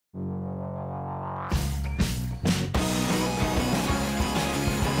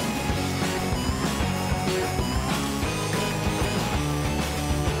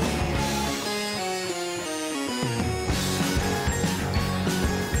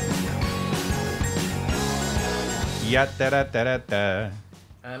Yeah, da-da-da-da-da.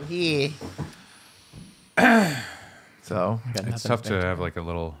 I'm here. So It's tough to have like a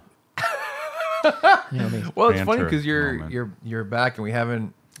little... well, it's funny banter because moment. you're back and we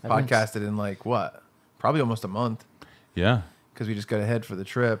haven't podcasted in like what? Probably almost a month Yeah. because we just got ahead for the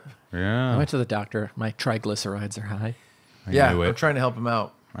trip. Yeah. I went to the doctor. My triglycerides are high. I Yeah, knew it. I'm trying to help him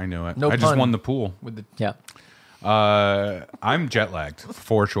out I knew it. No I just pun. won the pool. with the. Yeah. I'm jet lagged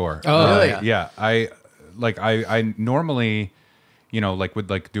for sure. Oh, really? yeah. Yeah. I normally, like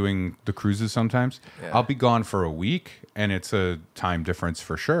with like doing the cruises sometimes, Yeah. I'll be gone for a week and it's a time difference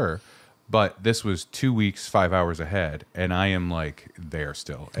for sure. But this was 2 weeks, 5 hours ahead, and I am like there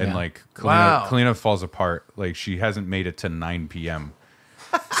still. And Yeah. like Wow. Kalina falls apart. Like she hasn't made it to 9 p.m.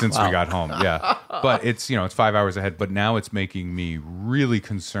 since we got home. Yeah. But it's 5 hours ahead. But now it's making me really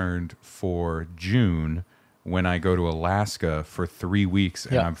concerned for June when I go to Alaska for 3 weeks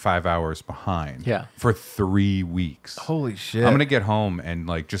and Yeah. I'm 5 hours behind. Yeah. For 3 weeks. Holy shit! I'm gonna get home and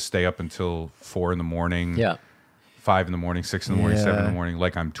like just stay up until 4 in the morning. Yeah. 5 in the morning, 6 in the morning, 7 in the Yeah. morning,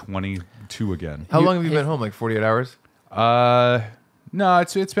 like I'm 22 again. How long have you been home? Like 48 hours? No,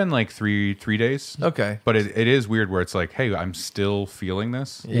 it's been like three days. Okay. But it is weird where it's like, hey, I'm still feeling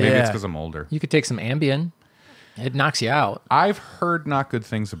this. Maybe Yeah. it's because I'm older. You could take some Ambien. It knocks you out. I've heard not good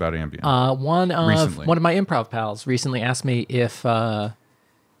things about Ambien. One Recently. of my improv pals recently asked me if,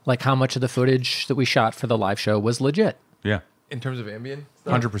 like, how much of the footage that we shot for the live show was legit. Yeah, In terms of Ambien?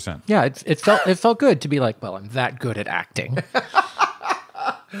 100%. Yeah, it felt good to be like, well, I'm that good at acting.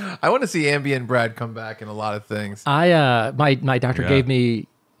 I want to see Ambien Brad come back in a lot of things. My doctor Yeah. gave me,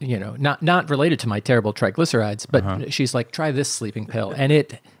 not related to my terrible triglycerides, but she's like, try this sleeping pill, and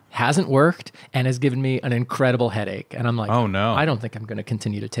it hasn't worked and has given me an incredible headache. And I'm like, Oh, no. I don't think I'm going to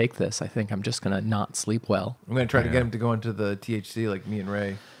continue to take this. I think I'm just going to not sleep well. I'm going to try to get him to go into the THC like me and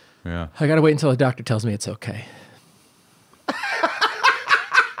Ray. Yeah. I got to wait until the doctor tells me it's okay.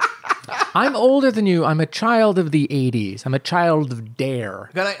 I'm older than you. I'm a child of the 80s. I'm a child of dare.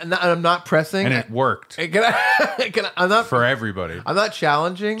 I'm not pressing. And it worked I'm not for everybody. I'm not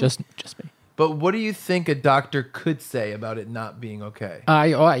challenging. Just me. But what do you think a doctor could say about it not being okay? I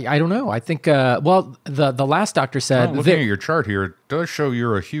don't know. I think, well, the last doctor said... Well, looking at your chart here, it does show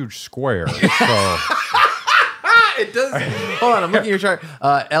you're a huge square. So It does. Hold on, I'm looking at your chart.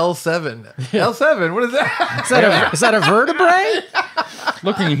 L7. L7. What is that? is that a vertebrae?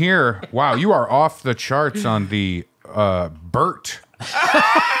 looking here, wow, you are off the charts on the Bert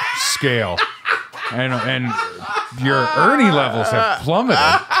scale. And your Ernie levels have plummeted.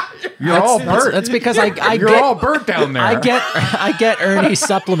 You're all Bert. That's because I You're get all Bert down there. I get Ernie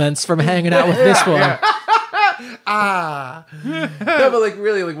supplements from hanging out with this one. No, but like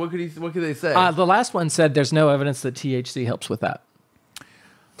really, like what could they say? The last one said there's no evidence that THC helps with that.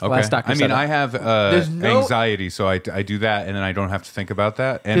 Okay. Last doctor I mean, said I it. have anxiety, so I do that, and then I don't have to think about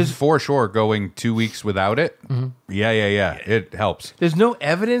that. And for sure, going 2 weeks without it, yeah, it helps. There's no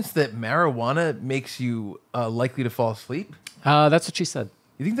evidence that marijuana makes you likely to fall asleep. That's what she said.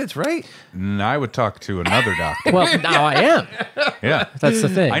 You think that's right? I would talk to another doctor. Well, now I am. Yeah. That's the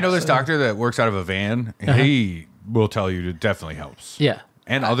thing. I know this doctor that works out of a van. He will tell you it definitely helps. Yeah.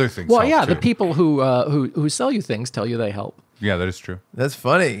 And other things Well, help, yeah, too. the people who sell you things tell you they help. Yeah, that is true. That's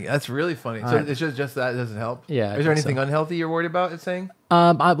funny. That's really funny. So it's just that doesn't help. Yeah, I Is there think anything so. unhealthy you're worried about? It's saying.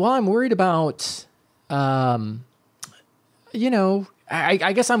 I'm worried about, I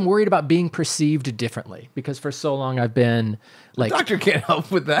guess I'm worried about being perceived differently because for so long I've been like, Doctor can't help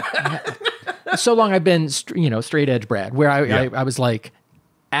with that. so long I've been, straight edge Brad, where I was like,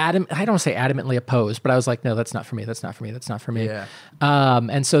 I don't want to say adamantly opposed, but I was like, no, that's not for me. That's not for me. That's not for me. Yeah.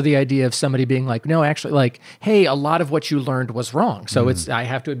 And so the idea of somebody being like, no, actually, like, hey, a lot of what you learned was wrong. So I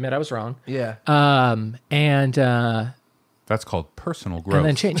have to admit I was wrong. Yeah. That's called personal growth. And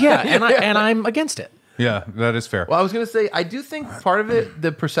then change. Yeah. And I'm against it. Yeah, that is fair. Well, I was going to say, I do think part of it,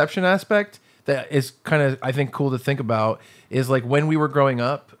 the perception aspect that is kind of, I think, cool to think about is like when we were growing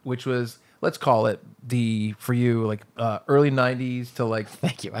up, which was, let's call it for you, like early 90s to like,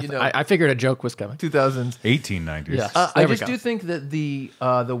 Thank you. I figured a joke was coming. 2000s. 1890s. Yeah. I There we just go. do think that the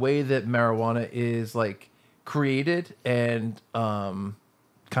way that marijuana is like created and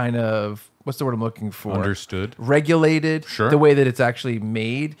kind of, what's the word I'm looking for? Understood. Regulated. Sure. The way that it's actually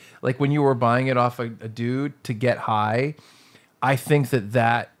made. Like when you were buying it off a dude to get high, I think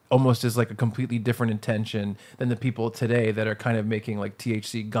that almost is like a completely different intention than the people today that are kind of making like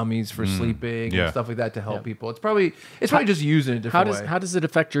THC gummies for sleeping yeah. and stuff like that to help people. It's probably just used in a different way. How does it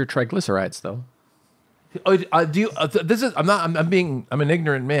affect your triglycerides though? Do you? This is. I'm not. I'm an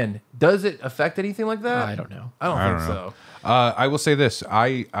ignorant man. Does it affect anything like that? I don't know. I don't think so. I will say this: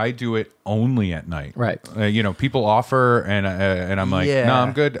 I do it only at night. Right. People offer, and I'm like, Yeah. no,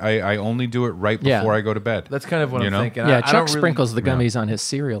 I'm good. I only do it right Yeah. before I go to bed. That's kind of what I'm thinking. Yeah, I Chuck don't really, sprinkles the gummies on his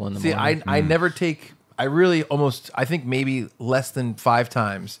cereal in the See, morning. I never take. I really almost. I think maybe less than 5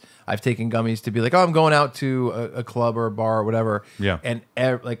 times I've taken gummies to be like, oh, I'm going out to a club or a bar or whatever. Yeah. And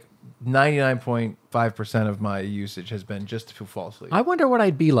like 99.5% of my usage has been just to fall asleep. I wonder what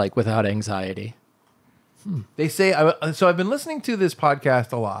I'd be like without anxiety. They say so. I've been listening to this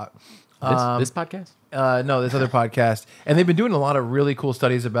podcast a lot. This podcast? No, this other podcast, and they've been doing a lot of really cool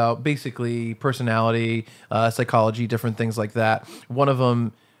studies about basically personality, psychology, different things like that. One of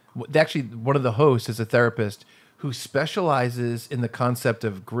them, actually, one of the hosts is a therapist who specializes in the concept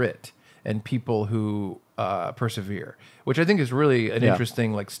of grit and people who persevere, which I think is really an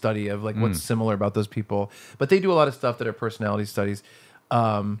interesting like study of like what's similar about those people. But they do a lot of stuff that are personality studies.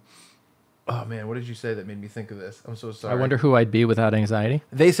 Oh man, what did you say that made me think of this? I'm so sorry. I wonder who I'd be without anxiety.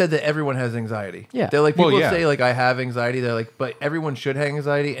 They said that everyone has anxiety. Yeah. They're like, people Well, yeah. say like I have anxiety. They're like, but everyone should have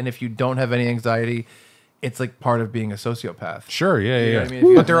anxiety. And if you don't have any anxiety, it's like part of being a sociopath. Sure, yeah, know yeah. what I mean? If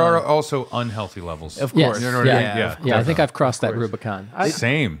you But there have are also unhealthy levels. Of Yes. course. You know what I mean? Yeah. Yeah. I think I've crossed that Rubicon.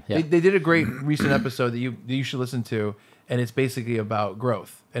 Same. Yeah. They did a great recent episode that you should listen to, and it's basically about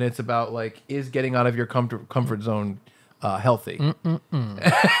growth, and it's about like is getting out of your comfort zone healthy?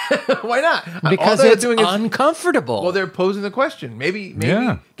 Why not? Because All they're it's doing is uncomfortable. well, they're posing the question. Maybe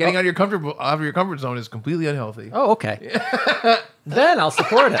Yeah. getting out of your comfort zone is completely unhealthy. Oh, okay. Then I'll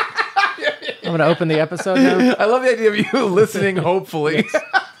support it. I'm going to open the episode now. I love the idea of you listening. Hopefully,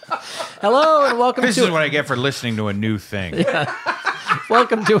 Hello and welcome This to is what I get for listening to a new thing.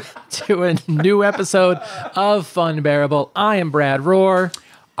 welcome to a new episode of Funbearable. I am Brad Rohr.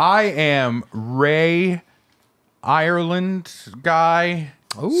 I am Ray, Ireland guy.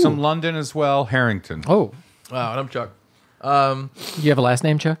 Ooh. Some London as well. Harrington. Oh, wow. And I'm Chuck. you have a last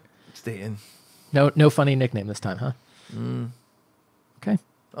name, Chuck? Stay in. No funny nickname this time, huh? Okay,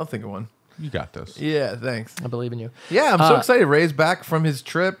 I'll think of one. You got this. Yeah, thanks. I believe in you. Yeah, I'm so excited. Ray's back from his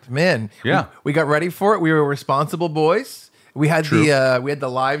trip. Man, Yeah. we got ready for it. We were responsible boys. We had the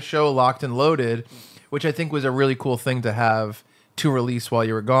live show Locked and Loaded, which I think was a really cool thing to have to release while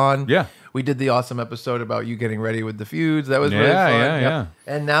you were gone. Yeah. We did the awesome episode about you getting ready with the feuds. That was Yeah, really fun. yeah, yeah.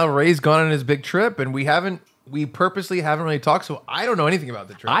 And now Ray's gone on his big trip, and we purposely haven't really talked, so I don't know anything about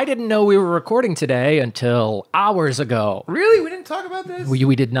the trip. I didn't know we were recording today until hours ago. Really? We didn't talk about this?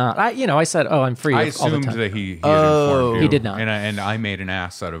 We did not. I said, oh, I'm free I all the assumed time. that he had informed you. He did not. And I made an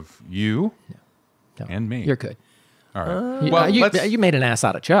ass out of you No, and me. You're good. All right. You, well, you made an ass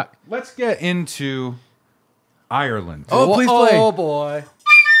out of Chuck. let's get into Ireland. Oh, please play. Oh, boy.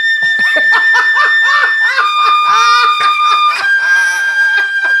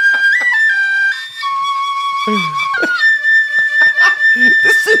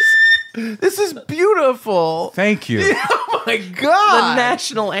 This is beautiful. Thank you. Oh my god! The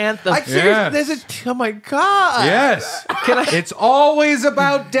national anthem. I seriously, Yes. there's a. Oh my god! Yes. It's always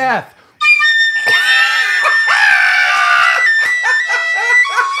about death.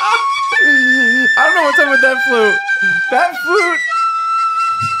 I don't know what's up with that flute. That flute.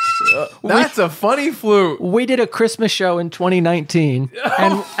 That's a funny flute. We did a Christmas show in 2019,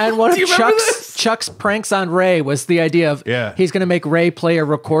 and one of Do you remember this? Chuck's pranks on Ray was the idea of Yeah. he's going to make Ray play a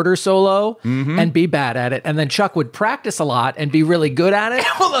recorder solo and be bad at it, and then Chuck would practice a lot and be really good at it.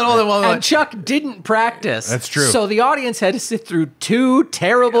 Hold on. And Chuck didn't practice. That's true. So the audience had to sit through 2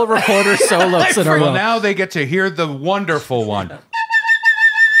 terrible recorder solos in a row. Well, now they get to hear the wonderful one.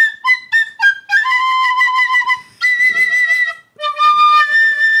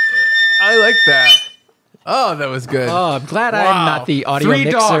 I like that. Oh, that was good. Oh, I'm glad I'm Wow. not the audio 3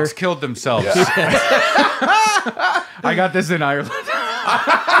 mixer. dogs killed themselves. I got this in Ireland.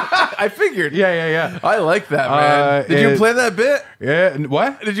 I figured. Yeah. I like that, man. Did you plan that bit? Yeah.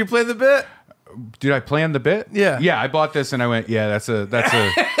 What? Did you plan the bit? Did I plan the bit? Yeah. Yeah, I bought this and I went, yeah, that's a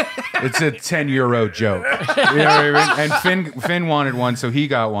it's a 10 euro joke. You know what I mean? And Finn wanted one, so he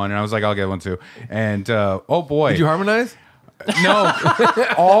got one, and I was like, I'll get one too. And oh boy. Did you harmonize? No.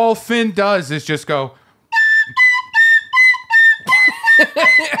 All Finn does is just go,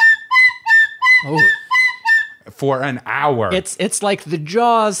 Oh, for an hour. it's like the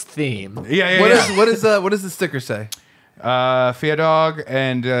Jaws theme. yeah. What does the sticker say? Fiat Dog,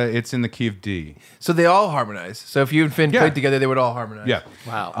 and it's in the key of D. So they all harmonize. So if you and Finn played together, they would all harmonize. Yeah.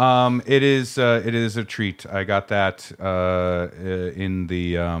 Wow. It is a treat. I got that in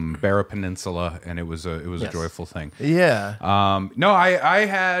the Barra Peninsula, and it was a joyful thing. Yeah. No, I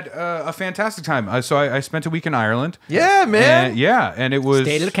had a fantastic time. So I spent a week in Ireland. Yeah, man. And it was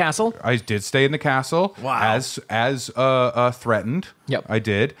Stayed at a castle. I did stay in the castle. Wow. As threatened. Yep. I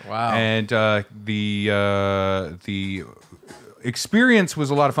did. Wow. And the experience was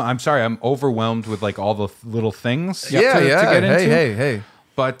a lot of fun. I'm sorry, I'm overwhelmed with like all the little things. To get into. Hey.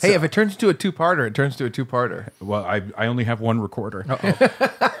 But Hey, if it turns into a two-parter, it turns into a two-parter. well, I only have one recorder.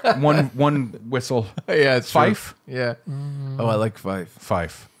 one whistle. Yeah, it's Fife. true. Yeah. Oh, I like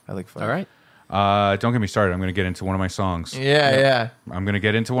Fife. I like Fife. All right. Don't get me started. I'm going to get into one of my songs. Yeah. I'm going to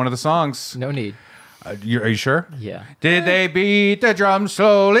get into one of the songs. No need. Are you sure? Yeah. Did they beat the drum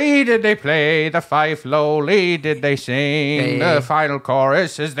slowly? Did they play the fife lowly? Did they sing the final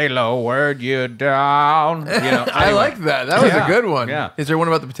chorus as they lowered you down? I like that. That was a good one. Yeah. Is there one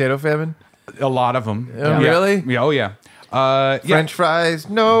about the potato famine? A lot of them. Really? Yeah. Oh, yeah. French fries?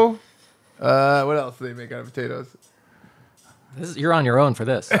 No. What else do they make out of potatoes? You're on your own for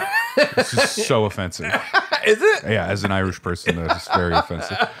this. This is so offensive. Is it? Yeah, as an Irish person, that's very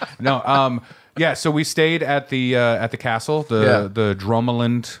offensive. No, yeah. So we stayed at the castle, the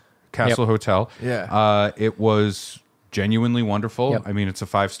Dromoland Castle Hotel. Yeah. It was genuinely wonderful. Yep. I mean, it's a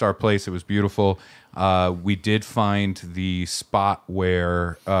 5-star place. It was beautiful. We did find the spot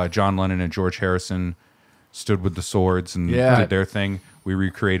where John Lennon and George Harrison stood with the swords and did their thing. We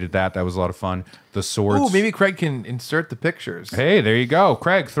recreated that. That was a lot of fun. The swords. Ooh, maybe Craig can insert the pictures. Hey, there you go.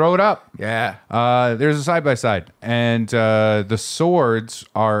 Craig, throw it up. Yeah. There's a side-by-side. And the swords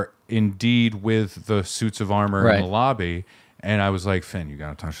are indeed with the suits of armor in the lobby. And I was like, Finn, you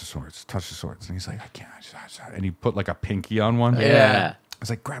got to touch the swords. Touch the swords. And he's like, I can't. And he put like a pinky on one. Yeah. I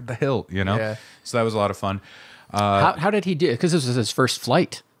was like, grab the hilt, Yeah. So that was a lot of fun. How did he do it? Because this was his first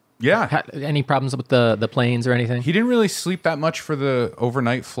flight. Yeah. Any problems with the planes or anything? He didn't really sleep that much for the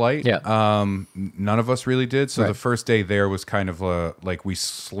overnight flight. Yeah. None of us really did. So the first day there was kind of like we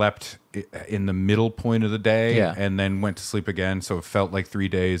slept in the middle point of the day and then went to sleep again. So it felt like 3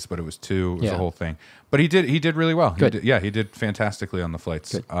 days, but it was 2. It was a whole thing. But he did really well. Good. He did fantastically on the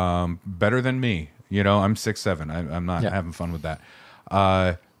flights. Better than me. I'm 6'7". I'm not having fun with that.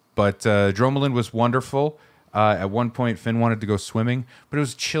 But Dromoland was wonderful. At one point, Finn wanted to go swimming, but it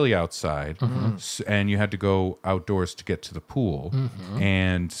was chilly outside, and you had to go outdoors to get to the pool.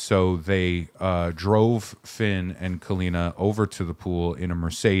 And so they drove Finn and Kalina over to the pool in a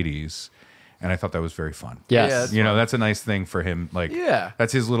Mercedes, and I thought that was very fun. Yes. Yeah, That's a nice thing for him. Like, Yeah.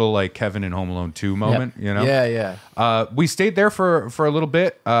 that's his little like Kevin in Home Alone 2 moment. Yeah. We stayed there for a little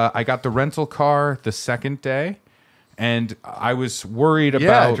bit. I got the rental car the second day. And I was worried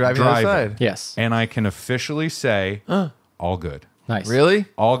about driving. outside. Yes. And I can officially say, all good. Nice. Really?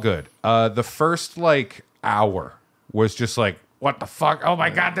 All good. The first hour was just like, what the fuck? Oh my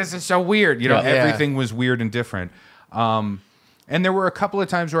God, this is so weird. Everything was weird and different. And there were a couple of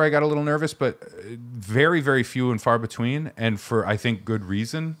times where I got a little nervous, but very, very few and far between. And for, I think, good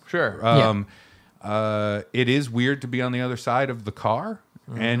reason. Sure. It is weird to be on the other side of the car.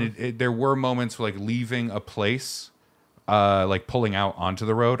 And there were moments like leaving a place. Like pulling out onto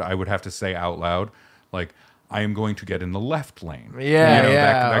the road, I would have to say out loud, like, I am going to get in the left lane. That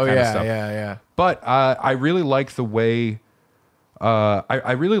kind of stuff. Yeah. But I really like the way,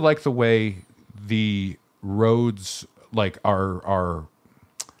 I really like the way the roads are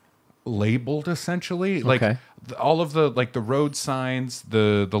labeled essentially. Like all of the the road signs,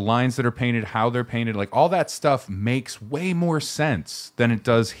 the lines that are painted, how they're painted, like all that stuff makes way more sense than it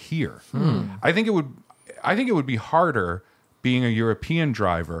does here. I think it would be harder being a European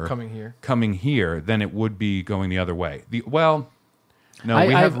driver coming here than it would be going the other way. We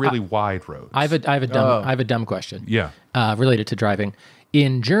have really wide roads. I have a dumb question. Yeah. Related to driving.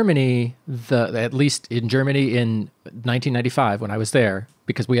 In Germany, at least in Germany in 1995 when I was there,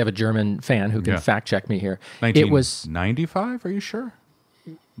 because we have a German fan who can fact check me here. It was 95. Are you sure?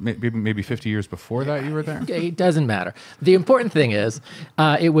 Maybe 50 years before that you were there? It doesn't matter. The important thing is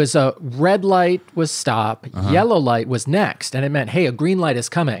it was a red light was stop, yellow light was next, and it meant, hey, a green light is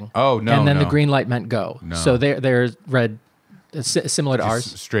coming. Oh, no, and then the green light meant go. No. So they're red, similar to ours.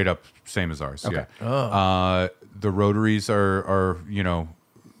 Straight up same as ours, Okay. yeah. The rotaries are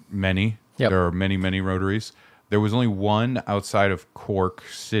many. Yep. There are many, many rotaries. There was only one outside of Cork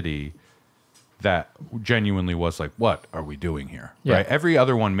City that genuinely was like, what are we doing here? Yeah. Right? Every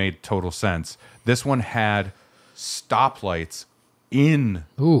other one made total sense. This one had stoplights in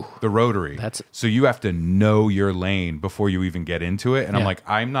Ooh, the rotary. So you have to know your lane before you even get into it. And I'm like,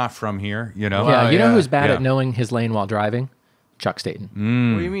 I'm not from here, you know? Yeah, you know who's bad at knowing his lane while driving? Chuck Staten.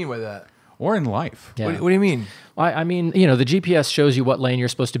 What do you mean by that? Or in life. Yeah. What do you mean? Well, I mean, you know, the GPS shows you what lane you're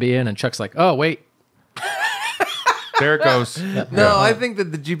supposed to be in, and Chuck's like, oh, wait. There it goes. No, I think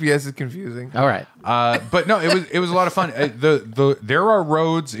that the GPS is confusing. All right. But no, it was a lot of fun. There are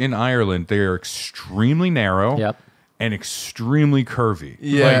roads in Ireland. They are extremely narrow. Yep. And extremely curvy.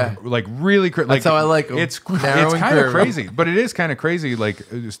 Yeah. Like really curvy. That's how I like them. It's Narrow and kind of curvy. crazy, but it is kind of crazy. Like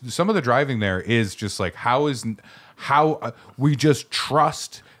some of the driving there is just like how we just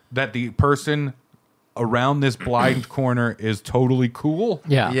trust that the person around this blind corner is totally cool.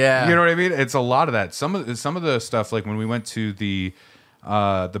 Yeah. Yeah. You know what I mean? It's a lot of that. Some of the stuff, like when we went to the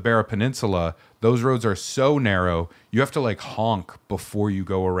Barra Peninsula, those roads are so narrow, you have to like honk before you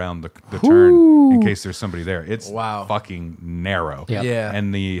go around the turn in case there's somebody there. It's fucking narrow. Yep. Yeah.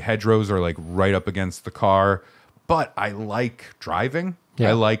 And the hedgerows are like right up against the car. But I like driving. Yeah.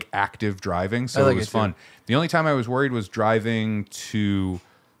 I like active driving, so like it was it too. fun. The only time I was worried was driving to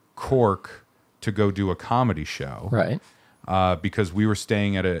Cork to go do a comedy show. Right. Because we were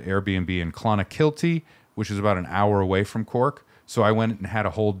staying at an Airbnb in Clonakilty, which is about an hour away from Cork. So I went and had a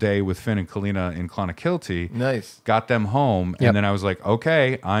whole day with Finn and Kalina in Clonakilty. Nice. Got them home. Yep. And then I was like,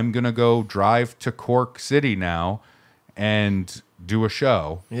 okay, I'm going to go drive to Cork City now and do a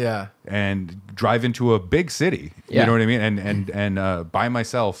show. Yeah. And drive into a big city. Yeah. You know what I mean? And by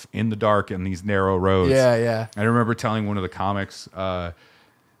myself in the dark in these narrow roads. Yeah, yeah. I remember telling one of the comics,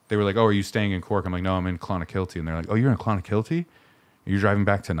 they were like, oh, are you staying in Cork? I'm like, no, I'm in Clonakilty. And they're like, oh, you're in Clonakilty? Are you driving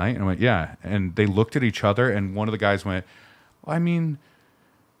back tonight? And I went, yeah. And they looked at each other, and one of the guys went, well, I mean,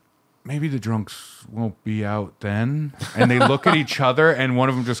 maybe the drunks won't be out then. And they look at each other, and one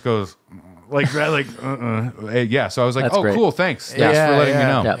of them just goes, like that, like, yeah. So I was like, That's oh, great. Cool, thanks. Thanks for letting me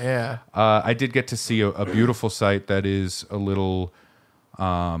know. Yep. Yeah. I did get to see a beautiful sight that is a little,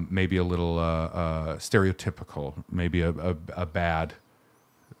 maybe a little stereotypical, maybe a bad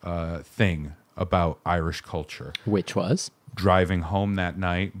thing about Irish culture. Which was? Driving home that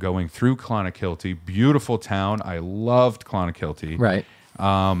night, going through Clonakilty, beautiful town. I loved Clonakilty. Right.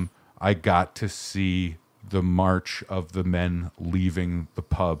 I got to see the march of the men leaving the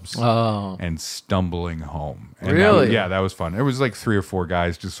pubs and stumbling home. And Really? That was fun. It was like 3 or 4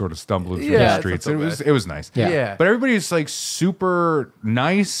 guys just sort of stumbling through Yeah, the streets. that's not so It was nice. Yeah. Yeah. But everybody's like super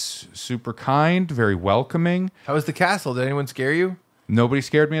nice, super kind, very welcoming. How was the castle? Did anyone scare you? Nobody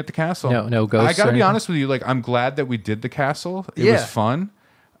scared me at the castle. No ghosts I got to or be anything? honest with you. Like, I'm glad that we did the castle. It Yeah. was fun.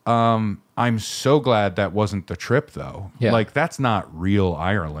 I'm so glad that wasn't the trip, though. Yeah. Like, that's not real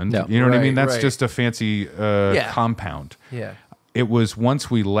Ireland. No. You know what I mean? Right, That's right. just a fancy compound. Yeah. It was once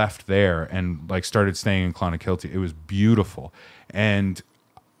we left there and like started staying in Clonakilty, it was beautiful. And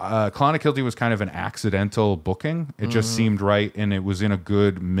Clonakilty was kind of an accidental booking. It just seemed right, and it was in a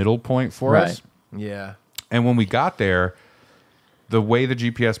good middle point for Right. us. Yeah. And when we got there, the way the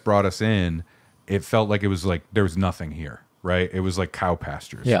GPS brought us in, it felt like it was like there was nothing here, right? It was like cow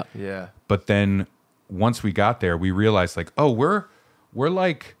pastures. Yeah. Yeah. But then once we got there, we realized like, oh, we're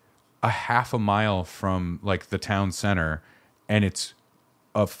like a half a mile from like the town center, and it's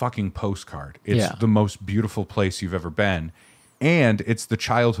a fucking postcard. It's the most beautiful place you've ever been. And it's the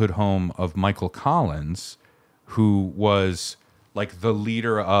childhood home of Michael Collins, who was like the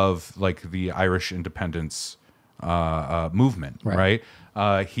leader of like the Irish independence movement, right?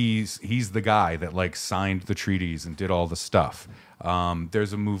 He's the guy that like signed the treaties and did all the stuff.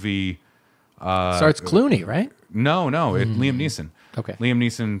 There's a movie. Starts Clooney, right? No, Liam Neeson. Okay. Liam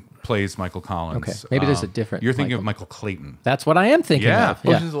Neeson plays Michael Collins. Okay. Maybe there's a different You're thinking of Michael Clayton. That's what I am thinking Yeah. of.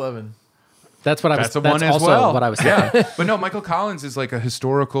 Yeah. Ocean's 11. That's what I was. That's a That's one as also well. what I was thinking. Yeah, but no, Michael Collins is like a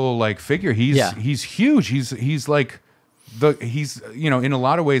historical like figure. He's huge. He's like he's you know in a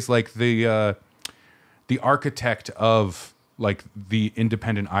lot of ways like the architect of like the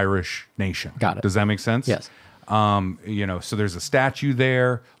independent Irish nation. Got it. Does that make sense? Yes. You know, so there's a statue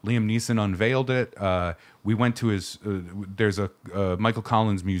there. Liam Neeson unveiled it. We went to his. There's a Michael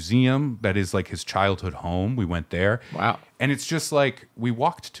Collins museum that is like his childhood home. We went there. Wow. And it's just like we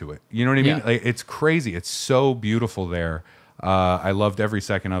walked to it. You know what I mean? Yeah. Like, it's crazy. It's so beautiful there. I loved every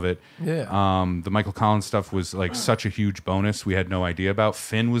second of it. Yeah. The Michael Collins stuff was like such a huge bonus we had no idea about.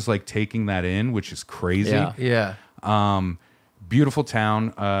 Finn was like taking that in, which is crazy. Yeah. Yeah. Beautiful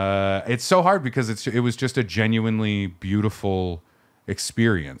town. It's so hard because it was just a genuinely beautiful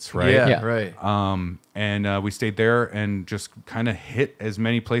experience, right? Yeah, right. And we stayed there and just kind of hit as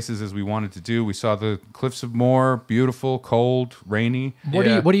many places as we wanted to do. We saw the Cliffs of Moher, beautiful, cold, rainy. What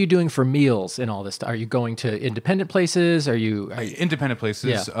are you doing for meals and all this stuff? Are you going to independent places? Are you Independent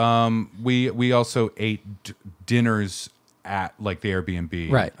places? Yeah. We also ate dinners at like the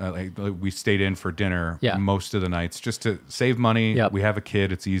Airbnb. Right. Like we stayed in for dinner Yeah. most of the nights just to save money. Yep. We have a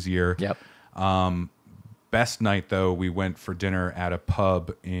kid; it's easier. Yep. Best night though, we went for dinner at a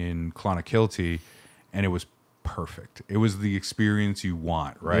pub in Clonakilty, and it was perfect. It was the experience you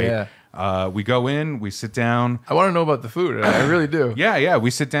want, right? Yeah. We go in, we sit down. I want to know about the food. I really do. Yeah.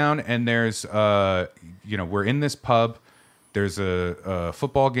 We sit down, and there's, we're in this pub. There's a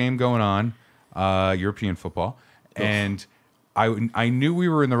football game going on, European football, and I knew we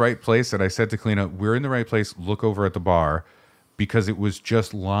were in the right place, and I said to Kalina, "We're in the right place. Look over at the bar." Because it was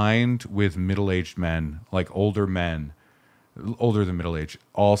just lined with middle-aged men, like older men, older than middle-aged,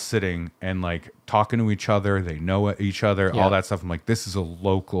 all sitting and like talking to each other. They know each other, Yeah. all that stuff. I'm like, this is a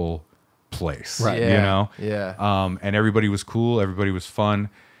local place, Right. you Yeah. know? Yeah. And everybody was cool. Everybody was fun.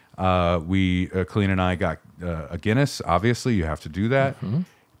 Colleen and I got a Guinness. Obviously, you have to do that.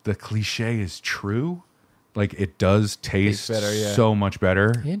 The cliche is true. Like it does taste better, yeah. so much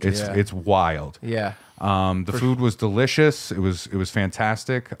better. Interesting. It's wild. Yeah. The food was delicious. It was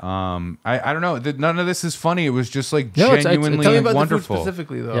fantastic. I don't know. None of this is funny. It was just like No, it's- genuinely Tell me about wonderful. the food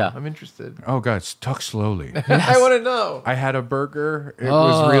specifically, though. Yeah. I'm interested. Oh God, talk slowly. I want to know. I had a burger. It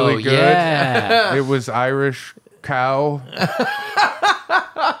was really good. Yeah. It was Irish cow.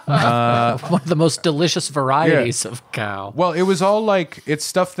 One of the most delicious varieties of cow. Well, it was all like it's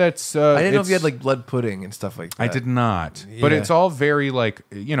stuff that's. I didn't know if you had like blood pudding and stuff like that. I did not, but Yeah. it's all very like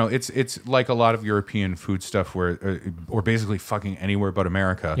it's like a lot of European food stuff where, or basically fucking anywhere but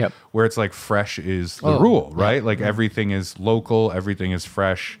America, Yep. where it's like fresh is the rule, right? Like everything is local, everything is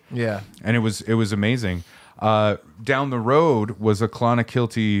fresh. Yeah. And it was amazing. Down the road was a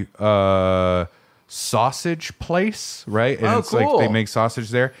Clonakilty sausage place, right? And it's cool. like they make sausage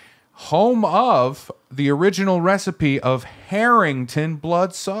there. Home of the original recipe of Harrington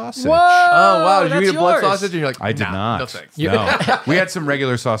blood sausage. Whoa! Oh, wow. Did you that's eat a blood yours. sausage? And you're like, I did nah, not. No thanks. No. We had some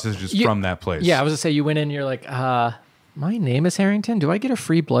regular sausages from that place. Yeah, I was gonna say you went in and you're like, my name is Harrington. Do I get a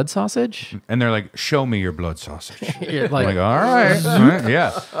free blood sausage? And they're like, show me your blood sausage. You're I'm like, all right. All right.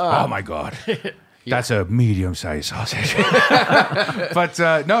 Yeah. Oh, my God. That's a medium-sized sausage. But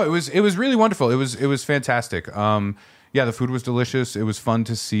no, it was really wonderful. It was fantastic. Yeah, the food was delicious. It was fun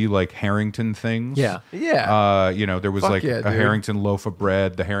to see like Harrington things. Yeah. Yeah. There was Fuck like yeah, a dude. Harrington loaf of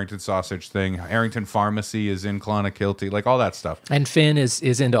bread, the Harrington sausage thing. Harrington Pharmacy is in Clonakilty, like all that stuff. And Finn is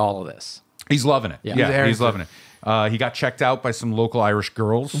into all of this. He's loving it. Yeah. Yeah, He's he's loving it. He got checked out by some local Irish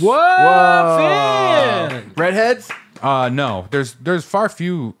girls. Whoa, Finn! Redheads? No, there's far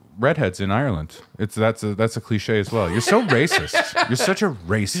few redheads in Ireland. That's a cliche as well. You're so racist. You're such a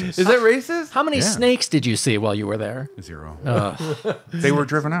racist. Is that racist? How many snakes did you see while you were there? 0. They were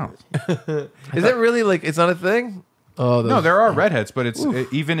driven out. Is it really like, it's not a thing? Oh, No, there are redheads, but it's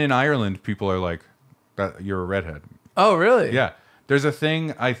even in Ireland, people are like, that you're a redhead. Oh, really? Yeah. There's a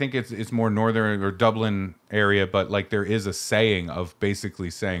thing, I think it's more northern or Dublin area, but like there is a saying of basically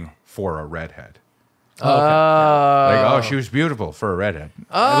saying for a redhead. Like, she was beautiful for a redhead. Like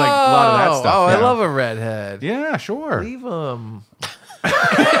a lot of that stuff. Oh, you I know? love a redhead. Yeah, sure. Leave them.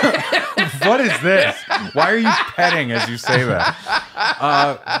 What is this? Why are you petting as you say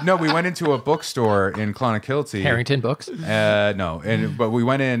that? No, we went into a bookstore in Clonakilty. Harrington Books. No, but we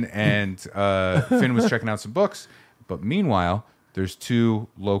went in and Finn was checking out some books. But meanwhile, there's 2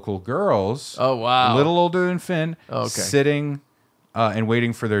 local girls. Oh, wow. A little older than Finn, Okay. sitting and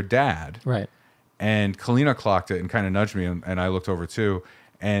waiting for their dad. Right. And Kalina clocked it and kind of nudged me, and I looked over too.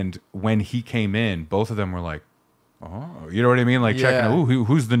 And when he came in, both of them were like, "Oh, you know what I mean?" Like Yeah. checking, "Ooh,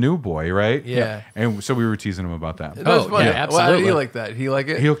 who's the new boy?" Right? Yeah. And so we were teasing him about that. That's funny. yeah, Why absolutely. did he like that? He like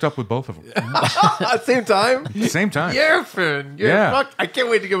it? He hooked up with both of them At the same time? same time. Yeah, Finn. Yeah. Fuck. I can't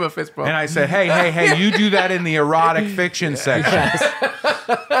wait to give him a fist bump. And I said, "Hey, you do that in the erotic fiction section."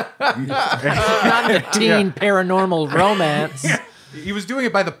 Not the teen paranormal romance. He was doing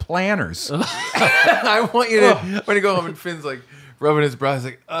it by the planners. I want you to, when you go home and Finn's like rubbing his brow, he's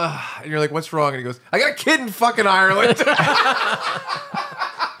like, ugh. And you're like, what's wrong? And he goes, I got a kid in fucking Ireland.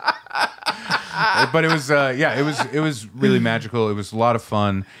 But it was it was really magical. It was a lot of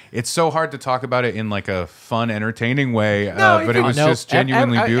fun. It's so hard to talk about it in like a fun, entertaining way, but it was just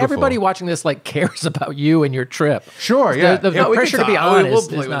genuinely beautiful. Everybody watching this like cares about you and your trip. Sure, yeah. The pressure to be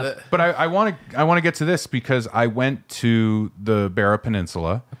honest is not. But I want to get to this because I went to the Barra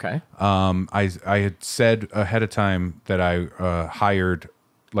Peninsula. Okay. I had said ahead of time that I hired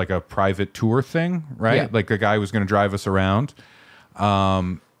like a private tour thing, right? Yeah. Like a guy was going to drive us around.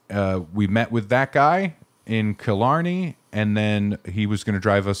 We met with that guy in Killarney, and then he was going to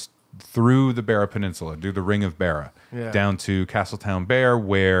drive us through the Barra Peninsula, do the Ring of Barra, down to Castletown Bear,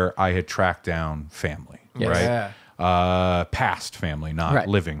 where I had tracked down family, right? Past family, not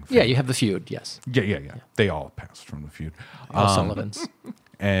living family. Yeah, you have the feud, yes. Yeah. They all passed from the feud. O'Sullivans.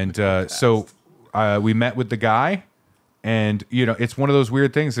 And so we met with the guy, and, you know, it's one of those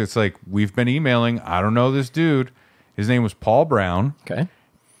weird things. It's like, we've been emailing. I don't know this dude. His name was Paul Brown. Okay.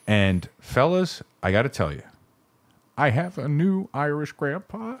 And fellas, I got to tell you, I have a new Irish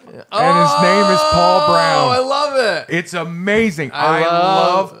grandpa, and his name is Paul Brown. Oh, I love it. It's amazing. I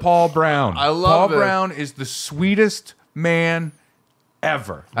love Paul Brown. Paul Brown is the sweetest man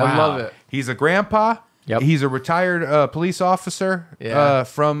ever. I love it. He's a grandpa. Yep. He's a retired police officer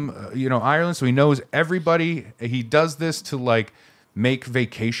from Ireland, so he knows everybody. He does this to like make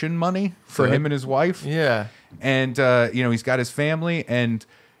vacation money for him and his wife. Yeah. And he's got his family, and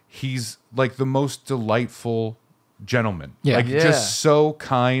he's like the most delightful gentleman. Yeah. Just so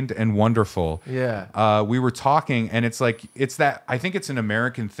kind and wonderful. Yeah. We were talking, and it's that I think it's an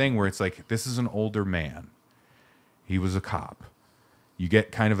American thing where it's like, this is an older man. He was a cop. You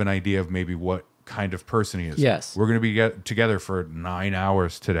get kind of an idea of maybe what kind of person he is. Yes. We're going to be together for 9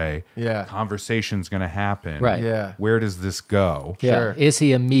 hours today. Yeah. Conversation's going to happen. Right. Yeah. Where does this go? Yeah. Sure. Is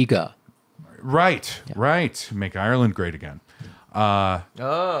he amiga? Right. Make Ireland great again. If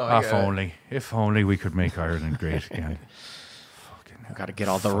only we could make Ireland great again. Got to get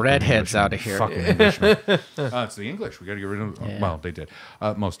all the redheads out of here. Fucking Englishmen. It's the English. We got to get rid of them. Well, they did.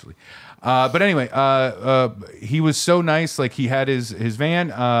 Mostly. But anyway, he was so nice. Like, he had his van.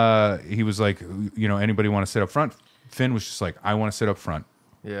 He was like, anybody want to sit up front? Finn was just like, I want to sit up front.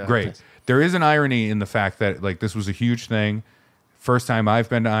 Yeah. Great. Nice. There is an irony in the fact that, like, this was a huge thing. First time I've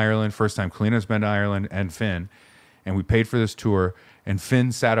been to Ireland. First time Kalina's been to Ireland, and Finn. And we paid for this tour. And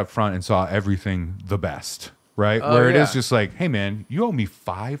Finn sat up front and saw everything the best. Right? Where it is just like, hey, man, you owe me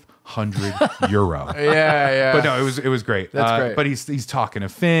 500 euro. Yeah. But no, it was great. That's great. But he's talking to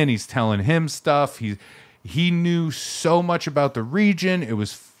Finn. He's telling him stuff. He knew so much about the region. It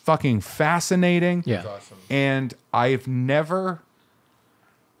was fucking fascinating. Yeah. That's awesome. And I've never,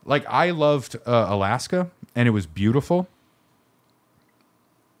 like, I loved Alaska, and it was beautiful.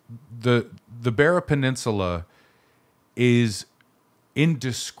 The Barra Peninsula is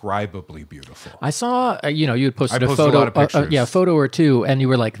indescribably beautiful. I saw, you had posted I a posted photo, a lot of pictures. a photo or two, and you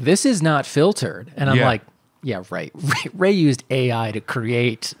were like, "This is not filtered," and I'm like, "Yeah, right." Ray used AI to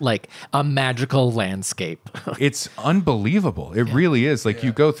create like a magical landscape. It's unbelievable. It really is. Like,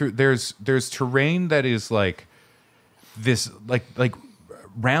 you go through. There's terrain that is like this, like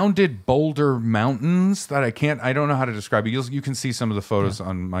rounded boulder mountains that I don't know how to describe it. You can see some of the photos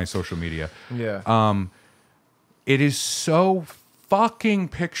on my social media. Yeah. It is so fucking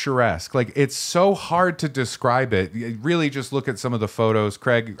picturesque. Like, it's so hard to describe it. You really just look at some of the photos.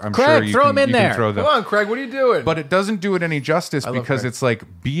 Craig, I'm sure you throw can, them in you there. can throw them. Come on, Craig. What are you doing? But it doesn't do it any justice because Craig. it's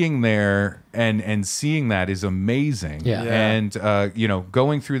like being there and seeing that is amazing. Yeah. And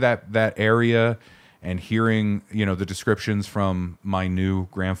going through that area and hearing the descriptions from my new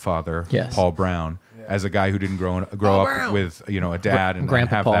grandfather, Yes. Paul Brown, as a guy who didn't grow up Brown. with a dad and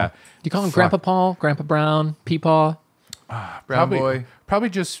Grandpa have Paul. that. Do you call him Grandpa Paul, Grandpa Brown, Peepaw? Probably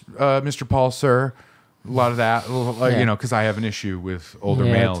just Mr. Paul, sir. A lot of that, because I have an issue with older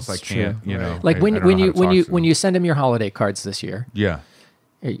males. I it's can't, true. I Like don't know how to talk to when them. you send him your holiday cards this year,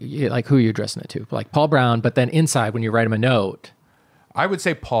 like who are you addressing it to? Like Paul Brown, but then inside when you write him a note, I would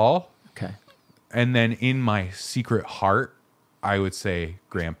say Paul, okay. and then in my secret heart, I would say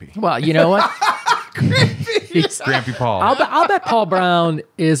Grampy. Well, you know what? Grampy Paul. I'll bet Paul Brown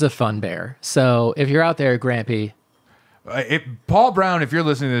is a fun bear. So if you're out there, Grampy. Paul Brown, if you're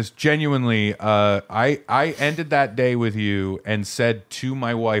listening to this, genuinely, I ended that day with you and said to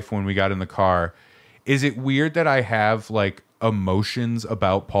my wife when we got in the car, is it weird that I have like emotions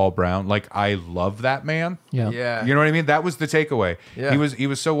about Paul Brown? Like, I love that man. Yeah. You know what I mean? That was the takeaway. Yeah. He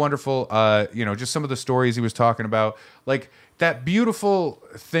was so wonderful. Just some of the stories he was talking about, like that beautiful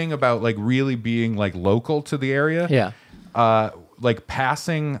thing about like really being like local to the area. Yeah. Like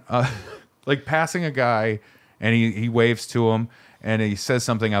passing a guy, and he waves to him, and he says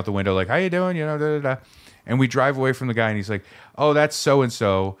something out the window like, "How you doing?" You know, da, da, da. And we drive away from the guy, and he's like, "Oh, that's so and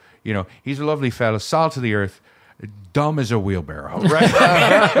so. You know, he's a lovely fellow, salt of the earth, dumb as a wheelbarrow." Right?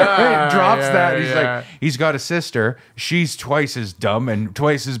 Drops that. He's like, he's got a sister. She's twice as dumb and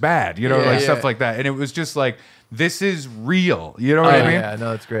twice as bad. You know, stuff like that. And it was just like, this is real. You know what I mean? Yeah,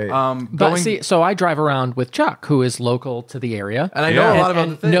 no, it's great. But see, so I drive around with Chuck, who is local to the area, and I know a lot about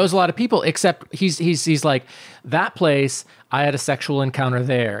the thing. Knows a lot of people. Except he's like, that place, I had a sexual encounter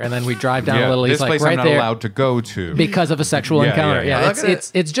there, and then we drive down a little. He's this like, place right I'm not there allowed to go to because of a sexual encounter. Yeah.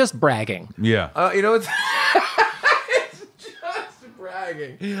 It's just bragging. Yeah. You know, it's just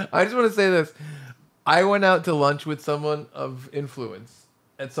bragging. I just want to say this. I went out to lunch with someone of influence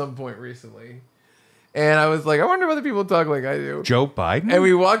at some point recently. And I was like, I wonder if other people talk like I do. Joe Biden? And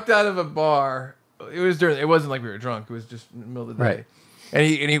we walked out of a bar. It wasn't like we were drunk. It was just in the middle of the day.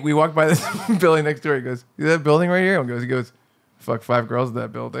 Right. And we walked by this building next door. He goes, "See that building right here?" He goes, "Fuck 5 girls in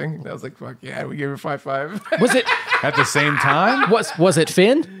that building." And I was like, "Fuck yeah!" We gave her 5-5. Was it at the same time? Was it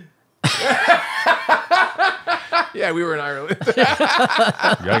Finn? Yeah, we were in Ireland.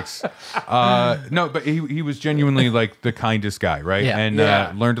 Yikes. No, but he was genuinely like the kindest guy, right? Yeah.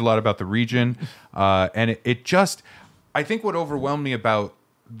 And learned a lot about the region. And it just, I think what overwhelmed me about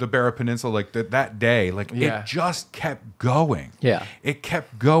the Barra Peninsula, like that day, like it just kept going. Yeah. It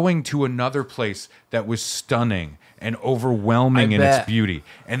kept going to another place that was stunning and overwhelming in its beauty.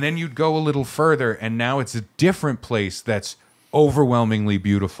 And then you'd go a little further, and now it's a different place that's overwhelmingly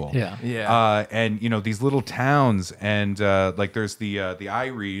beautiful. Yeah. And you know, these little towns, and like there's the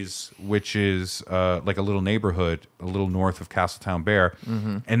Iries, which is like a little neighborhood a little north of Castletown Bear,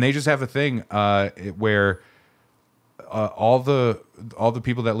 and they just have a thing where all the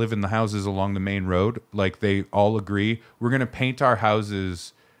people that live in the houses along the main road, like they all agree, we're going to paint our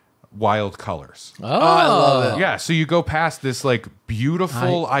houses wild colors. Oh, I love it. Yeah, so you go past this like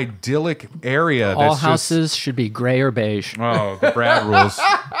beautiful, idyllic area. All that's houses should be gray or beige. Oh, the Brad rules.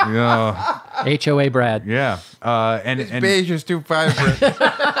 Yeah, HOA Brad. yeah. And Beige is too vibrant.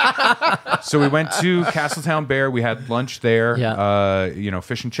 so we went to Castletown Bear. We had lunch there. Yeah. You know,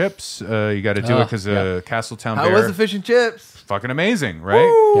 fish and chips. You got to do it because Castletown Bear. How was the fish and chips? Fucking amazing, right?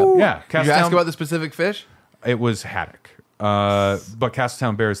 Woo! Yeah. Did you ask about the specific fish? It was haddock. But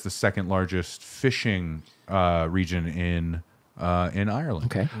Castletown Bear is the second largest fishing region in Ireland.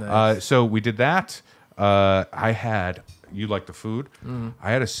 Okay. Nice. So we did that. I had, you like the food?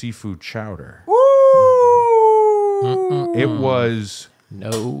 I had a seafood chowder. It was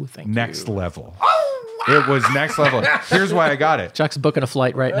No, thank you. next level. It was next level. Here's why I got it. Chuck's booking a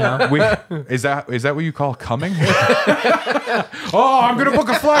flight right now. Is that what you call coming? Oh, I'm gonna book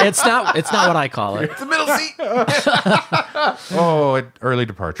a flight. It's not what I call it. It's a middle seat. Oh, early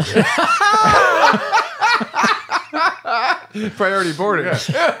departure. Priority boarding.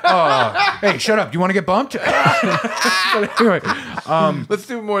 Hey, shut up. Do you want to get bumped? But anyway, Let's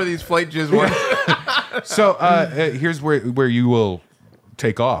do more of these flight jizz ones. so here's where you will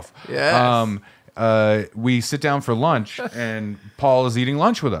take off. Yes. We sit down for lunch, and Paul is eating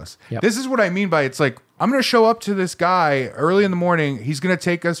lunch with us. Yep. This is what I mean by it's like, I'm going to show up to this guy early in the morning. He's going to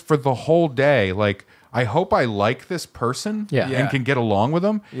take us for the whole day. Like, I hope I like this person and can get along with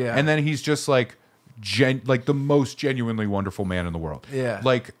him. Yeah. And then he's just like, like the most genuinely wonderful man in the world. Yeah.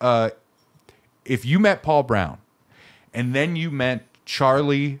 Like, if you met Paul Brown and then you met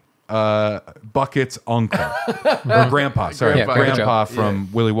Charlie Bucket's uncle or grandpa, grandpa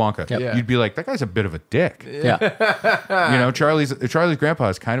from Willy Wonka, you'd be like, that guy's a bit of a dick. Yeah. You know, Charlie's grandpa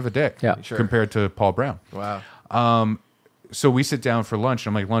is kind of a dick compared to Paul Brown. Wow. So we sit down for lunch,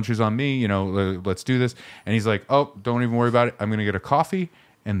 and I'm like, lunch is on me, you know, let's do this. And he's like, oh, don't even worry about it. I'm going to get a coffee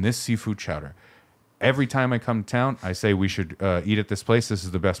and this seafood chowder. Every time I come to town, I say we should eat at this place. This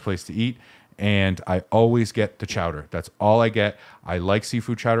is the best place to eat. And I always get the chowder. That's all I get. I like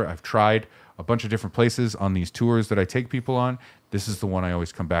seafood chowder. I've tried a bunch of different places on these tours that I take people on. This is the one I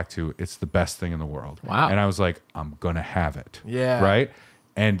always come back to. It's the best thing in the world. Wow. And I was like, I'm going to have it. Yeah. Right?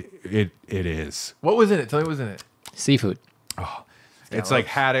 And it is. What was in it? Tell me what was in it. Seafood. It's like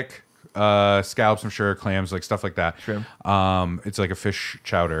haddock, scallops, I'm sure, clams, like stuff like that. Shrimp. It's like a fish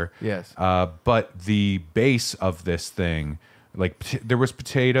chowder. Yes. But the base of this thing, like there was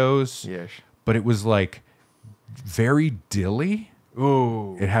potatoes, Yes. but it was like very dilly.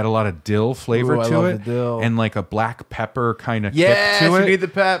 Ooh. It had a lot of dill flavor Ooh, I to love it, the dill. and like a black pepper kind of Yes, kick to you it. need the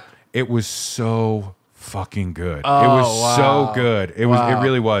pep. It was so fucking good. Oh, it was wow. so good. It was. It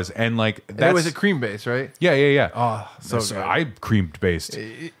really was. And like That that was a cream base, right? Yeah. Oh, so good. I creamed based.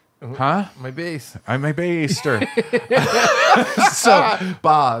 Huh? My base. I'm a baster. So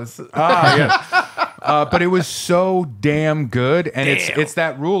Boz. yeah. But it was so damn good, and it's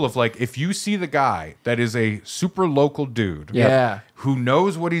that rule of like, if you see the guy that is a super local dude, who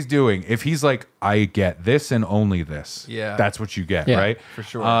knows what he's doing, if he's like, I get this and only this, that's what you get, right? For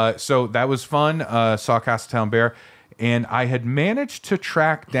sure. So that was fun. Saw Castletown Bear, and I had managed to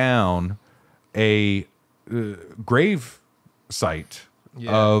track down a grave site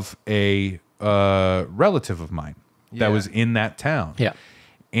of a relative of mine that was in that town. Yeah.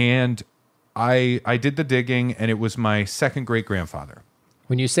 And I did the digging, and it was my second great grandfather.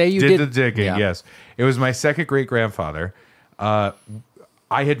 When you say you did the digging, yeah. yes, it was my second great grandfather. I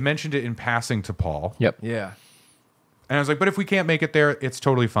had mentioned it in passing to Paul. Yep. Yeah. And I was like, but if we can't make it there, it's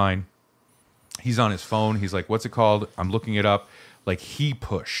totally fine. He's on his phone. He's like, what's it called? I'm looking it up. Like, he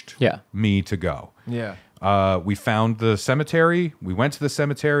pushed me to go. Yeah. We found the cemetery. We went to the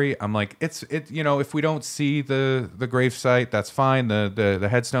cemetery. I'm like, if we don't see the grave site, that's fine. The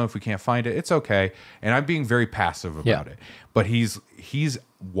headstone, if we can't find it, it's okay. And I'm being very passive about it. But he's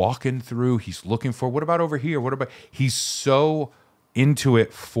walking through. He's looking for, what about over here? What about? He's so into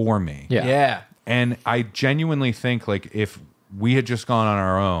it for me. Yeah. Yeah. And I genuinely think, like, if we had just gone on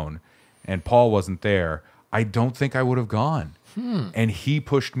our own and Paul wasn't there, I don't think I would have gone. And he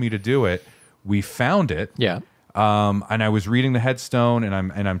pushed me to do it. We found it. Yeah. And I was reading the headstone, and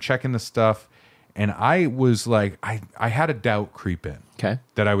I'm checking the stuff, and I was like, I had a doubt creep in. Okay.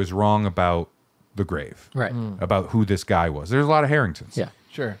 That I was wrong about the grave. Right. About who this guy was. There's a lot of Harringtons. Yeah.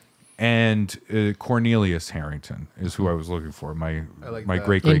 Sure. And Cornelius Harrington is who I was looking for. My like my that.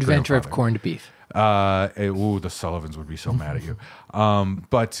 great great Inventor grandfather. of corned beef. The Sullivans would be so mad at you.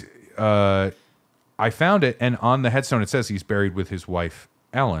 But I found it, and on the headstone it says he's buried with his wife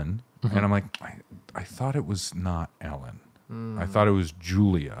Ellen, and I'm like, I thought it was not Ellen. I thought it was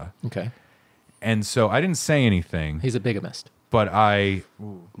Julia. Okay. And so I didn't say anything, He's a bigamist. but I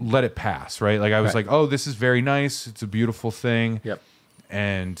let it pass, right? Like, I was Right. like, oh, this is very nice. It's a beautiful thing. Yep.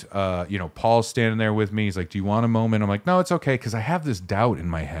 And, Paul's standing there with me. He's like, do you want a moment? I'm like, no, it's okay, because I have this doubt in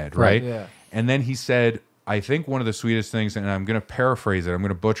my head, right? Yeah. And then he said, I think one of the sweetest things, and I'm going to paraphrase it, I'm going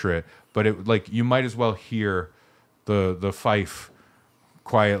to butcher it, but it, like, you might as well hear the fife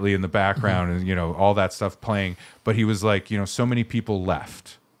quietly in the background and, all that stuff playing. But he was like, so many people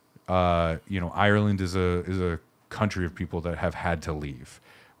left. Ireland is a country of people that have had to leave,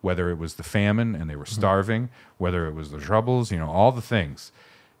 whether it was the famine and they were starving, whether it was the troubles, all the things.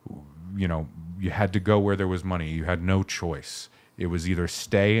 You had to go where there was money. You had no choice. It was either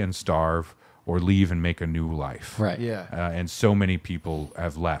stay and starve or leave and make a new life. Right. Yeah. And so many people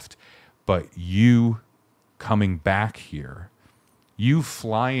have left. But you coming back here, you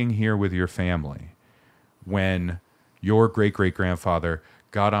flying here with your family, when your great-great-grandfather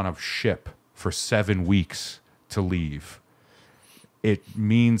got on a ship for 7 weeks to leave, it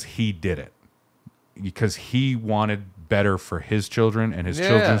means he did it because he wanted better for his children and his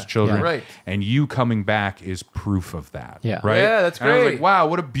children's children. Yeah, right. And you coming back is proof of that. Yeah. Right? Yeah, that's And I was great. like, wow,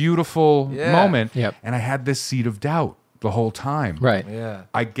 what a beautiful moment. Yep. And I had this seed of doubt the whole time. Right. Yeah.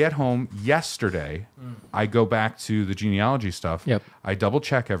 I get home yesterday. I go back to the genealogy stuff. Yep. I double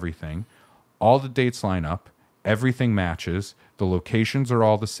check everything. All the dates line up. Everything matches. The locations are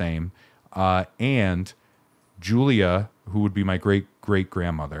all the same. And Julia, who would be my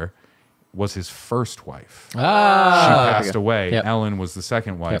great-great-grandmother, was his first wife. She passed away. Yep. Ellen was the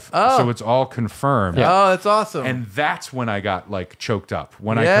second wife. Oh. So it's all confirmed. Oh, that's awesome. And that's when I got like choked up.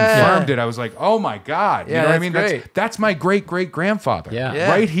 When I Yeah. confirmed it, I was like, "Oh my god!" You Yeah, know what I that's mean? great. That's my great great grandfather. Yeah. Yeah.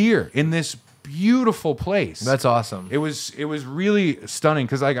 Right here in this beautiful place. that's awesome. It was really stunning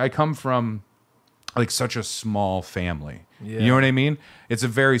because I come from like such a small family. Yeah. You know what I mean? It's a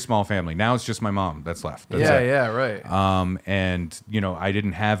very small family. Now it's just my mom that's left. That's it. yeah, right. And I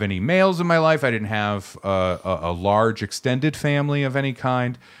didn't have any males in my life. I didn't have a large extended family of any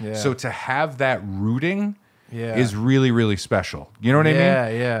kind. Yeah. So to have that rooting Yeah. is really, really special. You know what I mean?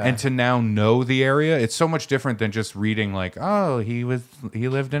 Yeah. And to now know the area, it's so much different than just reading like, oh, he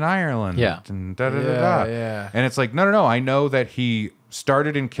lived in Ireland. Yeah. And da da da Yeah, da. yeah. And it's like, no. I know that he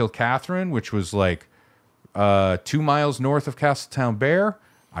started in Kilcatherine, which was like 2 miles north of Castletown Bear.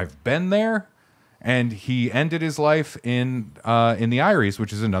 I've been there. And he ended his life in the Eyries,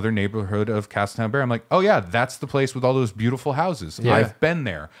 which is another neighborhood of Castletown Bear. I'm like, oh yeah, that's the place with all those beautiful houses. Yeah. I've been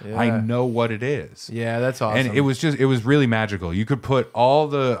there. Yeah. I know what it is. Yeah, that's awesome. And it was really magical. You could put all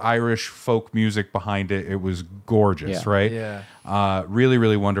the Irish folk music behind it. It was gorgeous, Yeah. right? Yeah. Really,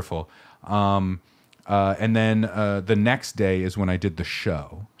 really wonderful. And then the next day is when I did the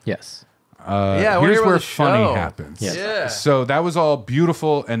show. Yes. Yeah, I wanna Here's hear about where the funny show. happens. Yes. Yeah. So that was all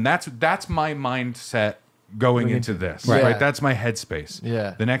beautiful, and that's my mindset going into this. Right. Right. That's my headspace.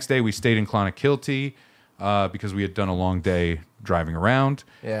 Yeah. The next day we stayed in Clonakilty because we had done a long day driving around.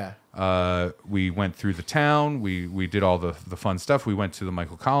 Yeah. We went through the town. We did all the fun stuff. We went to the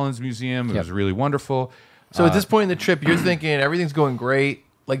Michael Collins Museum. It was really wonderful. So at this point in the trip, you're thinking everything's going great.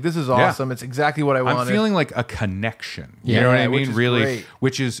 Like, this is awesome. It's exactly what I wanted. I'm feeling like a connection. Yeah. You know what I Which mean? is Really, great.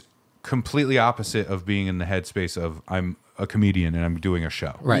 which is completely opposite of being in the headspace of I'm a comedian and I'm doing a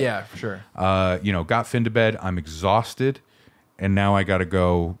show. Right. Yeah, for sure. Got Finn to bed. I'm exhausted, and now I got to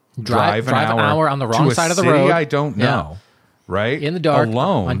go Drive drive an hour on the wrong to a side of the city road. I don't Yeah. know. Right In the dark,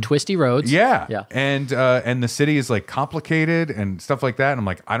 alone on twisty roads. Yeah, Yeah. And the city is like complicated and stuff like that. And I'm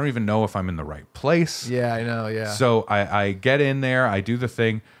like, I don't even know if I'm in the right place. Yeah, I know. Yeah. So I get in there, I do the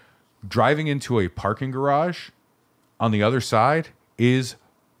thing. Driving into a parking garage on the other side is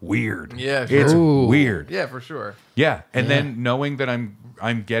weird. Yeah, sure. It's Ooh. weird. Yeah, for sure. Yeah, and then knowing that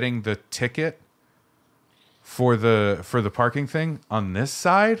I'm getting the ticket for the parking thing on this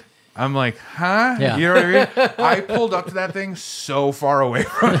side, I'm like, huh? Yeah. You know what I mean? I pulled up to that thing so far away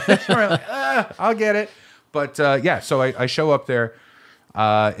from it. I'm like, I'll get it. But so I show up there.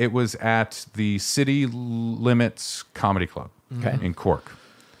 It was at the City Limits Comedy Club in Cork.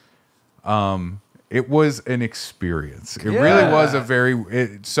 It was an experience. It really was a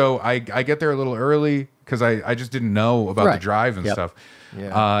very. So I get there a little early because I just didn't know about the drive and stuff.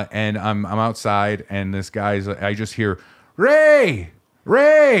 Yeah. And I'm outside, and this guy's. I just hear Ray,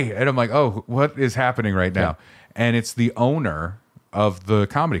 and I'm like, oh, what is happening right now? And it's the owner of the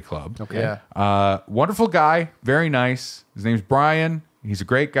comedy club. Yeah. Wonderful guy, very nice. His name's Brian. He's a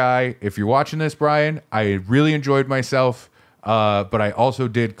great guy. If you're watching this, Brian, I really enjoyed myself. But I also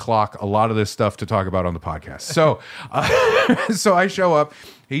did clock a lot of this stuff to talk about on the podcast. So, so I show up.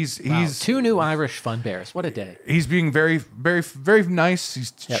 He's 2 new Irish fun bears. What a day. he's being very, very, very nice.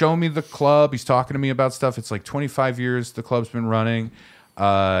 He's showing me the club. He's talking to me about stuff. It's like 25 years the club's been running.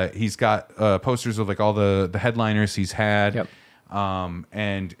 He's got posters of like all the headliners he's had. Yep.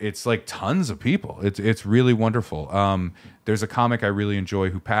 And it's like tons of people. It's really wonderful. There's a comic I really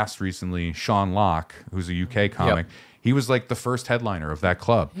enjoy who passed recently, Sean Locke, who's a UK comic. He was like the first headliner of that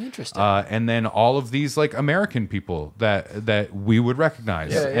club. Interesting. And then all of these like American people that we would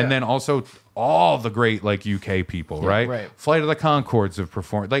recognize. Yeah, yeah. And then also all the great like UK people, right? right. Flight of the Conchords have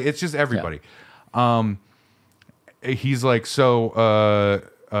performed. Like it's just everybody. He's like, so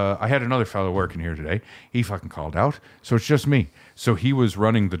I had another fellow working here today. He fucking called out. So it's just me. So he was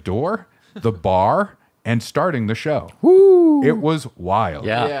running the door, the bar, and starting the show. Woo. It was wild.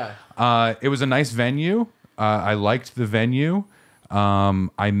 Yeah. It was a nice venue. I liked the venue.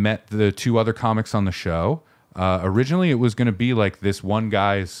 I met the 2 other comics on the show. Originally, it was going to be like this one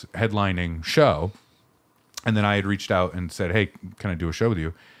guy's headlining show. And then I had reached out and said, hey, can I do a show with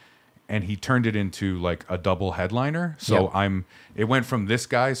you? And he turned it into like a double headliner. So it went from this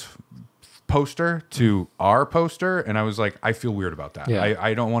guy's poster to our poster. And I was like, I feel weird about that. Yeah.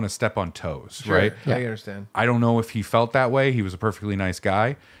 I don't want to step on toes, Sure. right? I understand. I don't know if he felt that way. He was a perfectly nice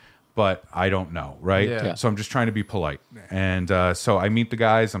guy, but I don't know, right? Yeah. So I'm just trying to be polite. And so I meet the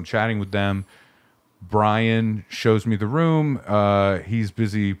guys. I'm chatting with them. Brian shows me the room. He's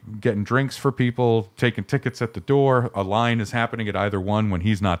busy getting drinks for people, taking tickets at the door. A line is happening at either one when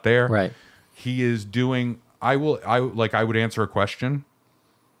he's not there. Right. He is doing. I would answer a question,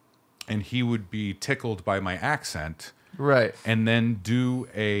 and he would be tickled by my accent, Right. and then do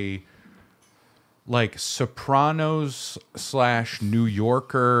a like Sopranos / New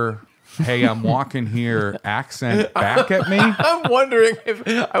Yorker. Hey, I'm walking here. Accent back at me. I'm wondering if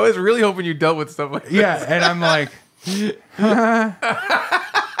I was really hoping you dealt with stuff like that. Yeah, and I'm like,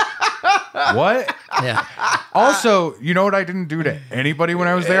 what? Yeah. Also, you know what I didn't do to anybody when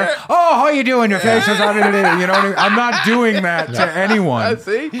I was there? Oh, how you doing? Your face is on. You know what I mean? I'm not doing that to anyone.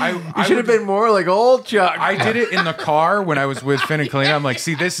 See? I You should have been more like old Chuck. I did it in the car when I was with Finn and Kalina. I'm like,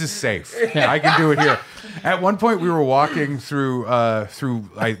 see, this is safe. I can do it here. At one point, we were walking through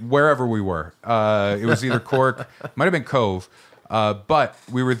wherever we were. It was either Cork, might have been Cove, but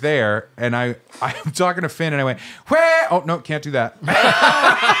we were there, and I'm talking to Finn, and I went, where? Oh no, can't do that.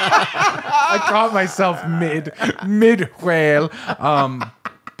 I caught myself mid whale.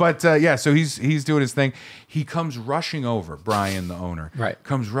 So he's doing his thing. He comes rushing over, Brian, the owner. Right.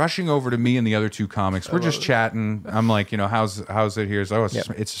 Comes rushing over to me and the other 2 comics. We're just chatting. I'm like, how's it here? So,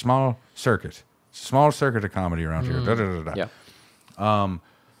 it's a small circuit. It's a small circuit of comedy around here. Da, da, da, da. Yeah.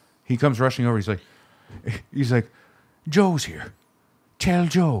 He comes rushing over. He's like, Joe's here. Tell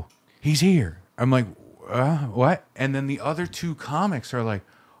Joe he's here. I'm like, what? And then the other 2 comics are like,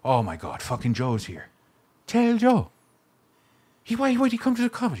 oh my God, fucking Joe's here. Tell Joe. Why did he come to the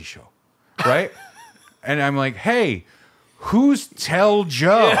comedy show? Right? and I'm like, hey, who's Tell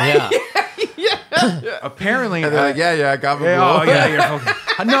Joe? Yeah. Apparently, And they're like, yeah, I got my oh yeah, you're fucking,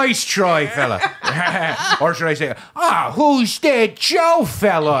 a nice try, fella. Or should I say, who's that Joe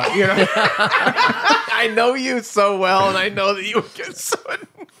fella? You know, I know you so well, and I know that you would get so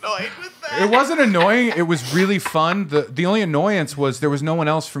annoyed with that. it wasn't annoying. It was really fun. The only annoyance was there was no one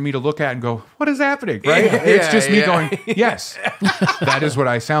else for me to look at and go, what is happening? Right? It's just me going, yes, that is what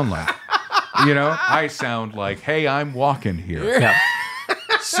I sound like. You know, I sound like, hey, I'm walking here. Yeah.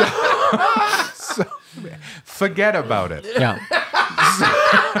 So forget about it. Yeah.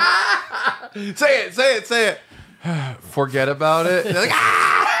 Say it. Forget about it. They're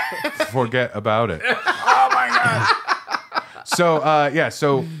like, Forget about it. Oh my god. So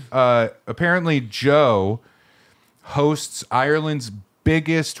apparently Joe hosts Ireland's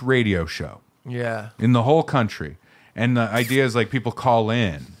biggest radio show yeah. in the whole country. And the idea is like people call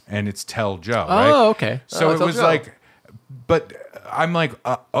in and it's Tell Joe, right? Oh, okay. So it Tell was Joe. like, but I'm like,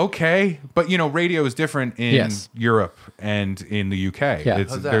 okay. But, you know, radio is different in Yes. Europe and in the UK. Yeah.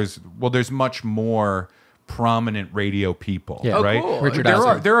 How's that? There's much more prominent radio people, Yeah. Oh, right? cool. Richard there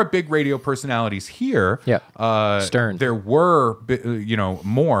Osman. are big radio personalities here. Yeah. Stern. There were,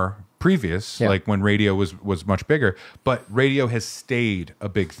 more previous, Yeah. like when radio was much bigger, but radio has stayed a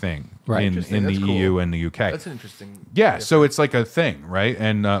big thing Right. in Interesting. the That's EU cool. and the UK. That's an interesting. Yeah, so it's like a thing, right?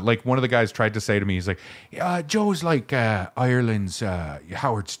 And like one of the guys tried to say to me, he's like, Joe's like Ireland's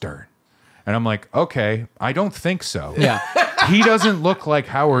Howard Stern. And I'm like, okay, I don't think so. Yeah. He doesn't look like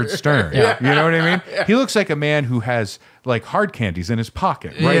Howard Stern. Yeah. You know what I mean? He looks like a man who has like hard candies in his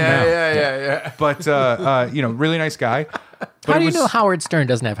pocket right now. Yeah. But, really nice guy. But How do it you know was- Howard Stern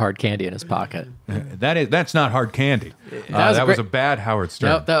doesn't have hard candy in his pocket? that's not hard candy. was That was a great. bad Howard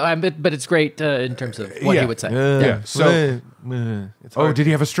Stern. But it's great in terms of what Yeah. he would say. Yeah. So, It's hard. did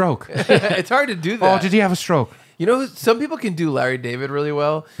he have a stroke? It's hard to do that. Oh, did he have a stroke? You know, some people can do Larry David really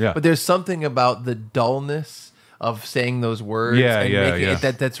well. Yeah. But there's something about the dullness of saying those words. Yeah, and yeah, making yeah.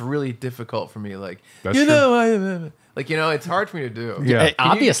 it that's really difficult for me. Like, That's you true. know, it's hard for me to do. Yeah.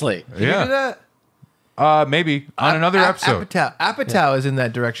 Obviously. Can you Yeah. do that? Maybe on another episode. Apatow is in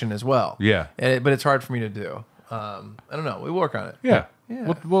that direction as well. Yeah. But it's hard for me to do. I don't know. We'll work on it. Yeah.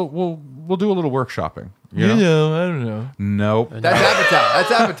 Yeah. We'll do a little workshopping. You know? I don't know. Nope. That's Apatow.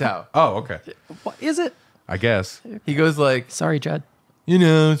 That's Apatow. Oh, okay. What is it? I guess. He goes like, Sorry, Judd.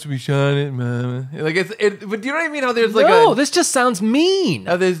 to be shot at, mama. Like but do you know what I mean? How there's like No, this just sounds mean.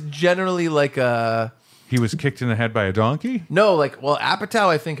 how there's generally like a He was kicked in the head by a donkey? no, like Apatow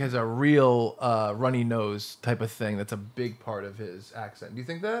I think has a real runny nose type of thing. That's a big part of his accent. Do you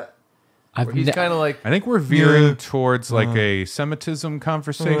think that? Or he's kind of like I think we're veering towards like a Semitism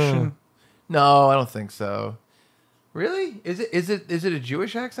conversation. no, I don't think so. Really? Is it a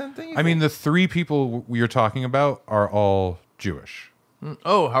Jewish accent thing? you I mean, think? the three people we are talking about are all Jewish.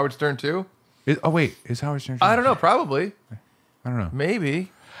 Oh, Howard Stern too? Is Howard Stern Jewish? I don't know. Probably. I don't know.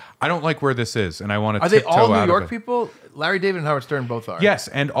 Maybe. I don't like where this is, and I want to Are they tiptoe all out New of York it. people? Larry David and Howard Stern both are. Yes,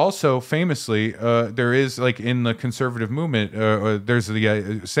 and also famously, there is like in the conservative movement, there's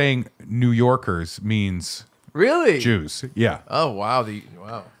the saying New Yorkers means Really? Jews. Yeah. Oh wow.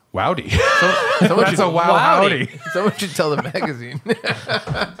 Wow. Wowdy. Someone That's should- a wow howdy. Someone should tell the magazine.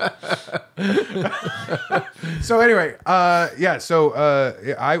 So anyway,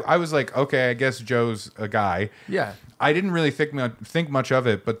 I was like, okay, I guess Joe's a guy. Yeah. I didn't really think much of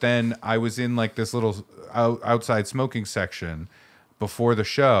it, but then I was in like this little outside smoking section before the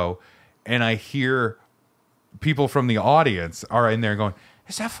show, and I hear people from the audience are in there going,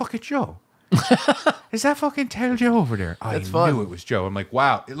 "Is that fucking Joe? Is that fucking Tell Joe over there?" That's I fun. knew it was Joe. I'm like,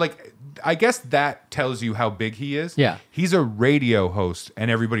 wow. Like, I guess that tells you how big he is. Yeah. He's a radio host, and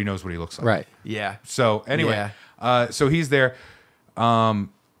everybody knows what he looks like. Right. Yeah. So anyway, Yeah. so he's there.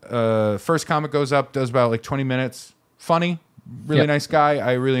 First comic goes up, does about like 20 minutes. Funny, really Yep. nice guy.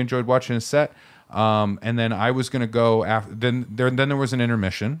 I really enjoyed watching his set. And then I was gonna go after. Then there was an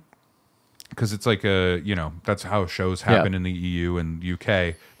intermission because it's like that's how shows happen in the EU and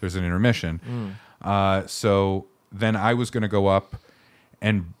UK. There's an intermission. So then I was gonna go up,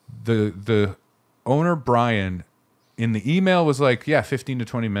 and the owner Brian in the email was like, yeah, 15 to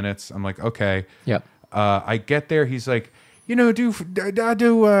 20 minutes. I'm like, okay. Yep. I get there. He's like, do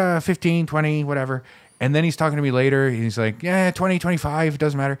 15, 20, whatever. And then he's talking to me later. He's like, yeah, 20, 25,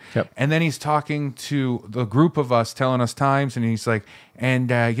 doesn't matter. Yep. And then he's talking to the group of us, telling us times. And he's like,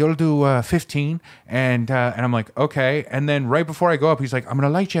 and you'll do 15. And I'm like, okay. And then right before I go up, he's like, I'm going to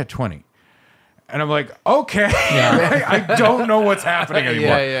light you at 20. And I'm like, okay. Yeah. I don't know what's happening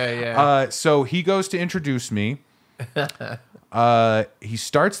anymore. Yeah. So he goes to introduce me. He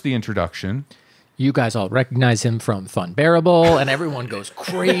starts the introduction. You guys all recognize him from Funbearable, and everyone goes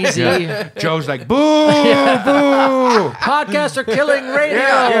crazy. Yeah. Joe's like, boo, boo. Podcasts are killing radio.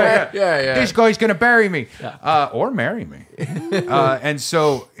 Yeah. This guy's going to bury me or marry me. And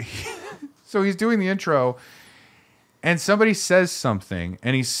so he's doing the intro, and somebody says something,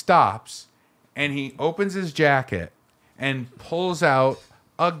 and he stops, and he opens his jacket and pulls out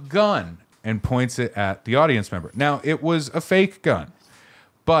a gun and points it at the audience member. Now, it was a fake gun,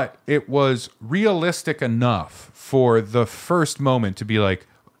 but it was realistic enough for the first moment to be like,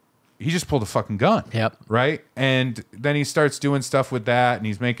 he just pulled a fucking gun. Yep. Right? And then he starts doing stuff with that, and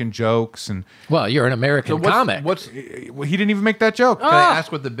he's making jokes. And Well, you're an American comic. he didn't even make that joke. Can I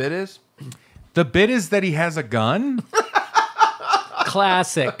ask what the bit is? The bit is that he has a gun.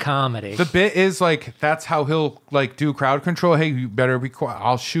 Classic comedy. The bit is like, that's how he'll like do crowd control. Hey, you better be quiet.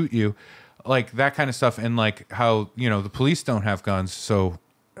 I'll shoot you. Like that kind of stuff. And like how, the police don't have guns. So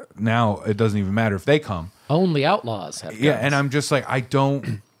now it doesn't even matter if they come. Only outlaws have guns. Yeah. And I'm just like, I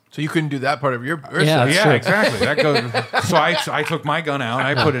don't. So you couldn't do that part of your Yeah, that's true. Exactly. That goes. So I took my gun out and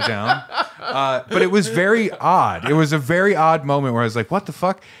I put it down. But it was very odd. It was a very odd moment where I was like, what the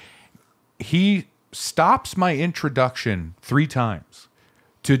fuck? He stops my introduction 3 times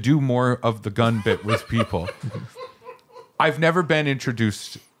to do more of the gun bit with people. I've never been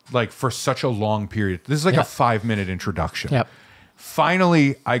introduced like for such a long period. This is like a 5-minute introduction. Yep.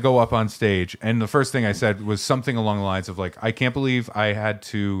 Finally, I go up on stage, and the first thing I said was something along the lines of like, I can't believe I had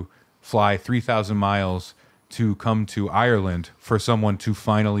to fly 3,000 miles to come to Ireland for someone to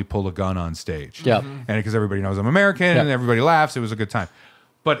finally pull a gun on stage. Yep. And because everybody knows I'm American and everybody laughs, it was a good time.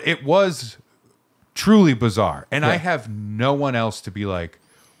 But it was truly bizarre. And I have no one else to be like,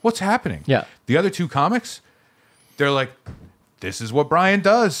 what's happening? Yeah. The other 2 comics, they're like, this is what Brian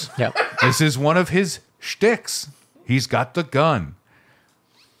does. Yep. This is one of his shticks. He's got the gun.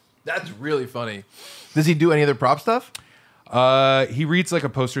 That's really funny. Does he do any other prop stuff? He reads like a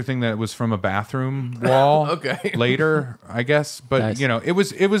poster thing that was from a bathroom wall. Okay. Later, I guess. But Nice.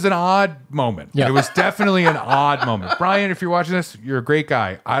 it was an odd moment. Yeah. It was definitely an odd moment. Brian, if you're watching this, you're a great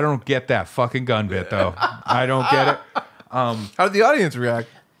guy. I don't get that fucking gun bit though. I don't get it. How did the audience react?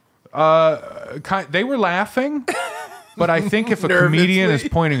 They were laughing, but I think if a comedian is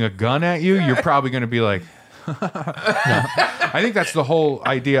pointing a gun at you, you're probably going to be like. I think that's the whole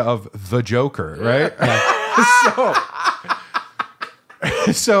idea of the Joker, right?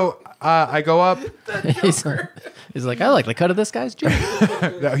 So I go up. He's like, I like the cut of this guy's joke.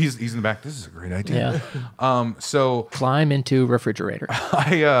 He's in the back. This is a great idea. Yeah. So Climb into refrigerator.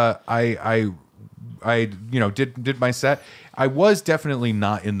 I did my set. I was definitely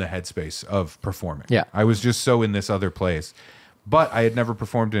not in the headspace of performing. Yeah. I was just so in this other place. But I had never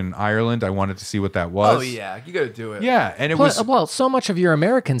performed in Ireland. I wanted to see what that was. Oh yeah, you got to do it. Yeah, and it Plus, was well, so much of your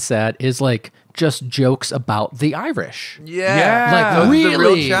American set is like just jokes about the Irish. Yeah, Like Those are the real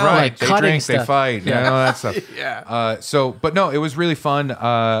really, challenge. like right. They cutting drink, they stuff. fight, that stuff. Yeah. But no, it was really fun.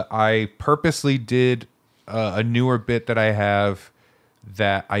 I purposely did a newer bit that I have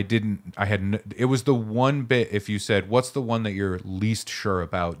that it was the one bit. If you said, "What's the one that you're least sure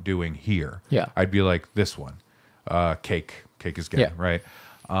about doing here?" Yeah. I'd be like, "This one, cake." Cake is gay, Yeah. right?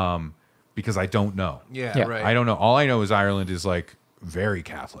 Because I don't know. Yeah, Yeah. right. I don't know. All I know is Ireland is like very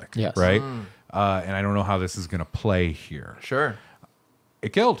Catholic, Yes. right? And I don't know how this is going to play here. Sure.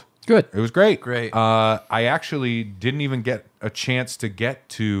 It killed. Good. It was great. Great. I actually didn't even get a chance to get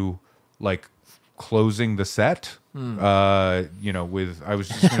to like closing the set. I was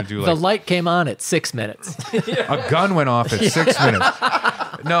just going to do The like light came on at 6 minutes. a gun went off at 6 minutes.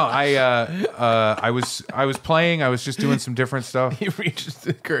 No, I was playing. I was just doing some different stuff. He reaches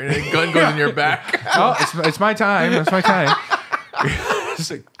the curtain and a gun goes in your back. Oh, it's my time. It's my time.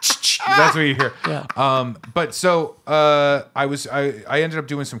 It's like, that's what you hear. Yeah. But so I ended up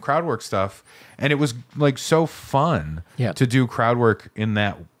doing some crowd work stuff, and it was like so fun to do crowd work in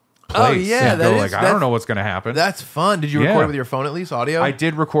that place. Oh, yeah, And go, I don't know what's going to happen. That's fun. Did you record it with your phone at least, audio? I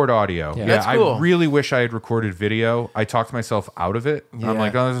did record audio. Yeah, That's cool. I really wish I had recorded video. I talked myself out of it. Yeah. I'm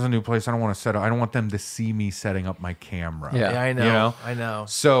like, oh, this is a new place. I don't want to set up. I don't want them to see me setting up my camera. Yeah. Yeah, I know. You know? I know.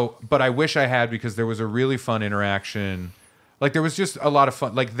 So, but I wish I had, because there was a really fun interaction. Like there was just a lot of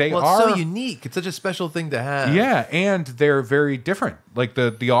fun. Like they Well, are it's so unique. It's such a special thing to have. Yeah, and they're very different. Like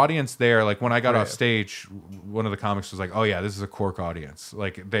the audience there, like when I got off stage, one of the comics was like, "Oh yeah, this is a Cork audience."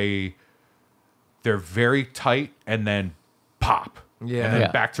 Like they're very tight and then pop. Yeah. And then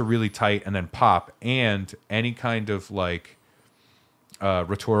Yeah. back to really tight and then pop. And any kind of like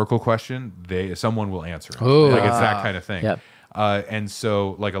rhetorical question, someone will answer it. Ooh. Like it's that kind of thing. Yep. And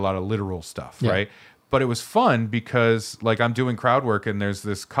so like a lot of literal stuff, Yeah. right? But it was fun because like I'm doing crowd work and there's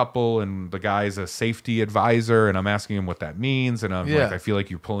this couple and the guy's a safety advisor and I'm asking him what that means. And I'm like, I feel like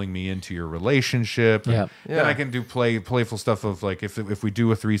you're pulling me into your relationship. And then I can do playful stuff of like, if we do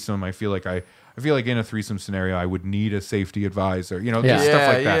a threesome, I feel like in a threesome scenario, I would need a safety advisor, just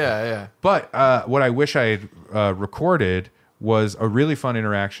stuff like that. But what I wish I had recorded was a really fun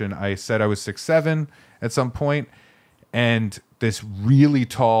interaction. I said I was 6'7" at some point, and this really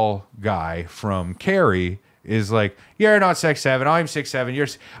tall guy from Cary is like, "You're not 6'7". I'm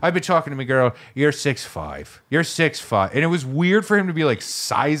 6'7". I've been talking to me, girl. You're 6'5". You're 6'5". And it was weird for him to be like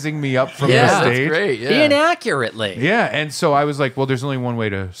sizing me up from the stage. That's great. Inaccurately. Yeah. And so I was like, well, there's only one way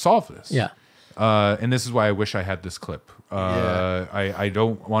to solve this. Yeah. And this is why I wish I had this clip. I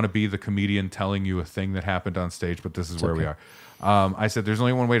don't want to be the comedian telling you a thing that happened on stage, but this is where we are. I said, there's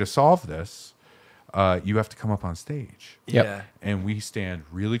only one way to solve this. You have to come up on stage. Yep. And we stand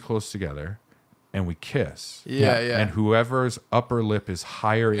really close together and we kiss. Yeah. And whoever's upper lip is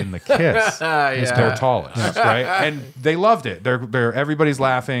higher in the kiss is their tallest, right? And they loved it. They're everybody's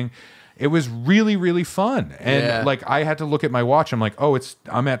laughing. It was really, really fun. And like I had to look at my watch. I'm like,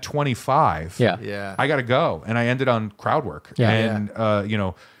 I'm at 25. Yeah. I got to go. And I ended on crowd work. Yeah.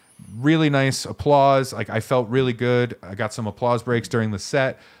 And really nice applause. Like I felt really good. I got some applause breaks during the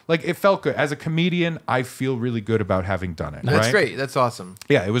set. Like it felt good. As a comedian, I feel really good about having done it. That's great. That's awesome.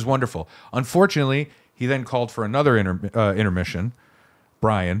 Yeah, it was wonderful. Unfortunately, he then called for another intermission.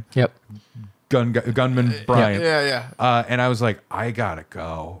 Brian. Yep. Gunman Brian. Yeah. And I was like, I gotta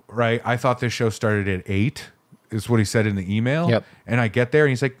go. Right. I thought this show started at 8. Is what he said in the email. Yep. And I get there and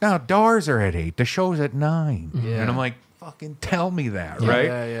he's like, no, doors are at 8. The show's at 9. Yeah. And I'm like, fucking tell me that, right?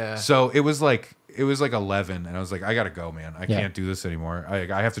 Yeah. So it was like 11, and I was like, I gotta go, man. I can't do this anymore.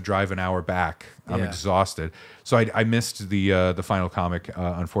 I have to drive an hour back. I'm exhausted. So I missed the final comic,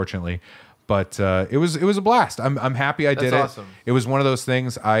 unfortunately. But it was a blast. I'm happy I did it. Awesome. It was one of those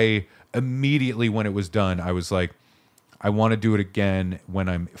things. I immediately when it was done, I was like, I want to do it again when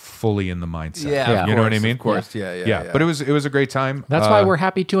I'm fully in the mindset. Yeah. You know what I mean? Of course. Yeah. But it was a great time. That's why we're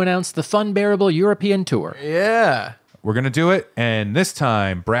happy to announce the Funbearable European Tour. Yeah. We're going to do it, and this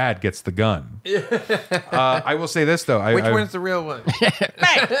time, Brad gets the gun. I will say this, though. Which one's the real one?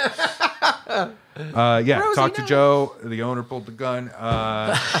 Talk to Joe. The owner pulled the gun.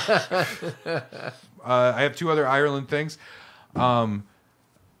 I have 2 other Ireland things.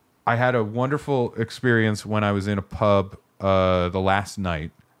 I had a wonderful experience when I was in a pub the last night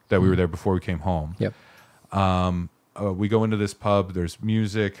that we were there before we came home. Yep. We go into this pub. There's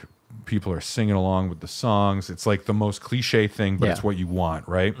music. People are singing along with the songs. It's like the most cliche thing, but it's what you want,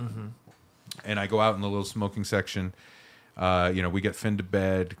 right? Mm-hmm. And I go out in the little smoking section. We get Finn to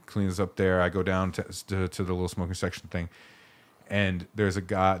bed, cleans up there. I go down to the little smoking section thing, and there's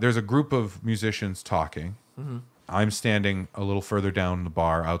a group of musicians talking. Mm-hmm. I'm standing a little further down the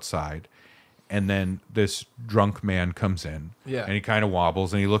bar outside, and then this drunk man comes in, and he kind of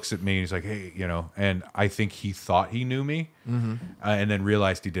wobbles, and he looks at me, and he's like, hey, and I think he thought he knew me, and then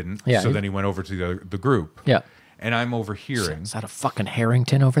realized he didn't. Yeah, so then he went over to the group. Yeah. And I'm overhearing. Is that a fucking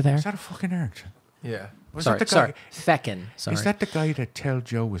Harrington over there? Is that a fucking Harrington? Yeah. Sorry. Feckin. Sorry. Is that the guy that Tell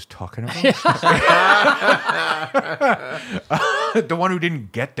Joe was talking about? The one who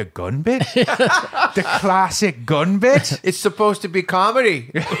didn't get the gun bit? The classic gun bit? It's supposed to be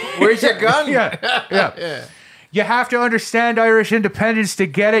comedy. Where's your gun? Yeah. You have to understand Irish independence to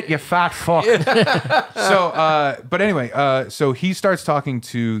get it, you fat fuck. But anyway, so he starts talking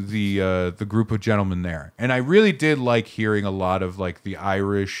to the group of gentlemen there, and I really did like hearing a lot of like the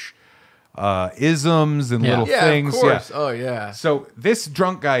Irish isms and little things. Of course. Oh yeah. So this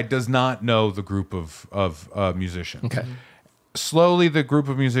drunk guy does not know the group of musicians. Okay. Slowly, the group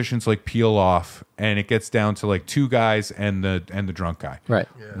of musicians like peel off, and it gets down to like 2 guys and the drunk guy. Right.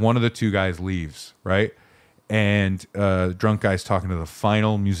 Yeah. One of the 2 guys leaves. Right. And drunk guy's talking to the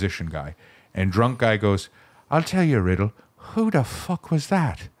final musician guy, and drunk guy goes, "I'll tell you a riddle. Who the fuck was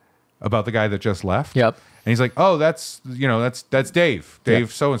that?" About the guy that just left. Yep. And he's like, "Oh, that's Dave.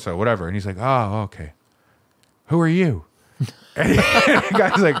 Dave so and so, whatever." And he's like, "Oh, okay. Who are you?" And the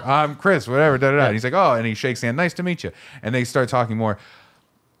guy's like, "I'm Chris, whatever." Da, da, da. And he's like, "Oh," and he shakes hand. "Nice to meet you." And they start talking more.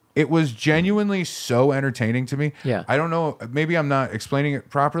 It was genuinely so entertaining to me. Yeah. I don't know. Maybe I'm not explaining it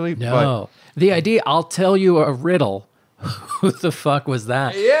properly. No. The idea, I'll tell you a riddle. Who the fuck was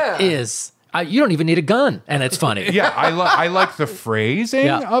that? Yeah. Is you don't even need a gun, and it's funny. But yeah, I like the phrasing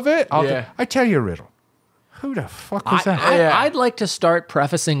of it. I tell you a riddle. Who the fuck was that? I'd like to start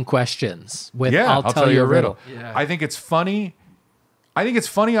prefacing questions with I'll tell you a riddle. Yeah. I think it's funny. I think it's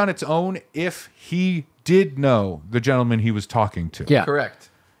funny on its own if he did know the gentleman he was talking to. Yeah. Correct.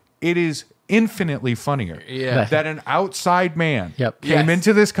 it is infinitely funnier that an outside man came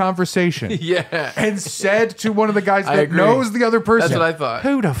into this conversation and said to one of the guys that knows the other person, that's what I thought.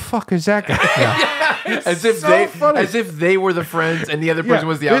 Who the fuck is that guy? As if they were the friends and the other person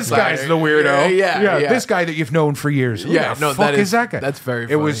was the outsider. This guy's the weirdo. Yeah. This guy that you've known for years. Who the fuck is that guy? That's very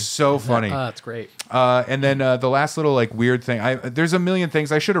funny. It was so funny. That's great. And then the last little like weird thing. There's a million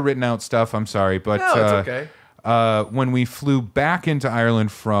things. I should have written out stuff. I'm sorry, but no, it's okay. When we flew back into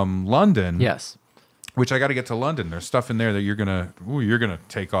Ireland from London, which I got to get to London. There's stuff in there that you're gonna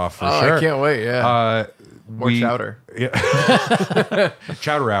take off for sure. I can't wait. Yeah, more chowder. Yeah,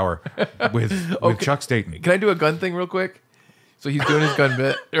 chowder hour with Chuck Staten. Can I do a gun thing real quick? So he's doing his gun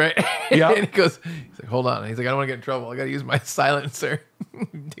bit, right? Yeah. And he's like, hold on. And he's like, I don't want to get in trouble. I got to use my silencer.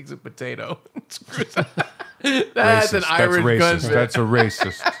 He takes a potato. That's an Irish gun bit. That's a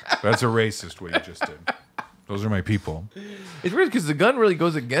racist. That's a racist what you just did. Those are my people. It's weird because the gun really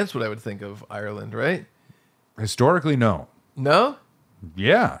goes against what I would think of Ireland, right? Historically, no. No?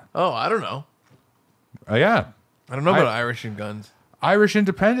 Yeah. Oh, I don't know. Yeah. I don't know about Irish and guns. Irish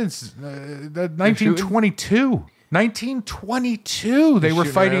independence, 1922. 1922, they were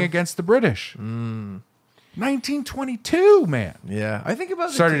fighting against the British. 1922, man. Yeah, I think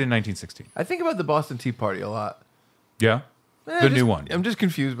about started in 1916. I think about the Boston Tea Party a lot. Yeah, the new one. I'm just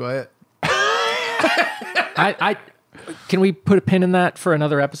confused by it. Can we put a pin in that for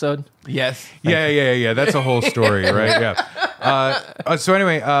another episode? Yes. Yeah. That's a whole story, right? Yeah. So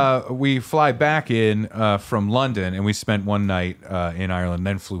anyway, we fly back in from London, and we spent one night in Ireland,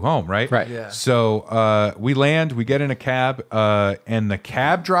 then flew home, right? Right. Yeah. So we land, we get in a cab, and the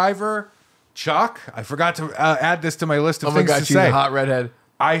cab driver, Chuck, I forgot to add this to my list of things to say. The hot redhead.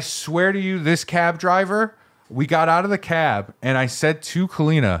 I swear to you, this cab driver, we got out of the cab, and I said to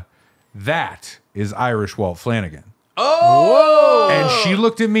Kalina, that is Irish Walt Flanagan. Oh! And she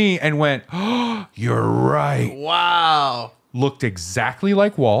looked at me and went, oh, you're right. Wow. Looked exactly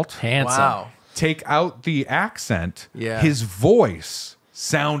like Walt. Handsome. Wow. Take out the accent. Yeah. His voice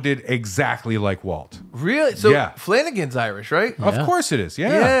sounded exactly like Walt. Really? So Flanagan's Irish, right? Of course it is. Yeah.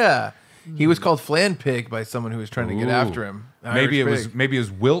 Yeah. He was called Flan Pig by someone who was trying to get after him. Maybe it was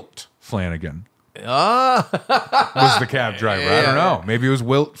Wilt Flanagan. Ah, was the cab driver. I don't know. Maybe it was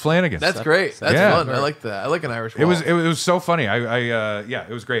Wilt Flanagan. That's great. That's fun. I like that. I like an Irish Walt. It was so funny. It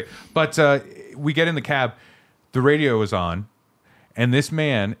was great. But we get in the cab, the radio is on, and this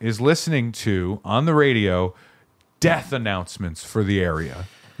man is listening to on the radio death announcements for the area,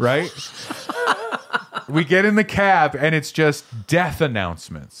 right? We get in the cab and it's just death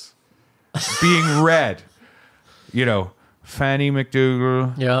announcements being read. You know, Fanny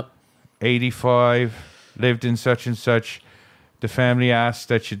McDougal. Yep. 85, lived in such and such. The family asked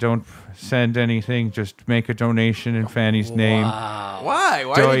that you don't send anything, just make a donation in Fanny's name. Why?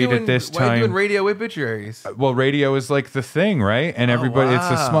 Why died are you doing, at this why are you doing time. radio obituaries? Well, radio is like the thing, right? And everybody, it's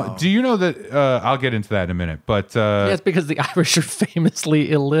a small. Do you know that? I'll get into that in a minute. But yes, because the Irish are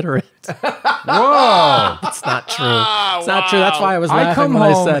famously illiterate. Whoa, It's not true. It's not true. That's why I was laughing I come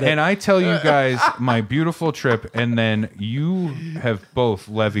when home I said it. and I tell you guys my beautiful trip, and then you have both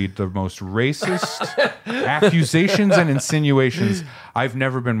levied the most racist accusations and insinuations. I've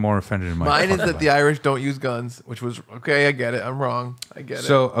never been more offended in my life. Mine is that the Irish don't use guns, which was okay. I get it. I'm wrong. I get it.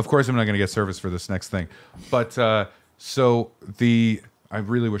 So of course I'm not going to get service for this next thing, but I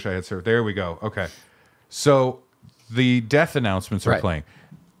really wish I had service. There we go. Okay, so the death announcements are playing.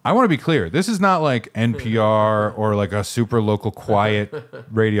 I want to be clear. This is not like NPR or like a super local quiet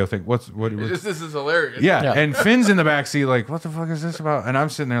radio thing. What? This is hilarious. Yeah, and Finn's in the backseat like, what the fuck is this about? And I'm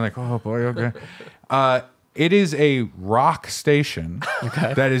sitting there like, oh boy, okay. It is a rock station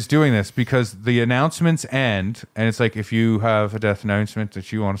that is doing this because the announcements end, and it's like, if you have a death announcement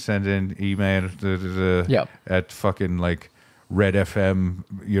that you want to send in, email at fucking like Red FM,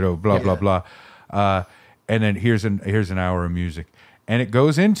 blah blah blah, and then here's an hour of music, and it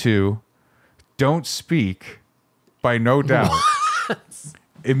goes into "Don't Speak" by No Doubt.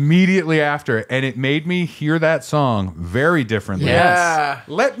 Immediately after, and it made me hear that song very differently. Yeah.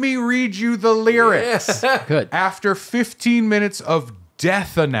 Let me read you the lyrics. Yeah. Good. After 15 minutes of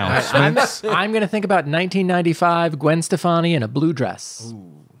death announcements. I'm going to think about 1995, Gwen Stefani in a blue dress.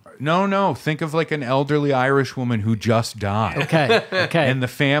 No. Think of like an elderly Irish woman who just died. Okay. And the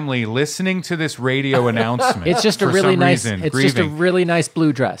family listening to this radio announcement. It's just a really nice. It's just a really nice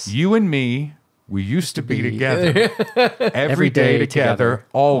blue dress. You and me. We used to be together every day together,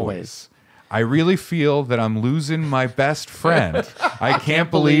 always. I really feel that I'm losing my best friend. I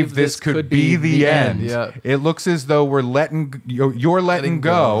can't believe this could be the end. Yeah. It looks as though you're letting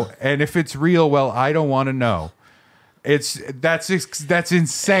go. And if it's real, well, I don't want to know. That's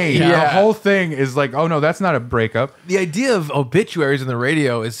insane. Yeah. The whole thing is like, oh no, that's not a breakup. The idea of obituaries on the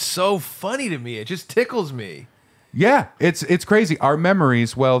radio is so funny to me. It just tickles me. Yeah, it's crazy. Our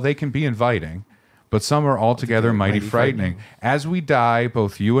memories, well, they can be inviting, but some are altogether mighty frightening. As we die,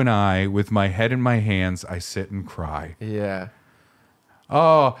 both you and I, with my head in my hands, I sit and cry. Yeah.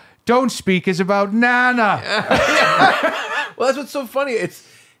 Oh, Don't Speak is about Nana. Well, that's what's so funny.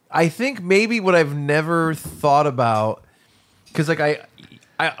 I think maybe what I've never thought about, because like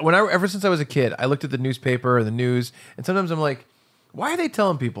ever since I was a kid, I looked at the newspaper and the news, and sometimes I'm like, why are they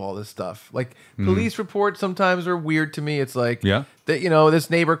telling people all this stuff? Like police reports sometimes are weird to me. It's like, that this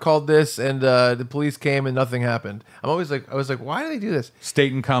neighbor called this, and the police came and nothing happened. I was like, why do they do this?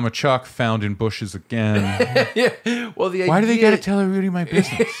 Staten, Chuck found in bushes again. Yeah. Well, why do they got to tell everybody my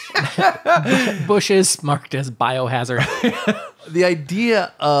business? Bushes marked as biohazard. The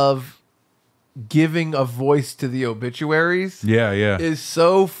idea of giving a voice to the obituaries is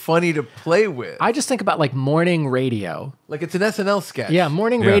so funny to play with. I just think about like morning radio. Like it's an SNL sketch. Yeah,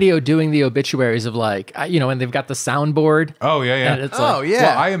 morning radio doing the obituaries of like, and they've got the soundboard. Oh, yeah. And it's Well,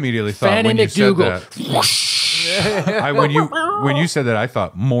 I immediately thought Fanny when you McDougal. said that. When you said that, I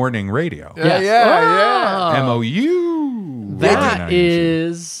thought morning radio. Yeah. MOU. That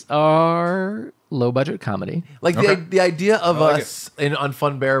is our low budget comedy. Like the idea of us on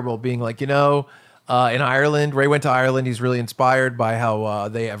Funbearable being like, in Ireland, Ray went to Ireland. He's really inspired by how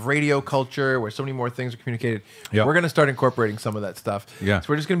they have radio culture where so many more things are communicated. Yep. We're going to start incorporating some of that stuff. Yeah. So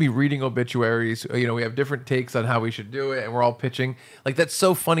we're just going to be reading obituaries. We have different takes on how we should do it, and we're all pitching. Like that's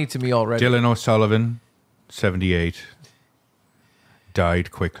so funny to me already. Dylan O'Sullivan, 78,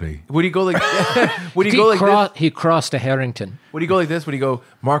 died quickly. Would he go like? Would he go like this? He crossed to Harrington. Would he go like this? Would he go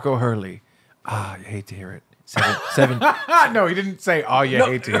Marco Hurley? I hate to hear it. Seven. No, he didn't say, oh, you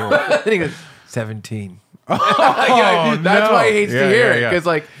hate to hear it. Then he goes 17. That's why he hates to hear it, because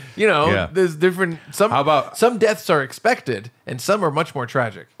there's different. Some deaths are expected, and some are much more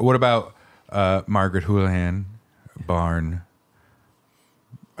tragic. What about Margaret Houlihan, Barn,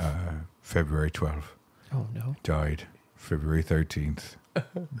 February 12th? Oh no, died February 13th.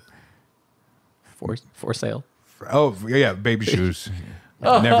 For sale. Oh yeah, baby shoes.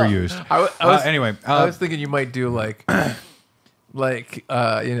 Never used. Anyway, I was thinking you might do like with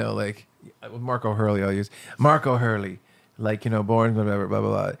Marco Hurley. I'll use Marco Hurley, born whatever, blah blah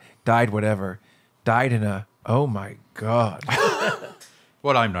blah, died whatever, died in a. Oh my god.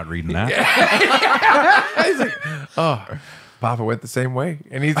 Well, I'm not reading that. He's like, oh, Papa went the same way,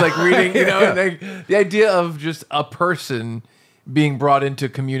 and he's like reading, and the idea of just a person being brought into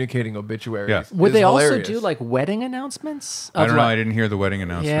communicating obituaries. Yeah. Would they hilarious. also do like wedding announcements? I don't know. I didn't hear the wedding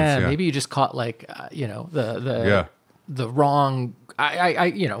announcements. Yeah, maybe you just caught like the wrong.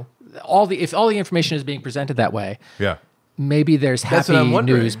 If all the information is being presented that way. Yeah. Maybe there's happy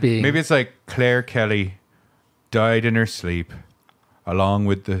news being. Maybe it's like Claire Kelly died in her sleep, along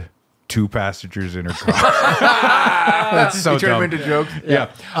with the 2 passengers in her car. That's so dumb. Turn them into jokes.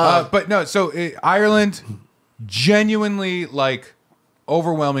 Yeah. But no. So Ireland. Genuinely,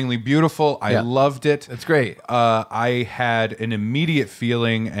 overwhelmingly beautiful. I loved it. That's great. I had an immediate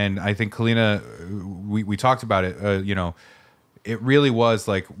feeling, and I think Kalina, we talked about it. It really was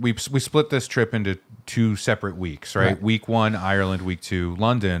like we split this trip into 2 separate weeks, right? Week 1, Ireland. Week 2,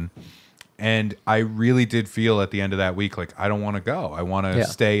 London. And I really did feel at the end of that week like I don't want to go. I want to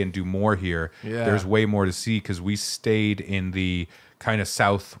stay and do more here. Yeah. There's way more to see because we stayed in the kind of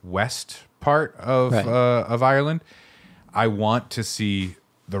southwest part of Ireland. I want to see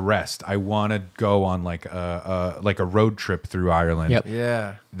the rest. I want to go on like a road trip through Ireland. Yep.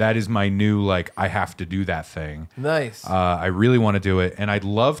 Yeah. That is my new I have to do that thing. Nice. I really want to do it, and I'd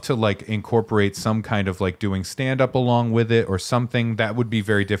love to incorporate some kind of doing stand up along with it or something that would be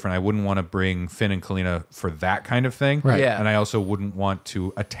very different. I wouldn't want to bring Finn and Kalina for that kind of thing. Right. Yeah. And I also wouldn't want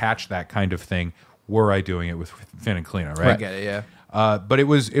to attach that kind of thing were I doing it with Finn and Kalina, right? I get it, yeah. But it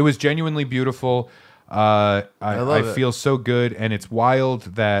was genuinely beautiful. I feel so good, and it's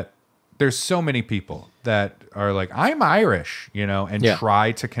wild that there's so many people that are like, I'm Irish, and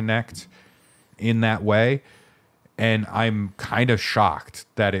try to connect in that way. And I'm kind of shocked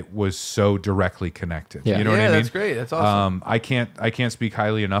that it was so directly connected. Yeah. You know what I mean? That's great. That's awesome. I can't speak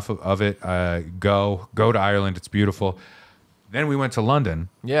highly enough of it. Go to Ireland. It's beautiful. Then we went to London.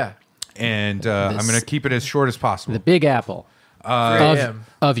 Yeah. And I'm going to keep it as short as possible. The Big Apple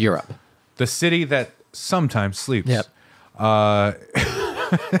of Europe. The city that sometimes sleeps. Yep.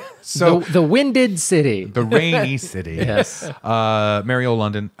 So the winded city. the rainy city. Yes. Merry old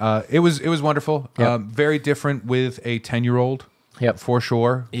London. It was wonderful. Yep. Very different with a 10-year-old. Yep. for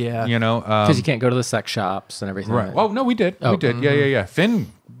sure. Yeah. You know, Because you can't go to the sex shops and everything. right. Oh no, we did. We did. Mm-hmm. Yeah.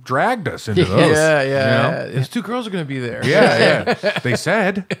 Finn dragged us into those. Yeah. These 2 girls are going to be there. Yeah. They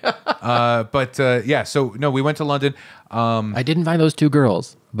said. Yeah. So no, we went to London. I didn't find those 2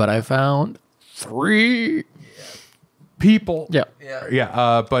 girls, but I found 3 people. Yeah.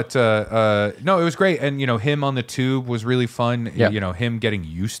 No, it was great, and you know, him on the tube was really fun. Yep. You know, him getting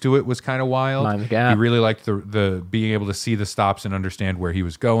used to it was kind of wild. Mind the gap. He really liked the being able to see the stops and understand where he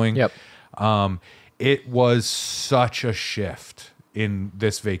was going. Yep. It was such a shift in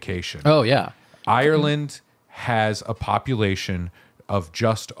this vacation. Oh yeah. Ireland has a population of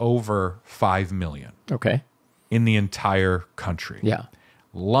just over 5 million Okay. in the entire country. Yeah.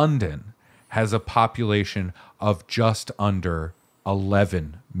 London has a population of just under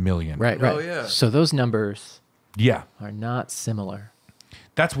 11 million. Right. Oh, yeah. So those numbers Yeah. are not similar.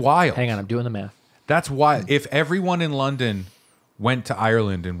 That's wild. Hang on, I'm doing the math. That's why if everyone in London went to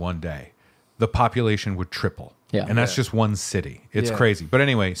Ireland in one day, the population would triple. Yeah. And that's just one city. It's Yeah. crazy. But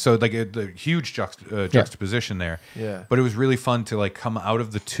anyway, so like the huge juxtaposition there. Yeah. But it was really fun to like come out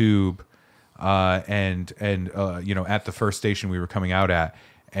of the tube and you know, at the first station we were coming out at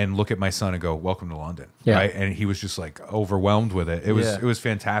and look at my son and go, "Welcome to London." Yeah. Right? And he was just like overwhelmed with it. It was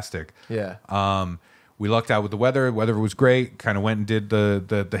fantastic. Yeah. We lucked out with the weather. The weather was great. Kind of went and did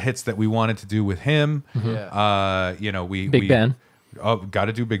the hits that we wanted to do with him. Yeah. You know, Big Ben. Oh, got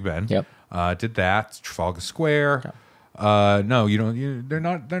to do Big Ben. Yep. Did that. Trafalgar Square. No, you don't.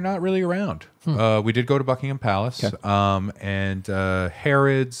 They're not really around. We did go to Buckingham Palace. Okay. And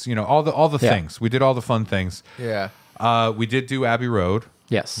Harrods. You know, all the things. We did all the fun things. Yeah. We did do Abbey Road.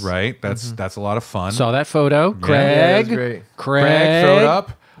 Yes. Right. That's a lot of fun. Saw that photo. Yeah, Craig. that was great. Craig. Throw it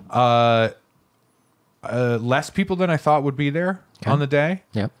up. Less people than I thought would be there on the day.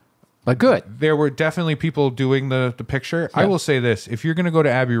 Yep. But good. There were definitely people doing the picture. I will say this. If you're going to go to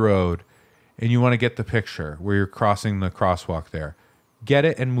Abbey Road and you want to get the picture where you're crossing the crosswalk there, get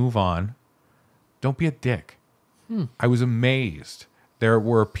it and move on. Don't be a dick. I was amazed. There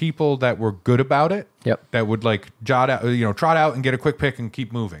were people that were good about it. Yep. That would like trot out and get a quick pic and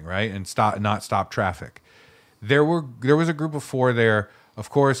keep moving, right? And not stop traffic. There was a group of 4 there. Of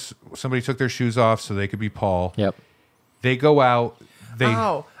course, somebody took their shoes off so they could be Paul. Yep. They go out.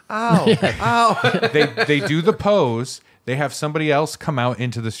 Ow. Ow. They do the pose. They have somebody else come out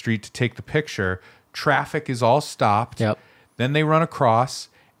into the street to take the picture. Traffic is all stopped. Yep. Then they run across.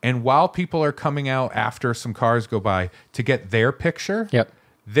 And while people are coming out after some cars go by to get their picture, Yep.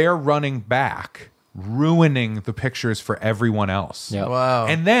 they're running back, ruining the pictures for everyone else. Yep. Wow.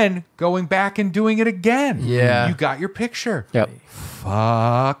 And then going back and doing it again. Yeah. You got your picture. Yep.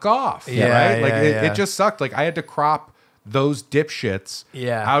 Fuck off. Yeah, Right? Like yeah. it just sucked. Like I had to crop those dipshits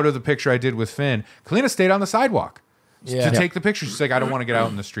out of the picture I did with Finn. Kalina stayed on the sidewalk to take the picture. She's like, I don't want to get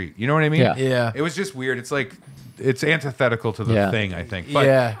out in the street. You know what I mean? Yeah. Yeah. It was just weird. It's like it's antithetical to the thing, I think. But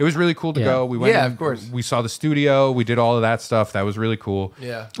Yeah. it was really cool to go. We went. Yeah, in, of course. We saw the studio. We did all of that stuff. That was really cool.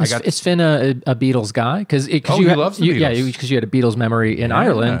 Yeah. Is Finn a Beatles guy? Because he loves the Beatles. Yeah, because you had a Beatles memory in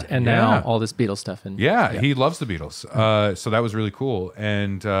Ireland, and now all this Beatles stuff. And he loves the Beatles. So that was really cool.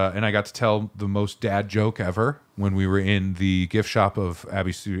 And I got to tell the most dad joke ever when we were in the gift shop of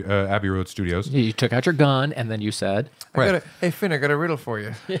Abbey Road Studios. You took out your gun, and then you said, Hey, Finn, I got a riddle for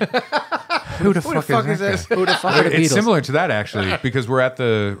you. Who the fuck is this? "Who the fuck are the Beatles?" It's similar to that actually, because we're at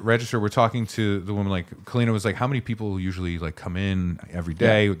the register. We're talking to the woman. Like Kalina was like, "How many people usually like come in every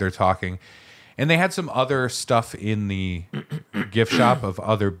day?" They're talking, and they had some other stuff in the gift shop of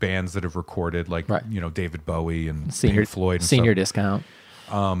other bands that have recorded, like David Bowie and Pink Floyd. And senior stuff.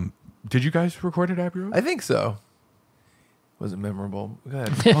 discount. Did you guys record at Abbey Road? I think so. Was it memorable? Go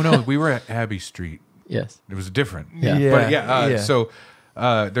ahead. Oh no, we were at Abbey Street. Yes. It was different. Yeah. So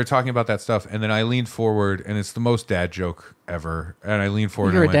they're talking about that stuff, and then I leaned forward, and it's the most dad joke ever. And I leaned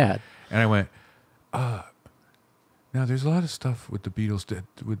forward. You're and a dad. And I went, now there's a lot of stuff with the Beatles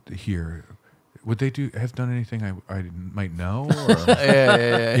here. Would they have done anything I might know? Or,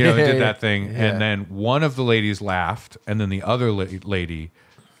 Yeah. they did that thing, and then one of the ladies laughed, and then the other lady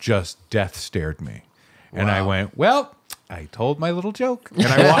just death stared me, and I went, well. I told my little joke, and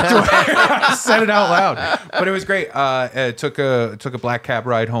I walked away. I said it out loud, but it was great. Took a black cab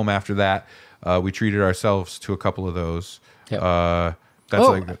ride home after that. We treated ourselves to a couple of those. Yep. That's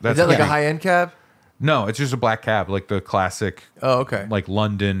Is that like a high-end cab? No, it's just a black cab, like the classic. Oh, okay. Like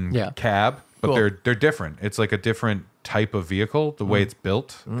London cab, but Cool. they're different. It's like a different type of vehicle. The way it's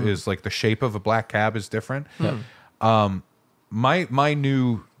built is like the shape of a black cab is different. My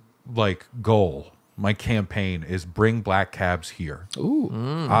new like goal. My campaign is bring black cabs here. Ooh.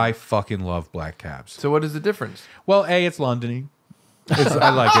 I fucking love black cabs. So what is the difference? Well, A, it's Londony. I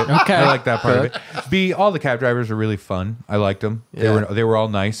like it. Okay. I like that part of it. B, all the cab drivers are really fun. I liked them. Yeah. They were all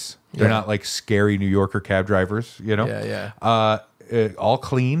nice. They're not like scary New Yorker cab drivers, you know? Yeah. All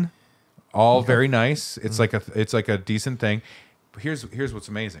clean, all very nice. It's like a decent thing. But here's what's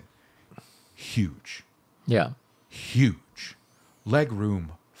amazing. Huge. Yeah. Huge. Leg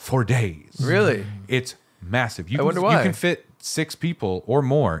room for days. Really? It's massive. I wonder why. You can fit 6 people or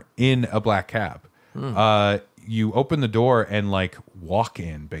more in a black cab. You open the door and like walk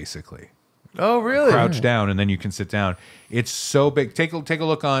in basically. Oh, really? Crouch down and then you can sit down. It's so big. Take a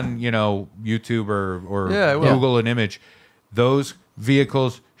look on YouTube or Google an image. Those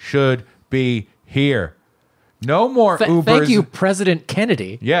vehicles should be here. No more Ubers. Thank you, President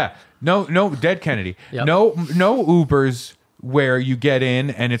Kennedy. Yeah. No, dead Kennedy. Yep. No Ubers where you get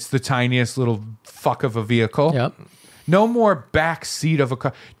in and it's the tiniest little fuck of a vehicle. Yep. No more back seat of a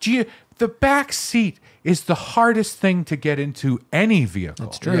car. The back seat is the hardest thing to get into any vehicle.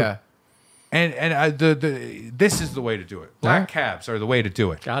 That's true. Yeah. And this is the way to do it. Black cabs are the way to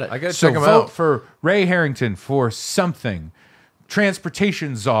do it. Got it. I got to So check them vote out. for Ray Harrington for something.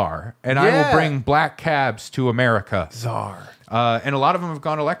 Transportation czar. And I will bring black cabs to America. Czar. And a lot of them have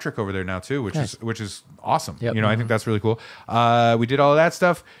gone electric over there now too, which is awesome. Yep. I think that's really cool. We did all of that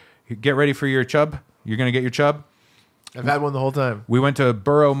stuff. Get ready for your chub. You're gonna get your chub. I've had one the whole time. We went to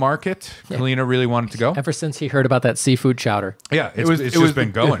Borough Market. Kalina really wanted to go. Ever since he heard about that seafood chowder. Yeah, it's just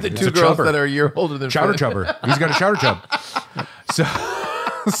been going. The It's two a girls chubber. that are a year older than Chowder Fred. chubber. He's got a chowder chub.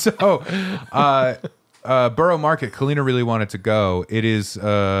 So Borough Market, Kalina really wanted to go. It is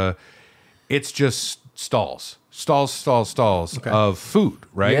it's just stalls of food,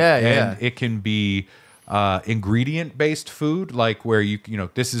 right? Yeah, yeah. And it can be ingredient based food, like where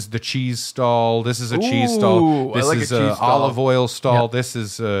this is the cheese stall, this is a cheese stall, I this like a is cheese a stall. olive oil stall, Yep. this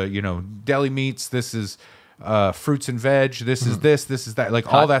is deli meats, this is fruits and veg, this is this is that,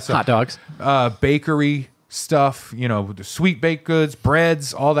 like all that stuff. Hot dogs. Bakery stuff, the sweet baked goods,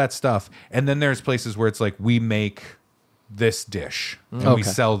 breads, all that stuff. And then there's places where it's like, we make this dish and we Okay.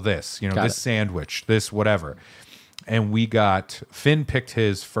 sell this, Got this it. sandwich, this whatever. And Finn picked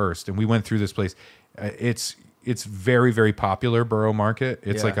his first, and we went through this place. It's very, very popular, Borough Market.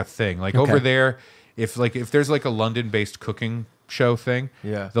 It's Yeah. like a thing. Like Okay. over there, if there's like a London-based cooking show thing,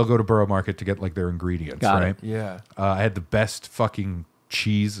 they'll go to Borough Market to get like their ingredients, Got it. right? Yeah. I had the best fucking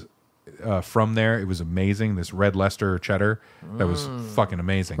cheese from there. It was amazing. This red Leicester cheddar that was fucking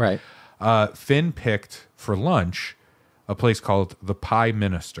amazing. Right. Finn picked for lunch a place called the Pie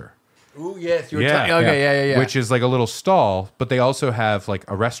Minister. Ooh, yes. You were Yeah. talking. Okay, yeah. Which is like a little stall, but they also have like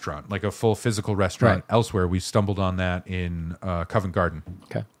a restaurant, like a full physical restaurant Right. elsewhere. We stumbled on that in Covent Garden.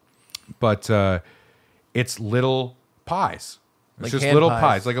 Okay. But it's little pies. It's Like just hand little pies.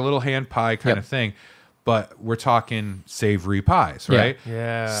 pies, like a little hand pie kind of thing. But we're talking savory pies, right?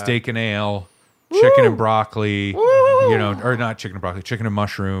 Yeah. Steak and ale, chicken and broccoli, or not chicken and broccoli, chicken and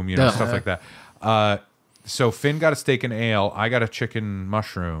mushroom, stuff like that. So Finn got a steak and ale, I got a chicken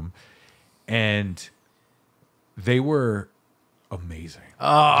mushroom, and they were amazing. Oh,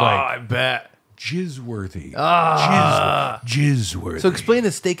 I bet. Jizz-worthy. Jizz-worthy. So explain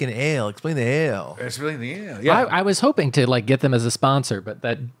the steak and ale. Explain the ale. It's really the ale. Yeah. I was hoping to like get them as a sponsor, but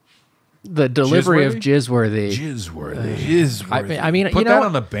the delivery of Jizzworthy. Jizz-worthy. I mean, Put that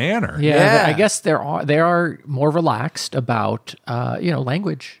on the banner. Yeah, Yeah. I guess they are more relaxed about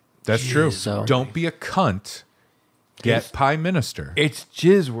language. That's true. So- Don't be a cunt. Get Pie Minister. It's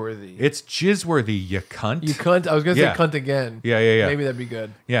jizz-worthy. It's jizz-worthy, you cunt. You cunt. I was going to Yeah. say cunt again. Yeah. Maybe that'd be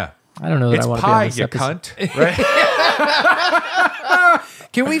good. Yeah. I don't know that It's I want pie, to be you on this episode. cunt. Right?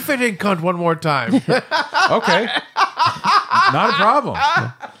 Can we fit in cunt one more time? Okay. Not a problem.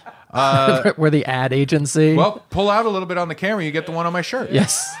 We're the ad agency. Well, pull out a little bit on the camera. You get the one on my shirt.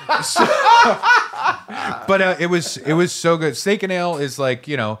 yes. But it was so good. Steak and ale is like,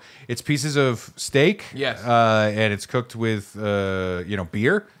 it's pieces of steak. Yes. And it's cooked with,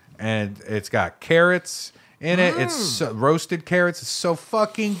 beer. And it's got carrots in it. It's roasted carrots. It's so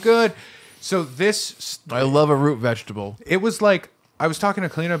fucking good. So I love a root vegetable. it was like, I was talking to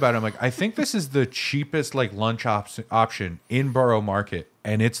Kalina about it. I'm like, I think this is the cheapest like lunch option in Borough Market.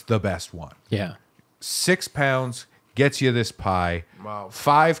 And it's the best one. Yeah. 6 pounds gets you this pie. Wow.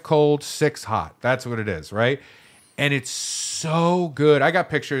 5 cold, 6 hot. That's what it is, right? And it's so good. I got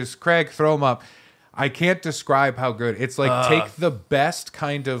pictures. Craig, throw them up. I can't describe how good. It's like take the best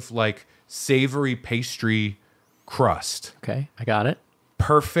kind of like savory pastry crust. Okay, I got it.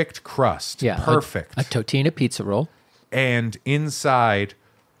 Perfect crust. Yeah. Perfect. A Totina pizza roll. And inside,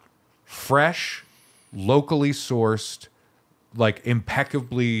 fresh, locally sourced, like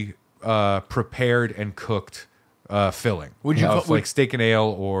impeccably prepared and cooked filling. Would you Of, like steak and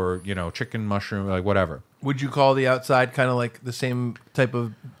ale or chicken mushroom, like whatever. Would you call the outside kind of like the same type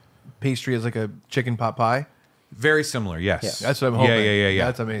of pastry as like a chicken pot pie? Very similar, yes. Yeah, that's what I'm hoping. Yeah.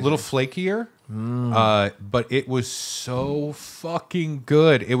 That's amazing. A little flakier, but it was so fucking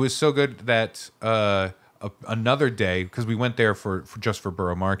good. It was so good that another day, because we went there for just for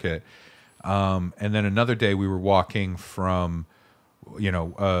Borough Market, and then another day we were walking from,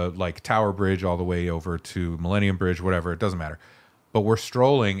 like Tower Bridge all the way over to Millennium Bridge, whatever. It doesn't matter. But we're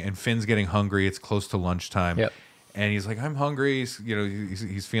strolling, and Finn's getting hungry. It's close to lunchtime, and he's like, "I'm hungry."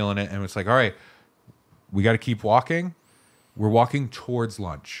 He's feeling it, and it's like, "All right, we got to keep walking." We're walking towards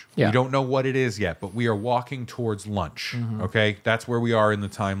lunch. Yeah. We don't know what it is yet, but we are walking towards lunch. Okay, that's where we are in the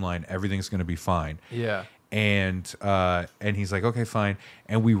timeline. Everything's going to be fine. Yeah. And he's like, "Okay, fine."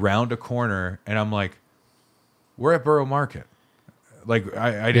 And we round a corner, and I'm like, "We're at Borough Market." Like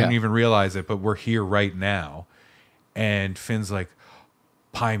I didn't even realize it, but we're here right now. And Finn's like,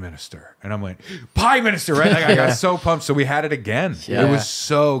 "Pie Minister," and I'm like, "Pie Minister!" Right? Like, I got so pumped. So we had it again. Yeah. It was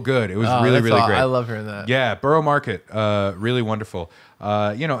so good. It was really great. I love hearing that. Yeah, Borough Market, really wonderful.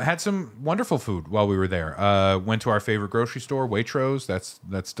 Had some wonderful food while we were there. Went to our favorite grocery store, Waitrose.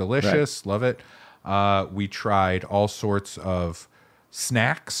 That's delicious. Love it. We tried all sorts of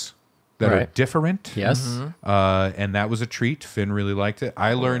snacks that are different. Yes. And that was a treat. Finn really liked it.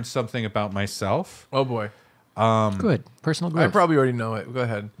 I learned something about myself. Oh boy. Good. Personal growth. I probably already know it. Go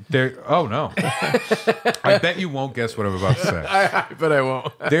ahead. Oh no. I bet you won't guess what I'm about to say. I bet I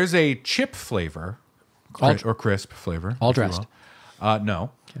won't. There's a chip flavor or crisp flavor. All dressed.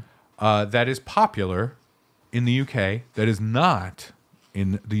 No. Okay. That is popular in the UK. That is not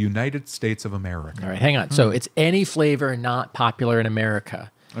in the United States of America. All right, hang on. So it's any flavor not popular in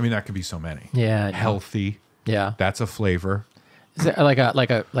America. I mean, that could be so many. Yeah. Healthy. Yeah. That's a flavor. Is it like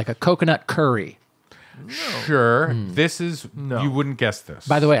a coconut curry? Sure. This is you wouldn't guess this.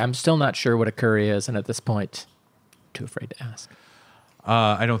 By the way, I'm still not sure what a curry is, and at this point, too afraid to ask.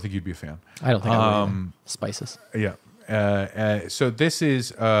 I don't think you'd be a fan. I don't think I would either. Spices. Yeah. So this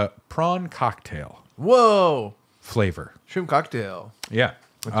is prawn cocktail Whoa. flavor. Shrimp cocktail. Yeah.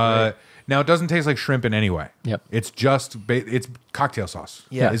 Now it doesn't taste like shrimp in any way. Yep. It's just it's cocktail sauce.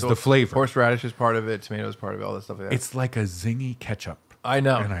 Yeah. Is so the flavor. Horseradish is part of it. Tomato is part of it. All that stuff like that. It's like a zingy ketchup. I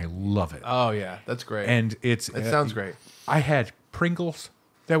know. And I love it. Oh yeah, that's great. And it sounds great. I had Pringles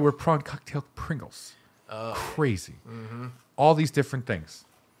that were prawn cocktail Pringles. Crazy. All these different things.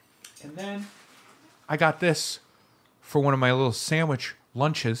 And then I got this for one of my little sandwich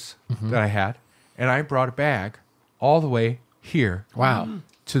lunches that I had, and I brought a bag all the way here. Wow.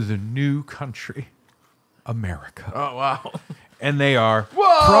 To the new country, America. Oh wow. And they are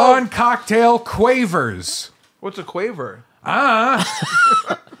prawn cocktail quavers. What's a quaver?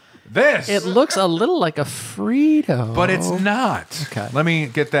 This. It looks a little like a Frito, But it's not. Okay. Let me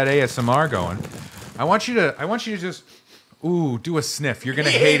get that ASMR going. I want you to just do a sniff. You're gonna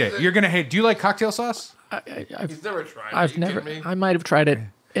hate it. You're gonna hate. Do you like cocktail sauce? He's never tried. I've never. I might have tried it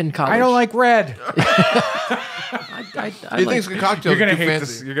in college. I don't like red. I He like, thinks a cocktail. You're gonna is too hate fancy.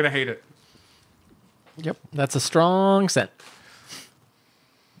 this. You're gonna hate it. Yep, that's a strong scent.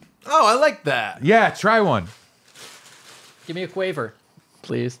 Oh, I like that. Yeah, try one. Give me a quaver,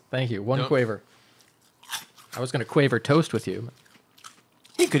 please. Thank you. One quaver. I was going to quaver toast with you.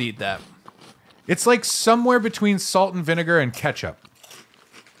 He could eat that. It's like somewhere between salt and vinegar and ketchup.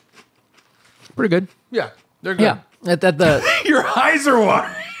 Pretty good. Yeah, they're good. Yeah. At the Your eyes are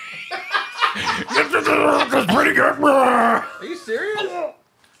watering. It's pretty good. Are you serious?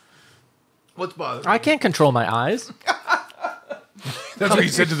 What's bothering? I can't control my eyes. That's what you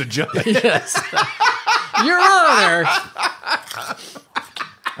said to the judge. Yes. Your Honor.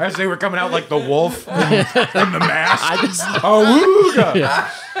 As they were coming out like the wolf from the mask. I just, Awooga.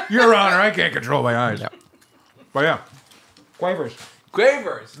 yeah. Your Honor, I can't control my eyes. But yeah, quavers.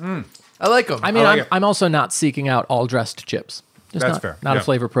 Quavers. I like them. I mean, like it. I'm also not seeking out all dressed chips. Just That's not, fair. Not Yeah. a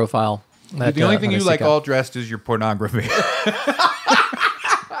flavor profile. That, The only thing that I you seek like out. all dressed is your pornography.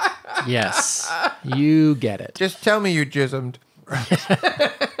 Yes. You get it. Just tell me you jismed.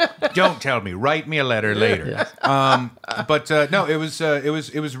 Don't tell me. Write me a letter later. Yes. But no, it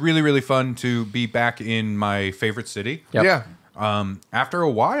was really, really fun to be back in my favorite city. Yep. Yeah. After a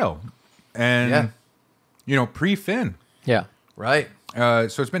while, and pre-Finn. Yeah. Right. So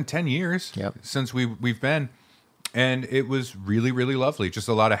it's been 10 years Yep. since we've been, and it was really, really lovely. Just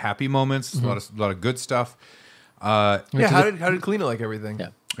a lot of happy moments, a lot of good stuff. Yeah. How did Kalina like everything? Yeah.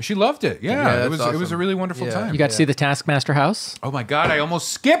 She loved it. Yeah, Yeah, it was that's it was a awesome. really wonderful Yeah. time. You got to see the Taskmaster house? Oh my God, I almost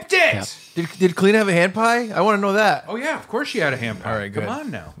skipped it. Yeah. Did Kalina have a hand pie? I want to know that. Oh yeah, of course she had a ham pie. All right, good. Come on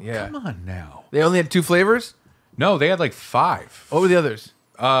now. Yeah. Come on now. They only had 2 flavors. No, they had like 5. What were the others?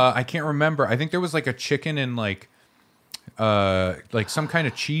 I can't remember. I think there was like a chicken and like some kind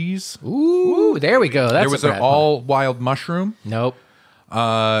of cheese. Ooh, there we go. That's There was an all wild mushroom. Nope.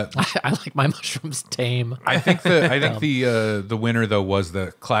 I like my mushrooms tame. I think the winner though was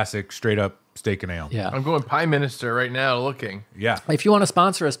the classic straight up steak and ale. Yeah. I'm going Pie Minister right now looking. Yeah. If you want to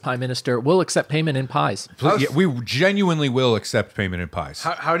sponsor us, Pie Minister, we'll accept payment in pies. Yeah, we genuinely will accept payment in pies.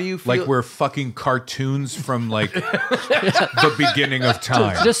 How do you feel? Like we're fucking cartoons from like the beginning of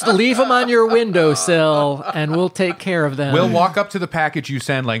time. Just leave them on your windowsill, and we'll take care of them. We'll walk up to the package you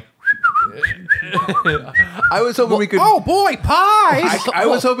send like, I was hoping we could. oh boy, pies! I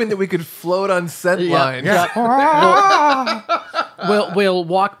was hoping that we could float on scent lines. We'll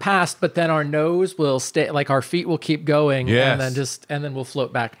walk past, but then our nose will stay, like our feet will keep going, Yes. and then we'll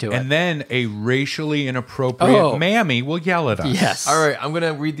float back to it. And then a racially inappropriate mammy will yell at us. Yes. All right, I'm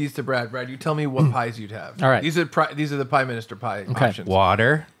gonna read these to Brad. Brad, you tell me what pies you'd have. All right. These are the Pie Minister pie options.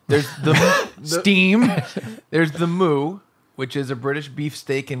 Water. There's the Steam. There's the Moo, which is a British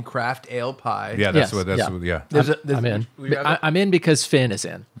beefsteak and craft ale pie. Yeah, that's Yes, what. yeah. Yeah. I'm in. would you have that? I'm in because Finn is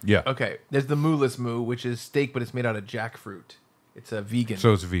in. Yeah. Okay. There's the Mooless Moo, which is steak, but it's made out of jackfruit. It's a vegan.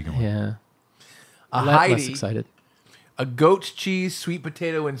 So it's a vegan one. Yeah. a Less Heidi, excited. a goat's cheese, sweet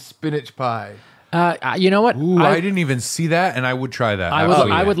potato, and spinach pie. You know what? Ooh, I didn't even see that, and I would try that. I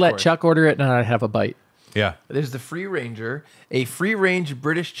Absolutely. would let course. Chuck order it, and I'd have a bite. Yeah. There's the Free Ranger, a free-range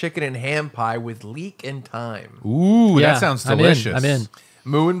British chicken and ham pie with leek and thyme. Ooh, Yeah, that sounds delicious. I'm in.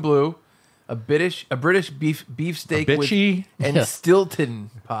 Moo and Blue, a British beefsteak with bitchy? and Yeah. Stilton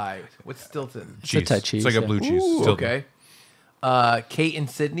pie. What's Stilton? Cheese. It's a cheese, It's like a yeah. blue cheese. Ooh, Still okay. Kate and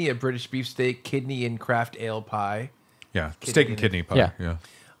Sydney, a British beefsteak, kidney, and craft ale pie. Yeah. Steak and kidney pie. Yeah.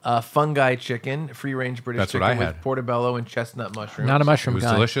 Yeah. Fungi chicken, free-range British That's what chicken I with had. portobello and chestnut mushrooms. Not a mushroom It was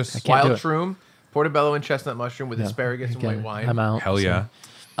guy. delicious. I can't do Wild it. shroom, portobello and chestnut mushroom with Yeah. asparagus and Again, white wine. I'm out. Hell yeah.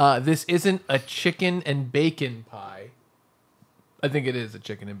 This isn't a chicken and bacon pie. I think it is a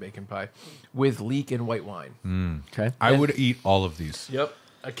chicken and bacon pie with leek and white wine. Okay. I would eat all of these. Yep.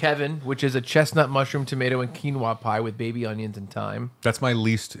 A Kevin, which is a chestnut mushroom, tomato, and quinoa pie with baby onions and thyme. That's my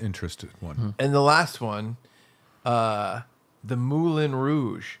least interested one. Hmm. And the last one, the Moulin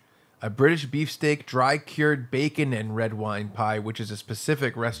Rouge, a British beefsteak, dry cured bacon and red wine pie, which is a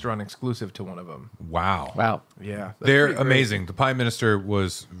specific restaurant exclusive to one of them. Wow. Wow. Yeah, that's They're pretty great. amazing. The Pie Minister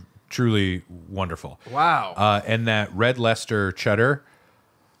was truly wonderful. Wow. And that Red Leicester cheddar,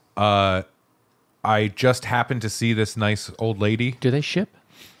 I just happened to see this nice old lady. Do they ship?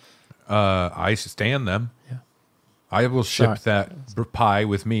 I stand them. Yeah. I will ship Sorry. that pie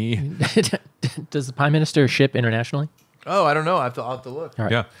with me. Does the Prime Minister ship internationally? Oh, I don't know. I'll have to look. All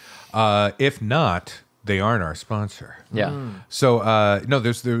right. Yeah. If not, they aren't our sponsor. Yeah. So no,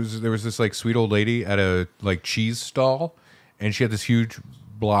 there was this like sweet old lady at a like cheese stall, and she had this huge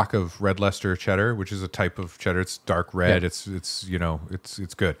block of Red Leicester cheddar, which is a type of cheddar. It's dark red. Yeah.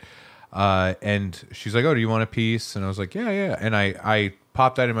 It's good. And she's like, "Oh, do you want a piece?" And I was like, "Yeah." And I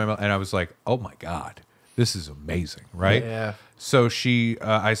popped that in my mouth, and I was like, "Oh my god, this is amazing!" Right? Yeah. So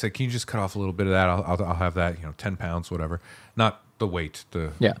I said, "Can you just cut off a little bit of that? I'll have that, 10 pounds, whatever. Not the weight,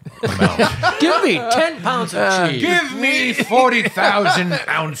 the Yeah. amount." Give me 10 pounds of cheese. Give me 40,000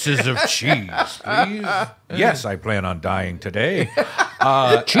 ounces of cheese, please. Yes, I plan on dying today.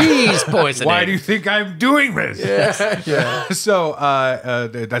 Cheese poisoning. Why do you think I'm doing this? Yeah. So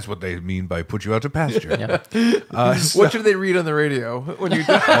that's what they mean by put you out to pasture. Yeah. What should they read on the radio when you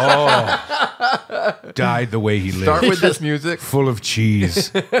die? Oh, died the way he lived. Start with this music. Full of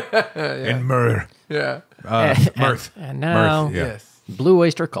cheese and myrrh. Yeah. Mirth. And now, Mirth, yeah. Yes. Blue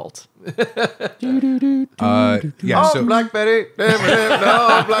Oyster Cult. Yeah, Oh, so Black Betty.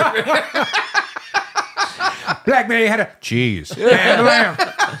 No, Black Betty. Blackberry had a cheese. And lamb.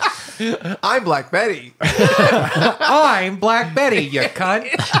 I'm Black Betty. I'm Black Betty, you cunt.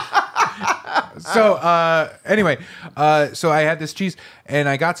 So anyway, so I had this cheese, and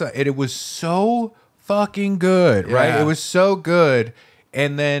I got and it was so fucking good, right? Yeah. It was so good.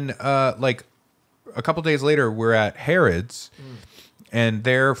 And then like a couple days later, we're at Harrods, and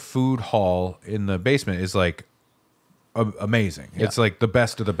their food hall in the basement is like amazing. Yeah. It's like the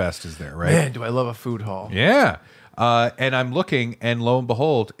best of the best is there, right? Man, do I love a food hall. Yeah. And I'm looking, and lo and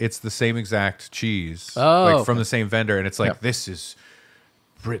behold, it's the same exact cheese, Oh, like okay. from the same vendor, and it's like, Yeah. this is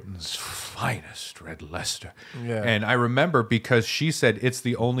Britain's finest Red Leicester. Yeah. And I remember because she said it's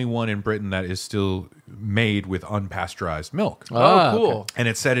the only one in Britain that is still made with unpasteurized milk. Oh, cool. And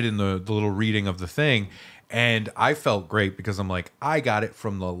it said it in the little reading of the thing. And I felt great because I'm like, I got it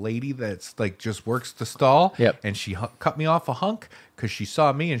from the lady that's like just works the stall. Yep. And she cut me off a hunk because she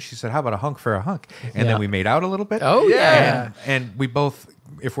saw me and she said, how about a hunk for a hunk? And then we made out a little bit. Oh, yeah. And we both,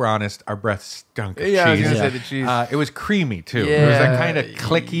 if we're honest, our breath stunk of Yeah, I was cheese. gonna say the cheese. It was creamy too. It was that kind of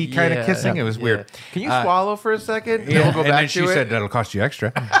clicky kind of kissing. It was weird. Can you swallow for a second? Yeah. We'll go And back then she to it. said, that'll cost you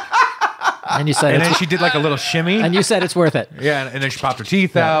extra. And you said And it's, then she did like a little shimmy. and you said it's worth it. Yeah, and then she popped her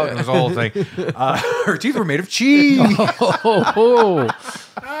teeth out. And it was the whole thing. Her teeth were made of cheese. Oh,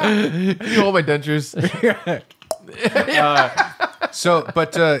 Can you hold my dentures? So,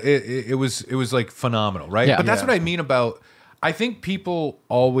 but it was like phenomenal, right? Yeah. But that's Yeah. what I mean about. I think people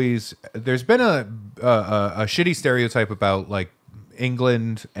always. There's been a shitty stereotype about like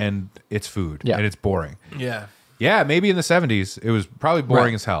England and its food, Yeah. and it's boring. Yeah. Yeah, maybe in the 70s it was probably boring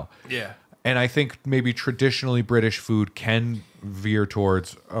Right. as hell. Yeah. And I think maybe traditionally British food can veer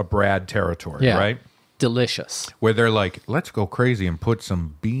towards a Brad territory, Yeah. right? delicious. Where they're like, let's go crazy and put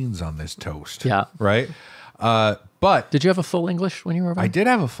some beans on this toast. Yeah. Right? But Did you have a full English when you were over? I did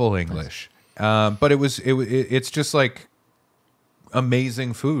have a full English. But it's just like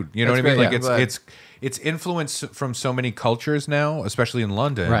amazing food. You know That's what I mean? great, Like yeah, it's influenced from so many cultures now, especially in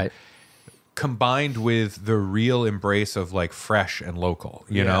London. Right. Combined with the real embrace of like fresh and local,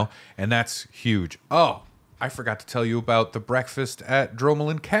 you know? And that's huge. Oh, I forgot to tell you about the breakfast at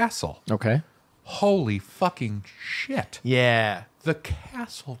Dromelin Castle. Okay. Holy fucking shit. Yeah. The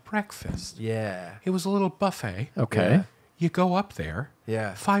castle breakfast. Yeah. It was a little buffet. Okay. Yeah. You go up there.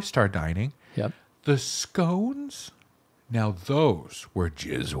 Yeah. 5-star dining. Yep. The scones, now those were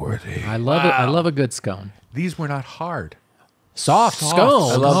jizz-worthy. I love it. I love a good scone. These were not hard. Soft Soft.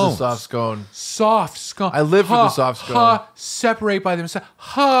 scone. I love the Scones. soft scone. Soft scone. I live for the soft scone. Separate by themselves.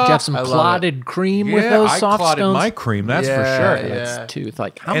 Ha. Did you have some I love clotted cream with Yeah, those I soft clotted scones? my cream, that's for Yeah, sure. yeah. That's tooth.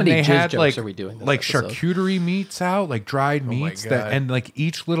 Like how And many they jizz had jokes like are we doing? This like episode? charcuterie meats out, like dried meats that, God. and like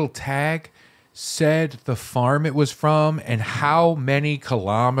each little tag said the farm it was from and how many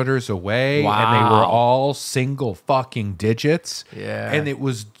kilometers away, and they were Wow. all single fucking digits. Yeah. And it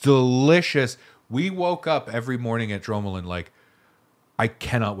was delicious. We woke up every morning at Dromelin like, I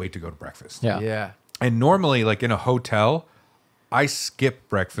cannot wait to go to breakfast. Yeah. Yeah. And normally, like in a hotel, I skip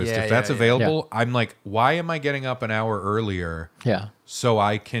breakfast. Yeah, If that's yeah, yeah. available, I'm like, why am I getting up an hour earlier Yeah. so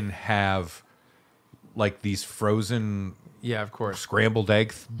I can have like these frozen Yeah, of course. scrambled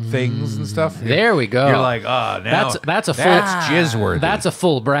egg things and stuff? There we go. You're like, oh, now That's a full. that's jizz-worthy. That's a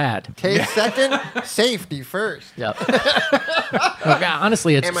full Brad. Taste second, safety first. Yep. Okay,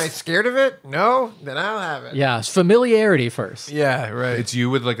 honestly, it's Am I scared of it? No? Then I'll have it. yeah, it's familiarity first. Yeah, right. It's you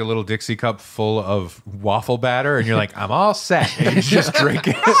with like a little Dixie cup full of waffle batter, and you're like, I'm all set. And you just drink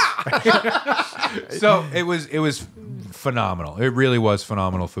it. So it was phenomenal. It really was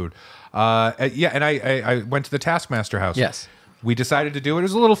phenomenal food. Yeah, and I went to the Taskmaster house. Yes. We decided to do it. It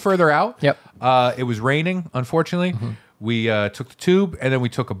was a little further out. Yep. It was raining, unfortunately. We took the tube, and then we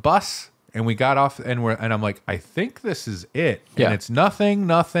took a bus, and we got off, and I'm like, I think this is it. Yeah. And it's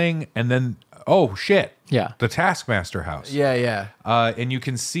nothing, and then, oh, shit. Yeah. The Taskmaster house. yeah, yeah. And you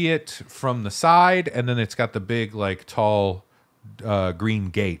can see it from the side, and then it's got the big, like, tall green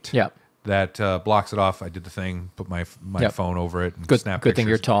gate. Yep. That blocks it off. I did the thing, put my Yep. phone over it, and Good. snap Good thing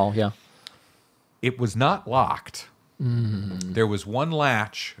you're pictures. tall. Yeah. It was not locked. There was one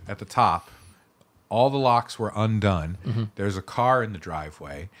latch at the top. All the locks were undone. There's a car in the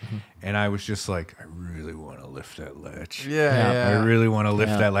driveway, and I was just like, I really want to lift that latch. Yeah, yeah. I really want to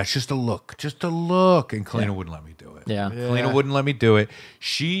lift Yeah. that latch. Just a look. And Kalina wouldn't let me do it. Yeah. Kalina wouldn't let me do it.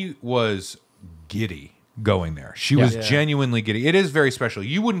 She was giddy going there. She was Yeah. genuinely giddy. It is very special.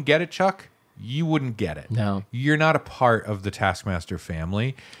 You wouldn't get it, Chuck. You wouldn't get it. No. You're not a part of the Taskmaster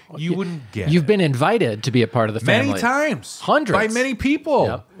family. You wouldn't get You've it. been invited to be a part of the family Many times. Hundreds. By many people.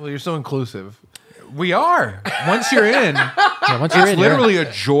 Yep. Well, you're so inclusive. We are. Once you're in, Yeah, once you're it's in, you're in. literally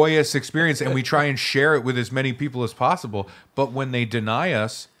a joyous experience, and we try and share it with as many people as possible. But when they deny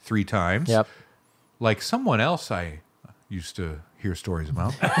us 3 times, Yep. like someone else I used to hear stories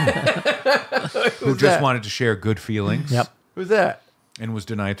about, who just wanted to share good feelings Yep. Who's that? and was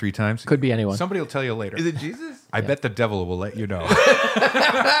denied 3 times. Could be anyone. Somebody will tell you later. Is it Jesus? I bet the devil will let you know.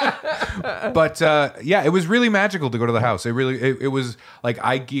 But yeah, it was really magical to go to the house. It was like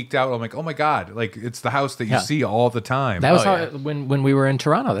I geeked out. I'm like, oh my God, like it's the house that you Yeah. see all the time. That was Oh, how yeah. when we were in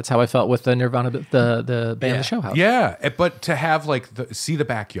Toronto. That's how I felt with the Nirvana the band The Show House. Yeah, but to have like see the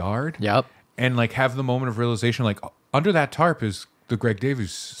backyard, Yep. and like have the moment of realization, like under that tarp is the Greg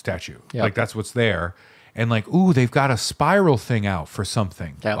Davies statue. Yep. Like that's what's there, and like, ooh, they've got a spiral thing out for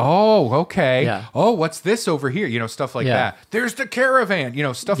something. Yeah. Oh, okay. Yeah. Oh, what's this over here? You know, stuff like that. There's the caravan, you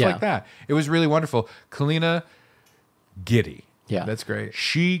know, stuff like that. It was really wonderful. Kalina, giddy. Yeah, that's great.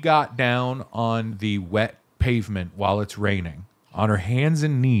 She got down on the wet pavement while it's raining on her hands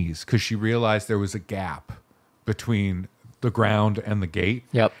and knees because she realized there was a gap between the ground and the gate.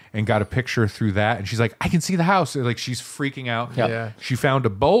 Yep. And got a picture through that. And she's like, I can see the house. Like, she's freaking out. Yep. Yeah. She found a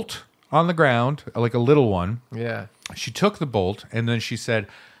bolt on the ground, like a little one. Yeah. She took the bolt and then she said,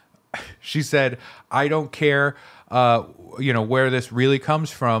 I don't care, you know, where this really comes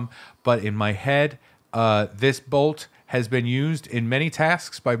from, but in my head, this bolt has been used in many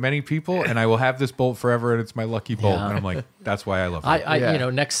tasks by many people, and I will have this bolt forever, and it's my lucky bolt. Yeah. And I'm like, that's why I love it. You know,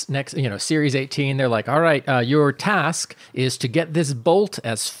 next, you know, Series 18, they're like, all right, your task is to get this bolt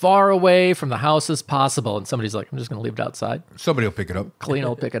as far away from the house as possible. And somebody's like, I'm just going to leave it outside. Somebody will pick it up. Clean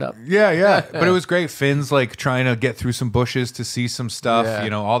will pick it up. Yeah. But it was great. Finn's like trying to get through some bushes to see some stuff, Yeah. you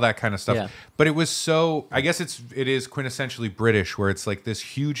know, all that kind of stuff. Yeah. But it was so, I guess it is quintessentially British, where it's like this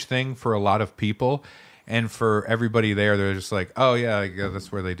huge thing for a lot of people. And for everybody there, they're just like, oh, yeah,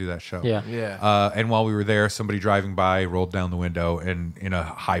 that's where they do that show. Yeah. Yeah. And while we were there, somebody driving by rolled down the window and in a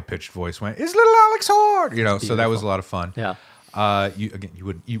high-pitched voice went, "Is little Alex hard?" You know, so that was a lot of fun. Yeah. You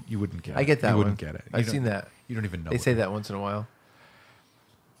wouldn't get it. I get that You one. wouldn't get it. I've seen that. You don't even know. They what say it that once in a while.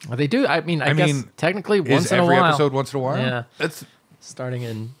 Well, they do. I mean, I guess technically is. once in a every while. episode once in a while? Yeah. That's Starting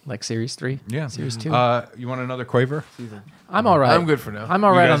in like Series 3. Yeah. Series 2. You want another quaver? I'm all right. I'm good for now. I'm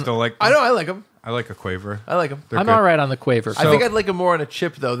all You right guys on. don't like? I know. I like them. I like a quaver. I like them. They're I'm good. all right on the quaver. I think I'd like them more on a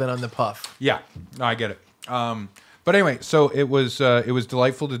chip though than on the puff. Yeah, no, I get it. But anyway, so it was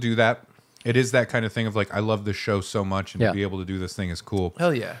delightful to do that. It is that kind of thing of like, I love this show so much, and Yeah. to be able to do this thing is cool.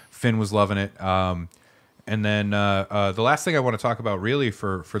 Hell yeah. Finn was loving it. And then the last thing I want to talk about really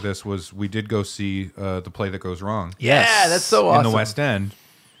for this was we did go see the play that goes wrong. Yeah, that's so awesome. In the West End.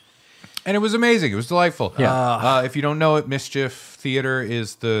 And it was amazing. It was delightful. Yeah. If you don't know it, Mischief Theater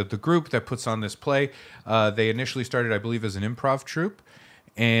is the group that puts on this play. They initially started, I believe, as an improv troupe,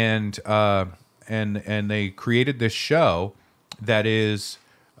 and they created this show that is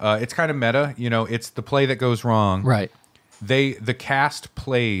it's kind of meta. You know, it's the play that goes wrong. Right. The cast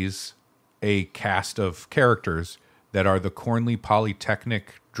plays a cast of characters that are the Cornley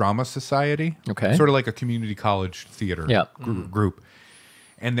Polytechnic Drama Society. Okay. Sort of like a community college theater Yeah. group.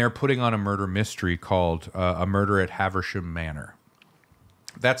 And they're putting on a murder mystery called A Murder at Haversham Manor.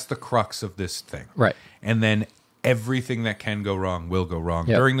 That's the crux of this thing. Right. And then everything that can go wrong will go wrong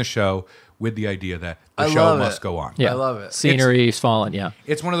Yep. during the show, with the idea that the I show love must it. go on. Yeah. I love it. Scenery's fallen. Yeah.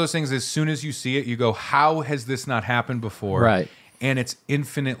 It's one of those things, as soon as you see it, you go, how has this not happened before? Right. And it's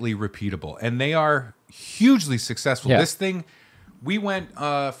infinitely repeatable. And they are hugely successful. Yeah. This thing, we went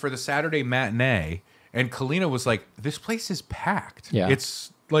for the Saturday matinee, and Kalina was like, this place is packed. Yeah.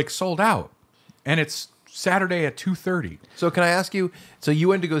 It's like sold out. And it's Saturday at 2:30. So can I ask you? So you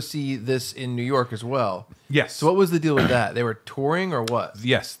went to go see this in New York as well. Yes. So what was the deal with that? They were touring or what?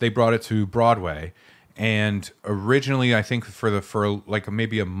 Yes, they brought it to Broadway, and originally, I think for like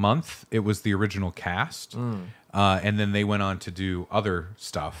maybe a month, it was the original cast, and then they went on to do other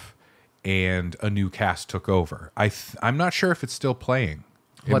stuff, and a new cast took over. I'm not sure if it's still playing.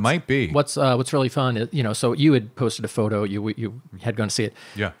 It might be. What's really fun is, you know, so you had posted a photo. You had gone to see it.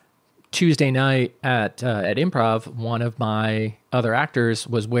 Yeah. Tuesday night at Improv, one of my other actors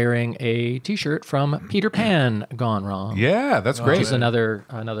was wearing a T-shirt from Peter Pan Gone Wrong. Yeah, that's great. Which is another.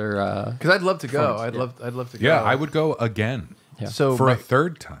 Because I'd love to go. I'd love to go. Yeah, I would go again. Yeah. So For my, a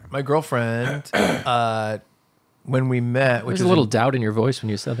third time. my girlfriend, when we met, which There's is a little doubt in your voice when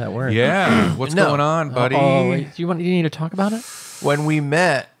you said that word. Yeah. What's No. going on, buddy? Do you need to talk about it? when we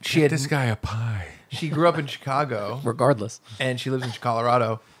met, she had This guy a pie. she grew up in Chicago Regardless. and she lives in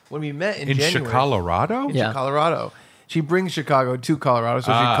Colorado. When we met in In January, Colorado? in Yeah. Colorado, she brings Chicago to Colorado,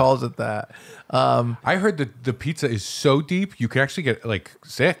 so she calls it that. I heard that the pizza is so deep you can actually get like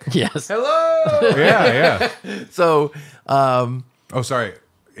sick. Yes. Hello. Yeah. So, Oh, sorry.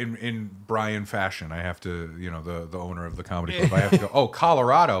 In Brian fashion, I have to, you know, the owner of the comedy club, I have to go, oh,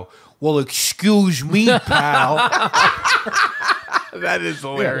 Colorado. Well, excuse me, pal. that is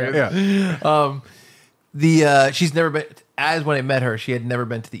hilarious. Yeah. She's never been, as when I met her, she had never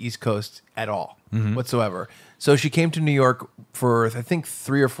been to the East Coast at all whatsoever. So she came to New York for I think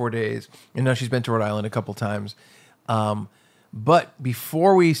 3 or 4 days, and now she's been to Rhode Island a couple times. But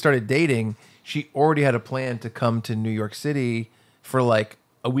before we started dating, she already had a plan to come to New York City for like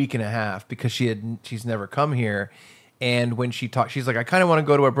a week and a half because she's never come here. And when she talked, she's like, I kind of want to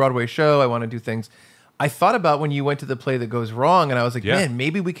go to a Broadway show. I want to do things. I thought about when you went to the play that goes wrong, and I was like, Yeah. man,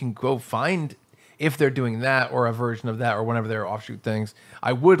 maybe we can go find if they're doing that or a version of that or whenever they're offshoot things,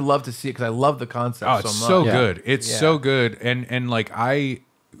 I would love to see it because I love the concept Oh, so it's much. so good. It's so good. And like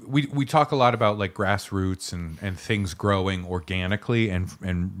we talk a lot about like grassroots and things growing organically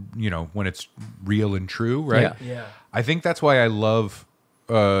and you know, when it's real and true, right? Yeah. I think that's why I love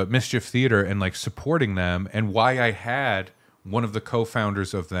Mischief Theater and like supporting them, and why I had one of the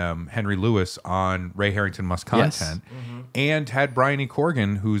co-founders of them, Henry Lewis, on Ray Harrington Must Content, and had Bryony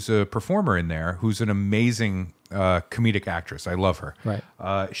Corgan, who's a performer in there, who's an amazing comedic actress. I love her. Right.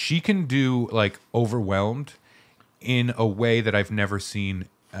 She can do like Overwhelmed in a way that I've never seen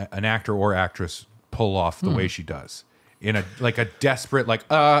an actor or actress pull off the way she does, in a like a desperate like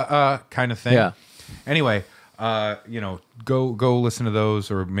kind of thing. Yeah. Anyway, you know, go listen to those,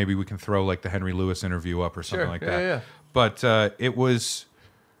 or maybe we can throw like the Henry Lewis interview up or something like that. Yeah. But it was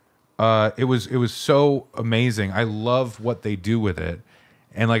so amazing. I love what they do with it,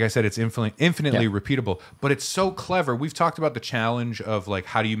 and like I said, it's infinitely repeatable. But it's so clever. We've talked about the challenge of like,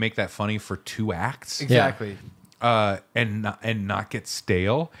 how do you make that funny for 2 acts? Exactly. And not get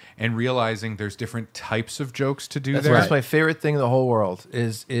stale, and realizing there's different types of jokes to do. That's my favorite thing in the whole world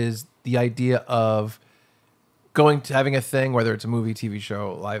is the idea of having a thing, whether it's a movie, TV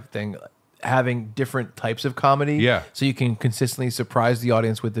show, live thing, having different types of comedy. Yeah. So you can consistently surprise the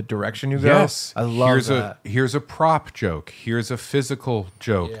audience with the direction you go. Yes. I love that. Here's a prop joke. Here's a physical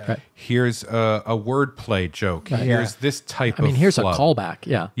joke. Yeah. Right. Here's a wordplay joke. Right. Here's this type of here's flub. a callback.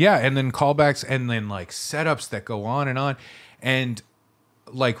 Yeah. Yeah, and then callbacks, and then like setups that go on, and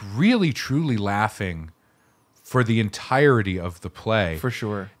like really truly laughing for the entirety of the play. For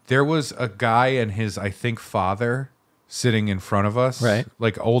sure. There was a guy and his, I think, father sitting in front of us. Right.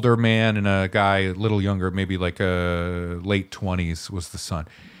 Like older man and a guy a little younger, maybe like a late 20s was the son.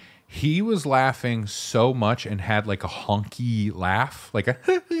 He was laughing so much and had like a honky laugh, like a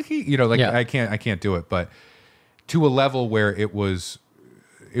you know, like I can't do it, but to a level where it was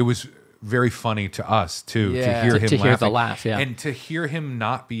very funny to us too, to hear him hear the laugh, and to hear him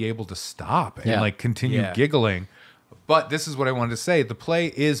not be able to stop and Yeah. like continue giggling. But this is what I wanted to say: the play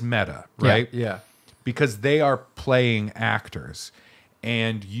is meta, right? Yeah. Because they are playing actors,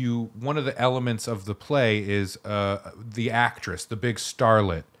 and one of the elements of the play is the actress, the big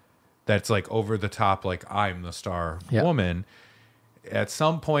starlet that's like over the top, like I'm the star woman. At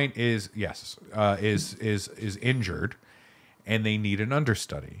some point is injured, and they need an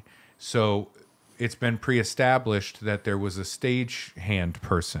understudy. So it's been pre-established that there was a stagehand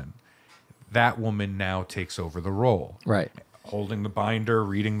person. That woman now takes over the role, Right. holding the binder,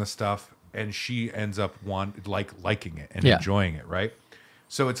 reading the stuff, and she ends up liking it and enjoying it, right?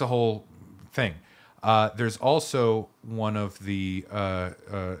 So it's a whole thing. There's also one of the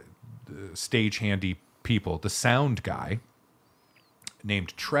stagehandy people, the sound guy,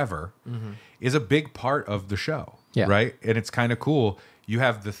 named Trevor, is a big part of the show, right? And it's kind of cool. You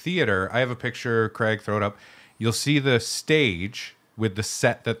have the theater. I have a picture, Craig, throw it up. You'll see the stage with the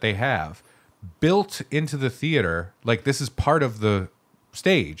set that they have. Built into the theater, like this is part of the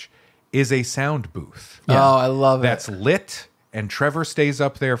stage, is a sound booth. Yeah. Oh, I love it. That's lit, and Trevor stays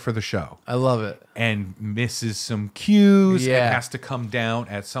up there for the show. I love it. And misses some cues Yeah. and has to come down.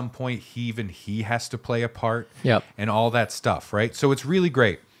 At some point, he has to play a part. Yep. And all that stuff, right? So it's really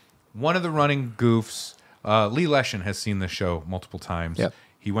great. One of the running goofs, Lee Leshin has seen this show multiple times. Yep.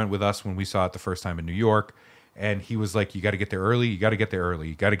 He went with us when we saw it the first time in New York. And he was like, you got to get there early. You got to get there early.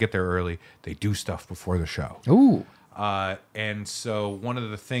 You got to get there early. They do stuff before the show. Ooh. And so one of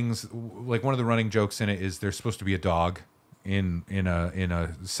the things, like one of the running jokes in it is there's supposed to be a dog in a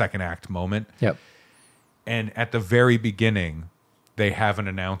second act moment. Yep. And at the very beginning, they have an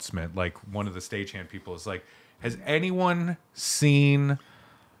announcement. Like one of the stagehand people is like, has anyone seen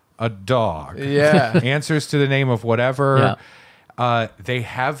a dog? Yeah. Answers to the name of whatever. Yeah. They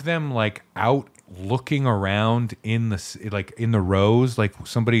have them like out looking around in the rows, like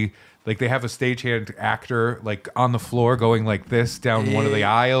somebody, like they have a stagehand actor like on the floor going like this down one of the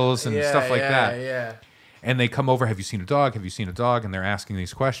aisles and stuff like that. Yeah. And they come over, have you seen a dog? Have you seen a dog? And they're asking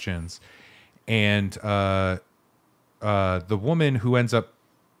these questions. And the woman who ends up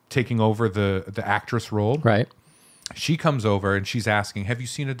taking over the actress role, Right. she comes over and she's asking, have you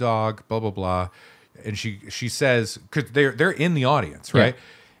seen a dog? Blah, blah, blah. And she says, because they're in the audience, right? Yeah.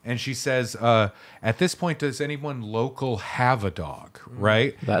 And she says, at this point, does anyone local have a dog,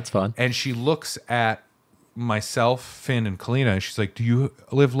 right? That's fun. And she looks at myself, Finn, and Kalina, and she's like, do you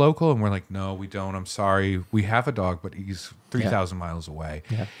live local? And we're like, no, we don't. I'm sorry. We have a dog, but he's 3,000 miles away.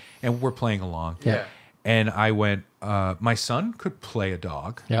 Yeah. And we're playing along. Yeah. And I went, my son could play a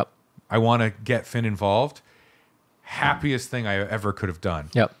dog. Yep. I want to get Finn involved. Happiest thing I ever could have done.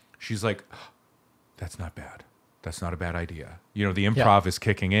 Yep. She's like, that's not bad. That's not a bad idea. You know, the improv is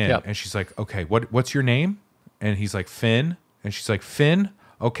kicking in. And she's like, okay, what's your name? And he's like, Finn. And she's like, Finn?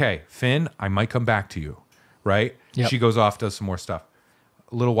 Okay, Finn, I might come back to you, right? She goes off, does some more stuff.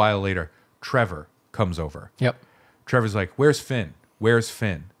 A little while later, Trevor comes over. Trevor's like, where's Finn? Where's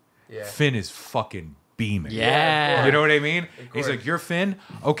Finn? Finn is fucking beaming. You know what I mean? He's like, you're Finn?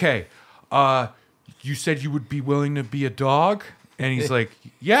 Okay. You said you would be willing to be a dog? And he's like,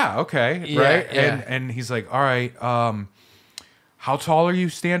 yeah, okay, right? And he's like, all right, how tall are you,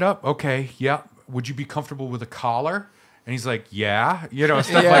 stand up? Okay, yeah. Would you be comfortable with a collar? And he's like, yeah, you know,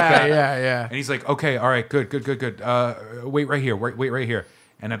 stuff like that. And he's like, okay, all right, good. Wait right here, wait right here.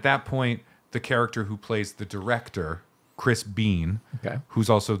 And at that point, the character who plays the director, Chris Bean, who's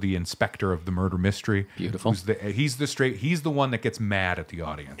also the inspector of the murder mystery. Beautiful. He's the one that gets mad at the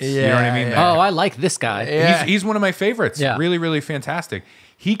audience. You know what I mean? Oh, I like this guy. He's one of my favorites. Really, really fantastic.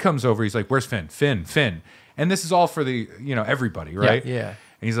 He comes over. He's like, where's Finn? Finn. And this is all for the, you know, everybody, right?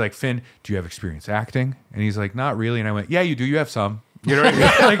 And he's like, Finn, do you have experience acting? And he's like, not really. And I went, yeah, you do. You have some. You know what I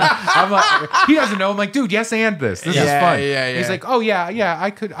mean? Like, I'm like, he doesn't know. I'm like, dude, yes, and this. This is fun. He's like, oh yeah,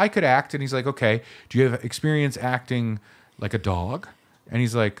 I could act. And he's like, okay, do you have experience acting like a dog? And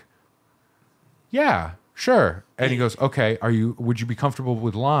he's like, yeah, sure. And he goes, okay, would you be comfortable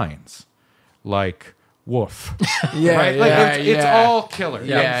with lines like woof? Right? Like it's all killer.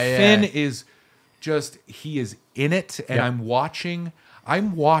 Finn is just, he is in it, and I'm watching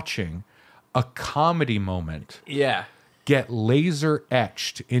a comedy moment get laser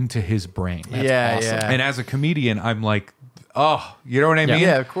etched into his brain. That's awesome. And as a comedian, I'm like, oh, you know what I mean?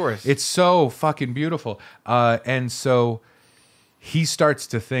 Yeah, of course. It's so fucking beautiful. And so he starts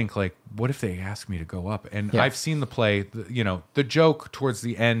to think, like, what if they ask me to go up? And I've seen the play, you know, the joke towards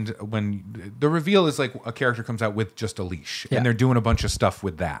the end when the reveal is like a character comes out with just a leash and they're doing a bunch of stuff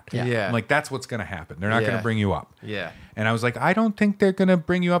with that. I'm like, that's what's going to happen. They're not going to bring you up. And I was like, I don't think they're going to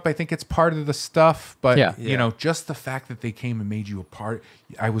bring you up. I think it's part of the stuff. But, you know, just the fact that they came and made you a part,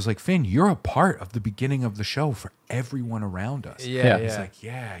 I was like, Finn, you're a part of the beginning of the show for everyone around us. He's like,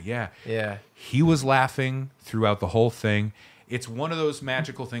 yeah. He was laughing throughout the whole thing. It's one of those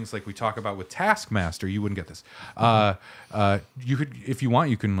magical things like we talk about with Taskmaster. You wouldn't get this. You could, if you want,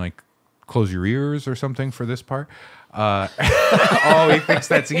 you can like close your ears or something for this part. Oh, he thinks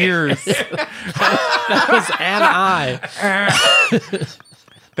that's ears. That was an eye.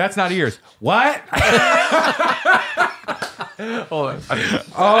 That's not ears. What? Hold on.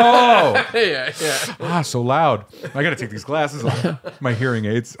 Oh, so loud. I got to take these glasses off. My hearing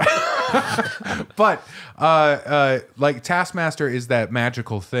aids. But like Taskmaster is that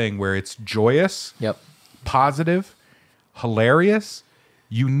magical thing where it's joyous, positive, hilarious,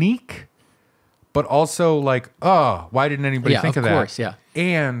 unique, but also like, oh, why didn't anybody think of that? Course,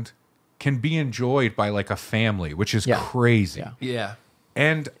 and can be enjoyed by like a family, which is crazy.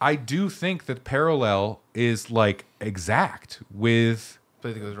 And I do think that parallel is like exact with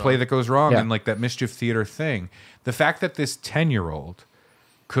Play That Goes Wrong and like that Mischief Theater thing. The fact that this 10-year-old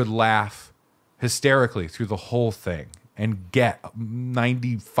could laugh hysterically through the whole thing and get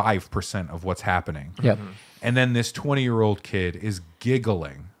 95% of what's happening. And then this 20-year-old kid is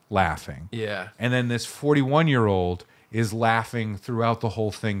giggling, laughing. And then this 41-year-old is laughing throughout the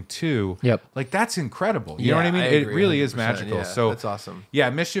whole thing too. Like that's incredible. You know what I mean? It really is magical. So that's awesome. Yeah,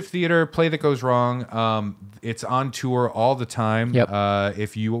 Mischief Theater, Play That Goes Wrong. It's on tour all the time.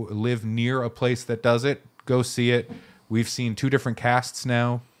 If you live near a place that does it, go see it. We've seen 2 different casts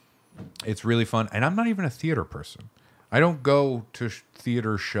now. It's really fun. And I'm not even a theater person. I don't go to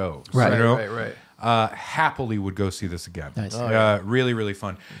theater shows. Right. Happily would go see this again. Nice. Really, really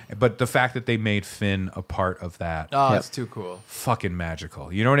fun. But the fact that they made Finn a part of that. Oh, that's too cool. Fucking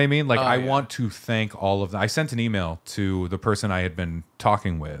magical. You know what I mean? Like, I want to thank all of them. I sent an email to the person I had been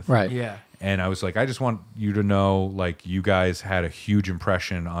talking with. And I was like, I just want you to know, like, you guys had a huge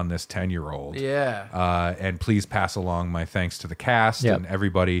impression on this 10-year-old. And please pass along my thanks to the cast and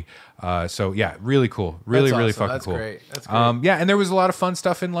everybody. So, yeah, really cool. Really, really fucking cool. That's great. Yeah, and there was a lot of fun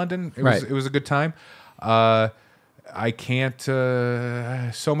stuff in London. It was a good time. I can't,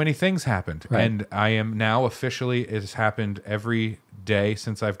 so many things happened. And I am now officially, it has happened every day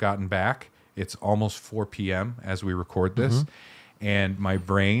since I've gotten back. It's almost 4 p.m. as we record this. And my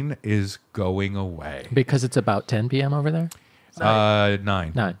brain is going away. Because it's about 10 p.m. over there? 9.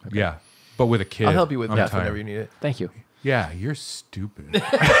 9. Okay. Yeah. But with a kid. I'll help you with that whenever you need it. Thank you. Yeah, you're stupid. Sorry,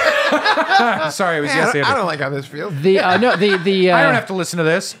 I was going to say I don't like how this feels. I don't have to listen to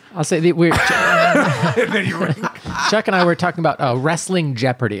this. I'll say Chuck and I were talking about Wrestling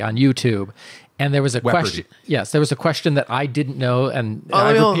Jeopardy on YouTube. And there was a Weopardy. question. Yes, there was a question that I didn't know, and Oh,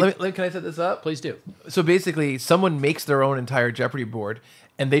 I let me, can I set this up? please do. So basically, someone makes their own entire Jeopardy board,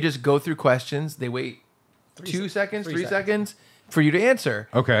 and they just go through questions. They wait 2 seconds, 3 seconds for you to answer.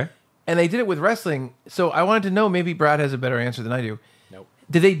 Okay. And they did it with wrestling. So I wanted to know, maybe Brad has a better answer than I do. Nope.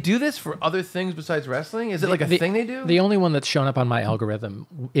 Did they do this for other things besides wrestling? Is it like a thing they do? The only one that's shown up on my algorithm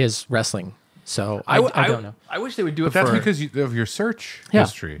is wrestling. So I don't know. I wish they would do it That's for... because of your search Yeah.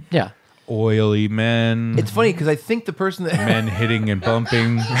 history. Yeah. Oily men. It's funny because I think the person that... Men hitting and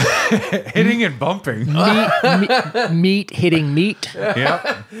bumping. Hitting and bumping. Meat hitting meat.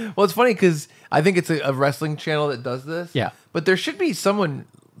 Yeah. Well, it's funny because I think it's a wrestling channel that does this. Yeah. But there should be some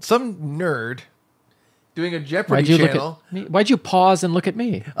nerd doing a Why'd Jeopardy you look channel at me? Why'd you pause and look at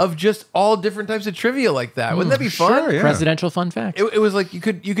me? of just all different types of trivia like that. Wouldn't that be fun? Sure, yeah. Presidential fun fact. It was like you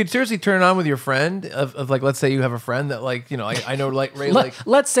could seriously turn it on with your friend of like, let's say you have a friend that like, I know like Ray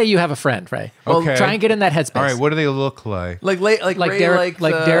Let's say you have a friend, Ray. Okay. Try and get in that headspace. All right. What do they look like? like like Ray Derek,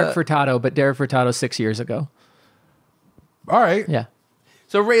 likes, Derek Furtado, but Derek Furtado 6 years ago. All right. Yeah.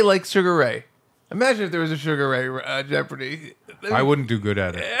 So Ray likes Sugar Ray. Imagine if there was a Sugar Ray Jeopardy. I wouldn't do good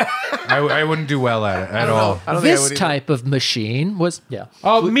at it. I wouldn't do well at it at all. I don't think I This would type of machine was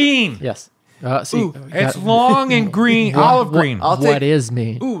Oh, mean. yes. See, Ooh, It's long and green, olive green. I'll take- what is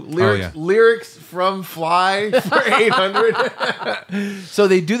mean? Ooh, lyrics, yeah. lyrics from Fly for 800. So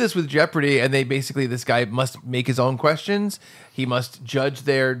they do this with Jeopardy, and they basically, this guy must make his own questions. He must judge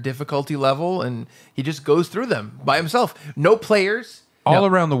their difficulty level, and he just goes through them by himself. No players. All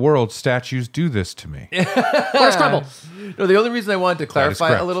around the world, statues do this to me. Where's Crumble? No, the only reason I wanted to clarify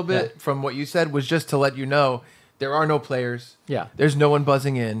correct. a little bit from what you said was just to let you know there are no players. Yeah. There's no one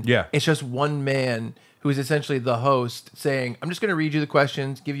buzzing in. Yeah. It's just one man who is essentially the host saying, I'm just going to read you the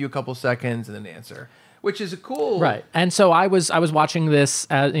questions, give you a couple seconds, and then answer, which is a cool. Right. And so I was watching this,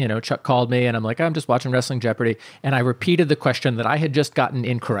 Chuck called me and I'm like, I'm just watching Wrestling Jeopardy. And I repeated the question that I had just gotten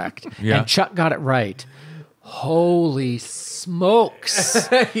incorrect. Yeah. And Chuck got it right. Holy smokes.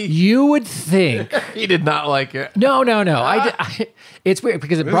 You would think. He did not like it. No. It's weird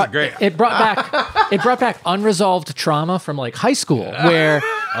because is great. it brought back unresolved trauma from like high school where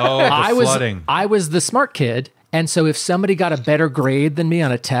Flooding. I was the smart kid. And so if somebody got a better grade than me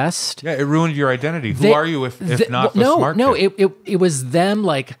on a test, Yeah, it ruined your identity. Who are you if not the smart no, kid? it was them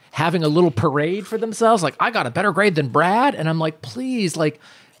like having a little parade for themselves. Like, I got a better grade than Brad. And I'm like, please, like,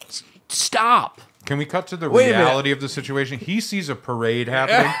 stop. Can we cut to the Wait a minute. reality of the situation? He sees a parade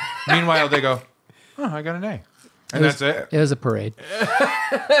happening. Meanwhile, they go, "Oh, I got an A," and that's it. It was a parade.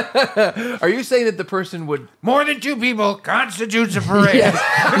 Are you saying that the person would... More than two people constitutes a parade.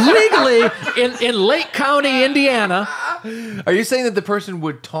 Legally, in Lake County, Indiana, Are you saying that the person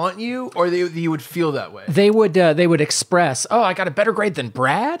would taunt you, or you would feel that way? they would express, "Oh, I got a better grade than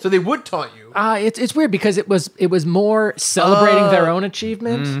Brad." So they would taunt you. It's weird because it was more celebrating their own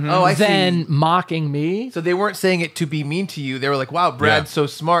achievement Oh, I see. than mocking me. So they weren't saying it to be mean to you. They were like, "Wow, Brad's so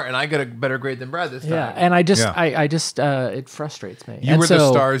smart, and I got a better grade than Brad this time." Yeah, and I just Yeah. it frustrates me. You And were the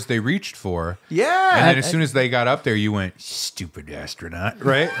so- stars they reached for. Yeah. And then as soon as they got up there, you went, "Stupid astronaut,"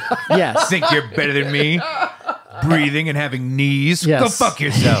 right? Yes. Think you're better than me? Breathing and having knees? Yes. Go fuck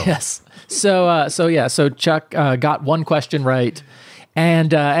yourself. Yes. So Chuck got one question right,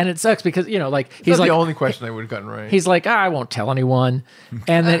 and it sucks because he's That's like the only question I would have gotten right. he's like, I won't tell anyone,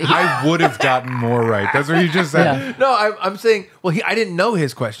 and then I would have gotten more right. That's what you just said. Yeah. No, I'm saying, well, I didn't know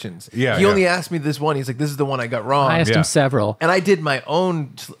his questions. Yeah, He yeah. only asked me this one. He's like, this is the one I got wrong. I asked Yeah. him several. And I did my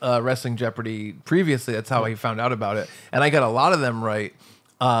own Wrestling Jeopardy previously. That's how I found out about it. And I got a lot of them right.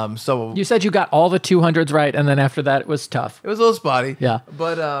 So You said you got all the 200s right, and then after that it was tough. it was a little spotty. Yeah.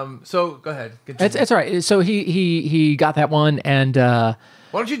 But so go ahead. Continue. It's all right. So he got that one, and Why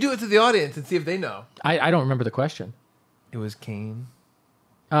don't you do it to the audience and see if they know? I don't remember the question. It was Kane.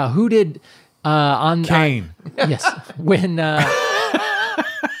 Who did on Kane. yes, when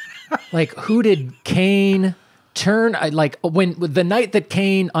like who did Kane turn like when the night that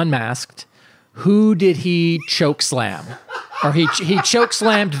Kane unmasked? Who did he choke slam? Or he choke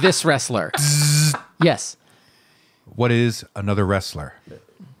slammed this wrestler? Yes, What is another wrestler?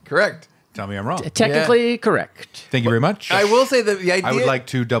 Correct. Tell me I'm wrong. technically correct. Thank you very much. I will say that the idea. I would like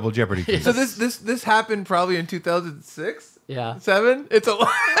to double Jeopardy. Please. So this happened probably in 2006. Yeah. 7. It's a lot.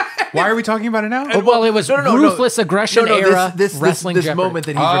 Why are we talking about it now? Oh, well, it was ruthless aggression era wrestling this Jeopardy. moment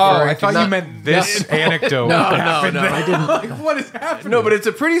that he's Oh, referring I to. thought Not- you meant this anecdote. I didn't. Like, what is happening? No, but it's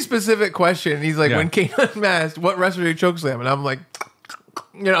a pretty specific question. He's like, Yeah. when Kane unmasked, what wrestler did he chokeslam? And I'm like,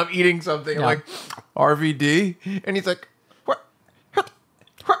 I'm eating something. I'm Yeah. like, RVD. And he's like,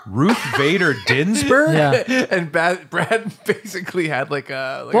 Ruth Bader Ginsburg? Yeah. And Brad basically had like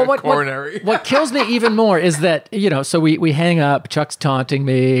a Well, coronary. what kills me even more is that, so we hang up. Chuck's taunting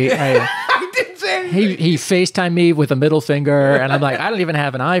me. I didn't say anything. He FaceTimed me with a middle finger, and I'm like, I don't even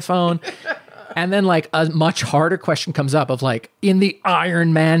have an iPhone. And then like a much harder question comes up of like, in the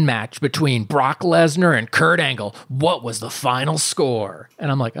Iron Man match between Brock Lesnar and Kurt Angle, what was the final score? And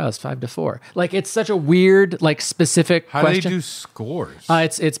I'm like, oh, it's 5-4. Like, it's such a weird, like, specific How question. do they do scores?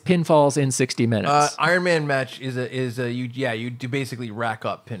 It's pinfalls in 60 minutes. Iron Man match you do basically rack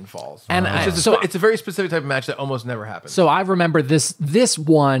up pinfalls. And it's a very specific type of match that almost never happens. So I remember this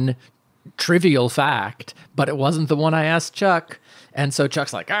one trivial fact, but it wasn't the one I asked Chuck. And so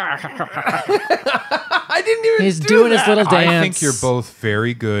Chuck's like, I didn't even. He's doing his little dance. I think you're both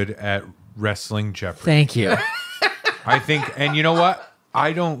very good at wrestling Jeopardy. Thank you. I think, and you know what?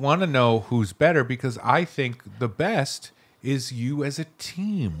 I don't want to know who's better because I think the best is you as a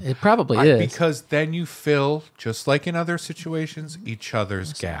team. It probably is. Because then you fill, just like in other situations, each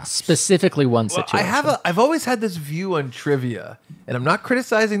other's gaps. Specifically one situation. I've always had this view on trivia, and I'm not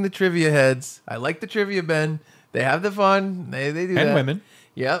criticizing the trivia heads. I like the trivia men. They have the fun. They do that. And women.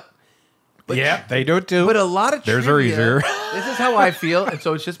 Yep. But Yeah, they do it too. But a lot of Theirs trivia, are easier. This is how I feel, and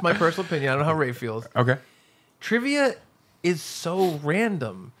so it's just my personal opinion. I don't know how Ray feels. Okay. Trivia is so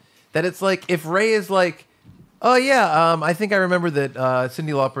random that it's like if Ray is like, oh yeah, I think I remember that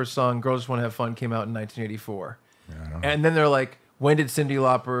Cyndi Lauper's song "Girls Just Want to Have Fun" came out in 1984, and then they're like, when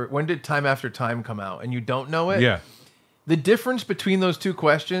did Time After Time come out? And you don't know it. Yeah. The difference between those two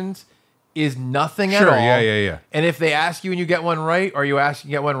questions is nothing at Sure, all. yeah. And if they ask you and you get one right, or you ask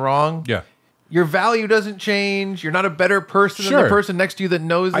and you get one wrong, Yeah. your value doesn't change. You're not a better person than Sure. the person next to you that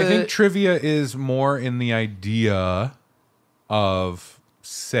knows it. I think trivia is more in the idea of,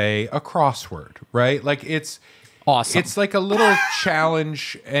 say, a crossword, right? Like it's Awesome. It's like a little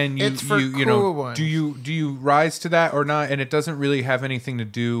challenge, and It's for you know, cool ones. do you rise to that or not? And it doesn't really have anything to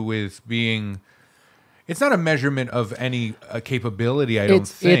do with being. It's not a measurement of any capability. I don't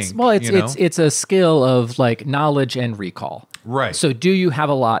think. It's a skill of like knowledge and recall. Right. So do you have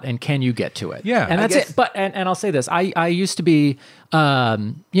a lot, and can you get to it? Yeah, and I that's guess- it. But and I'll say this: I used to be,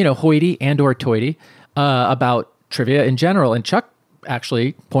 hoity and or toity about trivia in general, and Chuck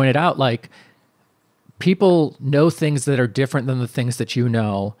actually pointed out like people know things that are different than the things that you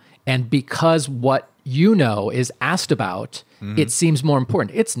know, and because what you know is asked about. It seems more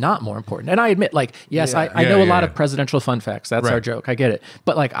important. It's not more important. And I admit, like, yes, I know a lot of presidential fun facts. That's our Right. joke. I get it.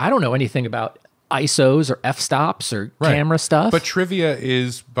 But, like, I don't know anything about ISOs or f-stops or camera stuff. But trivia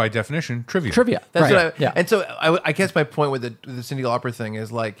is, by definition, trivia. Trivia. That's right. what yeah. And so I guess my point with the Cyndi Lauper thing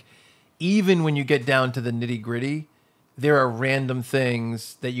is like, even when you get down to the nitty gritty, there are random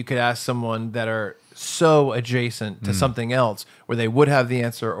things that you could ask someone that are so adjacent to something else where they would have the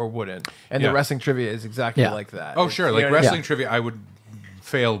answer or wouldn't. And Yeah. the wrestling trivia is exactly Yeah. like that. Oh, It's- sure. you Like know what I mean? wrestling trivia, I would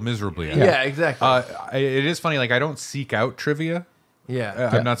fail miserably at. Yeah, exactly. It is funny. Like I don't seek out trivia.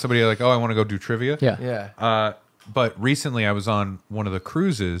 yeah. I'm not somebody like, oh, I want to go do trivia. Yeah. Yeah. But recently I was on one of the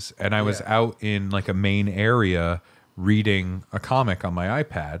cruises and I was Yeah. out in like a main area reading a comic on my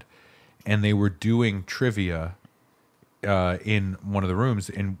iPad, and they were doing trivia in one of the rooms,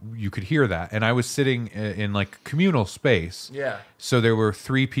 and you could hear that. And I was sitting in like communal space. Yeah. So there were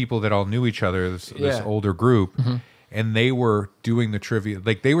 3 people that all knew each other, this Yeah. older group, and they were doing the trivia.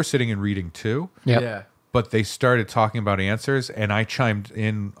 Like they were sitting and reading too. Yep. Yeah. But they started talking about answers, and I chimed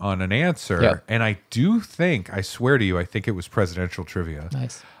in on an answer. Yeah. And I do think, I swear to you, I think it was presidential trivia.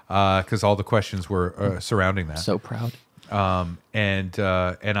 Nice. Because all the questions were surrounding that. So proud. And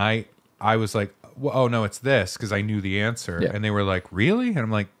I was like, well, oh no, it's this, because I knew the answer. Yeah. And they were like, really? And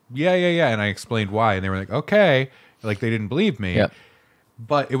I'm like, yeah. And I explained why. And they were like, okay. Like they didn't believe me. Yep.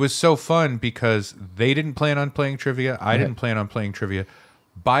 But it was so fun because they didn't plan on playing trivia. I didn't plan on playing trivia.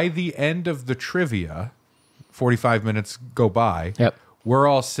 By the end of the trivia, 45 minutes go by. Yep. We're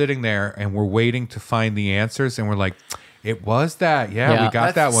all sitting there and we're waiting to find the answers. And we're like, it was that. Yeah, Yeah. we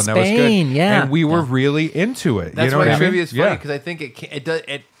got That's that one. That was Spain, good. yeah. And we were really into it. That's you know why what I mean? trivia is funny Yeah. because I think it does.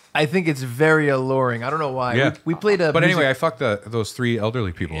 I think it's very alluring. I don't know why. Yeah. We played a. But music- anyway, I fucked those 3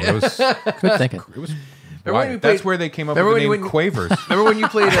 elderly people. It was, Good thinking. it was when why- we that's played- where they came up remember with the when name you- Quavers. Remember when you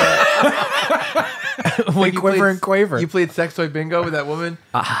played? When you Quiver played- and quaver. You played sex toy bingo with that woman.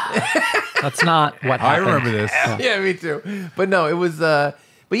 That's not what I happened. remember this. Yeah, me too. But no, it was.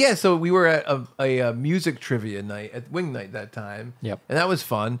 But yeah, so we were at a music trivia night at Wing Night that time. Yep. And that was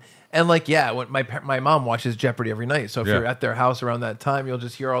fun. And like, yeah, when my mom watches Jeopardy every night. So if Yeah. you're at their house around that time, you'll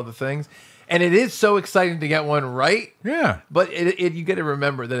just hear all the things. And it is so exciting to get one right. Yeah. But you got to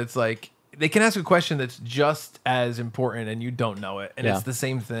remember that it's like they can ask a question that's just as important and you don't know it, and Yeah. it's the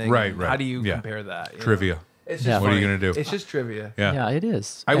same thing. Right, And right. How do you Yeah. compare that? You know? Trivia. It's Yeah. just What are you funny. gonna do? It's just trivia. Yeah. Yeah, it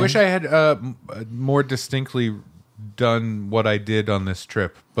is. I wish And- I had more distinctly done what I did on this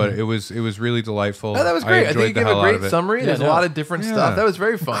trip, but it was really delightful. Oh, that was great. I enjoyed think you the gave hell a out of great it. summary. There's a lot of different stuff. That was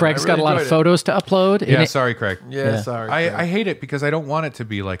very fun. Craig's I got really a lot of enjoyed photos to upload. Yeah, and sorry, Craig. it. Yeah, Yeah. sorry. I hate it because I don't want it to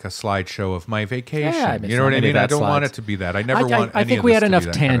be like a slideshow of my vacation. Yeah, I mean, you know what I maybe mean? I that don't want slides. it to be that. I never I want. I any think of we this had to be enough that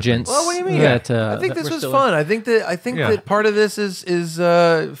kind of thing. tangents. Well, what do you mean? That, I think that this we're was still- fun. I think that part of this is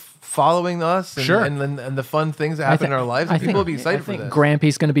following us and, Sure. and the fun things that happen in our lives. People will be excited for I think this.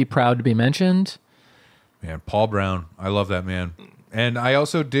 Grampy's going to be proud to be mentioned. Man, Paul Brown. I love that man. And I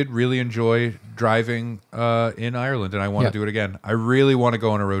also did really enjoy driving in Ireland, and I want to Yeah. do it again. I really want to go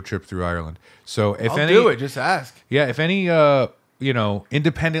on a road trip through Ireland. So if I'll any, do it. Just ask. yeah, if any,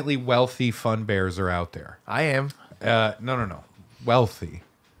 independently wealthy fun bears are out there. I am. No, wealthy.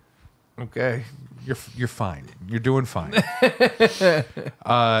 Okay. You're fine. You're doing fine.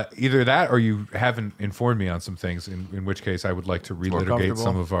 Either that, or you haven't informed me on some things. In which case, I would like to relitigate comfortable.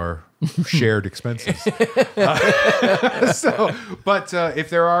 some of our shared expenses. But if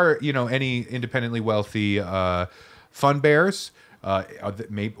there are, any independently wealthy fun bears,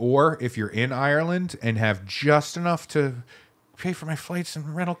 or if you're in Ireland and have just enough to pay for my flights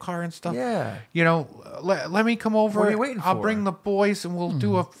and rental car and stuff. Yeah. Let me come over. What are you waiting I'll for? bring the boys and we'll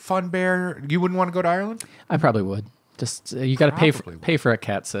do a fun bear. You wouldn't want to go to Ireland? I probably would. Just you got to Probably would. pay for a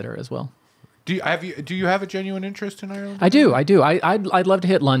cat sitter as well. Do you have a genuine interest in Ireland? I do. I'd love to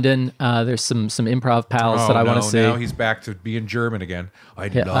hit London. There's some improv pals that I want to see. Now he's back to being German again.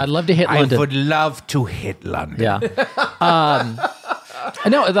 I'd I'd love to hit London. I would love to hit London. Yeah.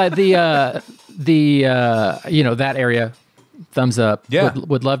 No, that area. Thumbs up. Yeah.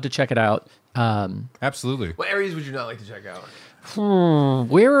 Would love to check it out. Absolutely. What areas would you not like to check out?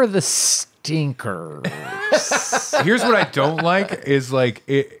 Where are the stinkers? Here's what I don't like is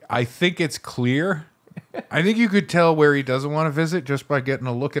I think it's clear. I think you could tell where he doesn't want to visit just by getting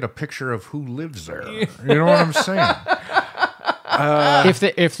a look at a picture of who lives there. You know what I'm saying?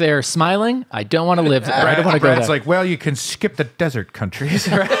 If they're smiling, I don't want to live there. I don't want to go Brad's there. like, well, you can skip the desert countries.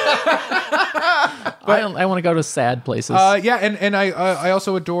 I want to go to sad places. Yeah, and I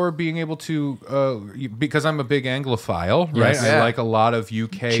also adore being able to because I'm a big Anglophile, right? Yes. I Yeah. like a lot of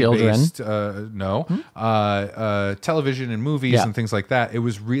UK Children. based television and movies Yeah. and things like that. It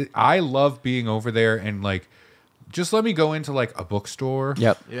was really I love being over there and just let me go into a bookstore,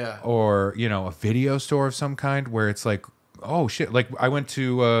 Yep. Yeah. or a video store of some kind where it's oh shit, I went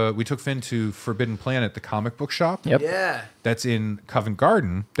to we took Finn to Forbidden Planet, the comic book shop. Yep. Yeah. That's in Covent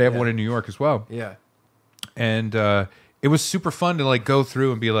Garden. They have Yeah. one in New York as well. Yeah. And it was super fun to go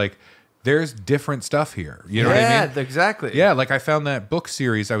through and be there's different stuff here. You know what I mean? Exactly. Yeah, I found that book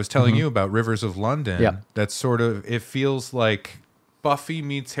series I was telling you about, Rivers of London. Yeah. That's sort of, it feels like Buffy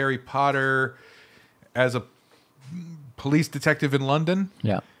meets Harry Potter as a police detective in London,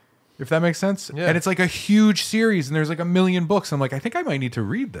 Yeah. if that makes sense. Yeah. And it's a huge series and there's a million books. I'm I think I might need to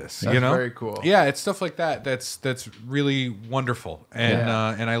read this. That's very cool. Yeah, it's stuff like that. That's really wonderful. And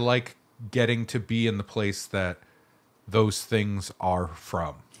and I like getting to be in the place that those things are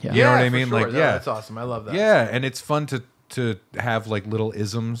from. Yeah. You know what I for mean? sure. Yeah. No, that's awesome. I love that. Yeah, and it's fun to have little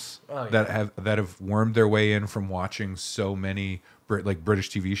isms Oh, yeah. that have wormed their way in from watching so many British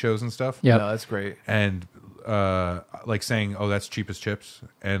TV shows and stuff. Yeah. No, that's great. And saying, "Oh, that's cheap as chips,"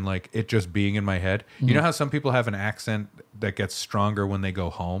 and it just being in my head. Mm-hmm. You know how some people have an accent that gets stronger when they go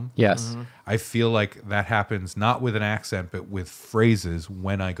home? Yes. I feel like that happens not with an accent, but with phrases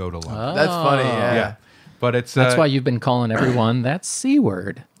when I go to London. That's funny. Yeah. Yeah, but it's That's why you've been calling everyone that C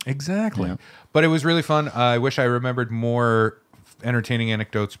word. exactly. Yeah. But it was really fun. I wish I remembered more entertaining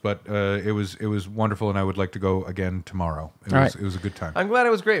anecdotes, but it was wonderful, and I would like to go again tomorrow. It was a good time I'm glad it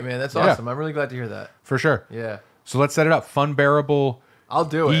was great, man. That's Yeah. awesome. I'm really glad to hear that. for sure. Yeah. So let's set it up. Funbearable I'll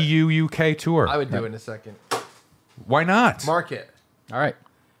do it. EU UK tour. I would do it in a second. Why not? Mark it. All right.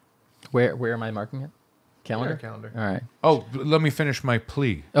 Where am I marking it? Calendar? Calendar. All right. Oh, let me finish my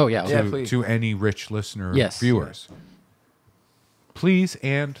plea. Oh, yeah. Yeah, to, please. to any rich listener Yes. viewers. Please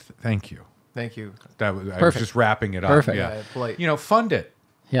and thank you. Thank you. That was, I was Perfect. just wrapping it up. Perfect. Yeah. Yeah, polite. Fund it.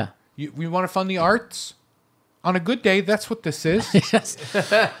 Yeah. We want to fund the arts. On a good day, that's what this is. Yes.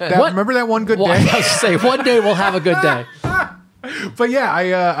 Remember that one good Well, I day? was to say, one day we'll have a good day. But yeah,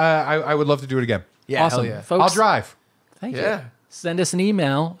 I would love to do it again. Yeah, Awesome. hell yeah. Folks, I'll drive. Thank Yeah. you. Send us an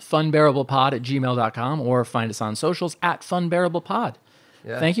email, funbearablepod@gmail.com, or find us on socials at funbearablepod.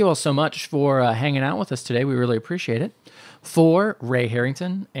 Yeah. Thank you all so much for hanging out with us today. We really appreciate it. For Ray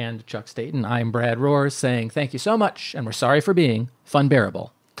Harrington and Chuck Staten, I'm Brad Rohr saying thank you so much, and we're sorry for being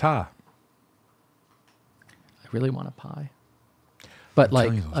funbearable. Ta. really want a pie. But like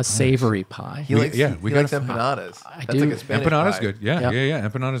telling you, those a pies. savory pie. He likes, yeah, he we likes gotta- empanadas. I That's do. like a Spanish Empanada's pie. good. Yeah, Yep. yeah.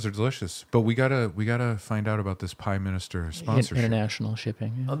 Empanadas are delicious. But we gotta find out about this pie minister sponsorship. International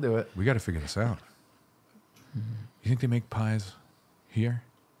shipping. Yeah. I'll do it. We got to figure this out. You think they make pies here?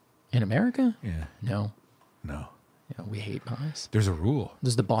 In America? Yeah. No. No. Yeah, we hate pies. There's a rule.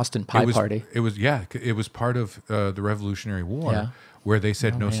 This is the Boston Pie Party. It was part of the Revolutionary War, Yeah. where they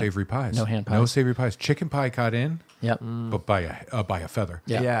said no hand- savory pies. no hand No pies. savory pies. Chicken pie got in, Yep. but by a feather.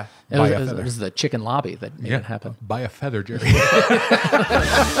 Yeah. Yeah. It By was, a it was- feather. it was the chicken lobby that made it happen. By a feather, Jerry.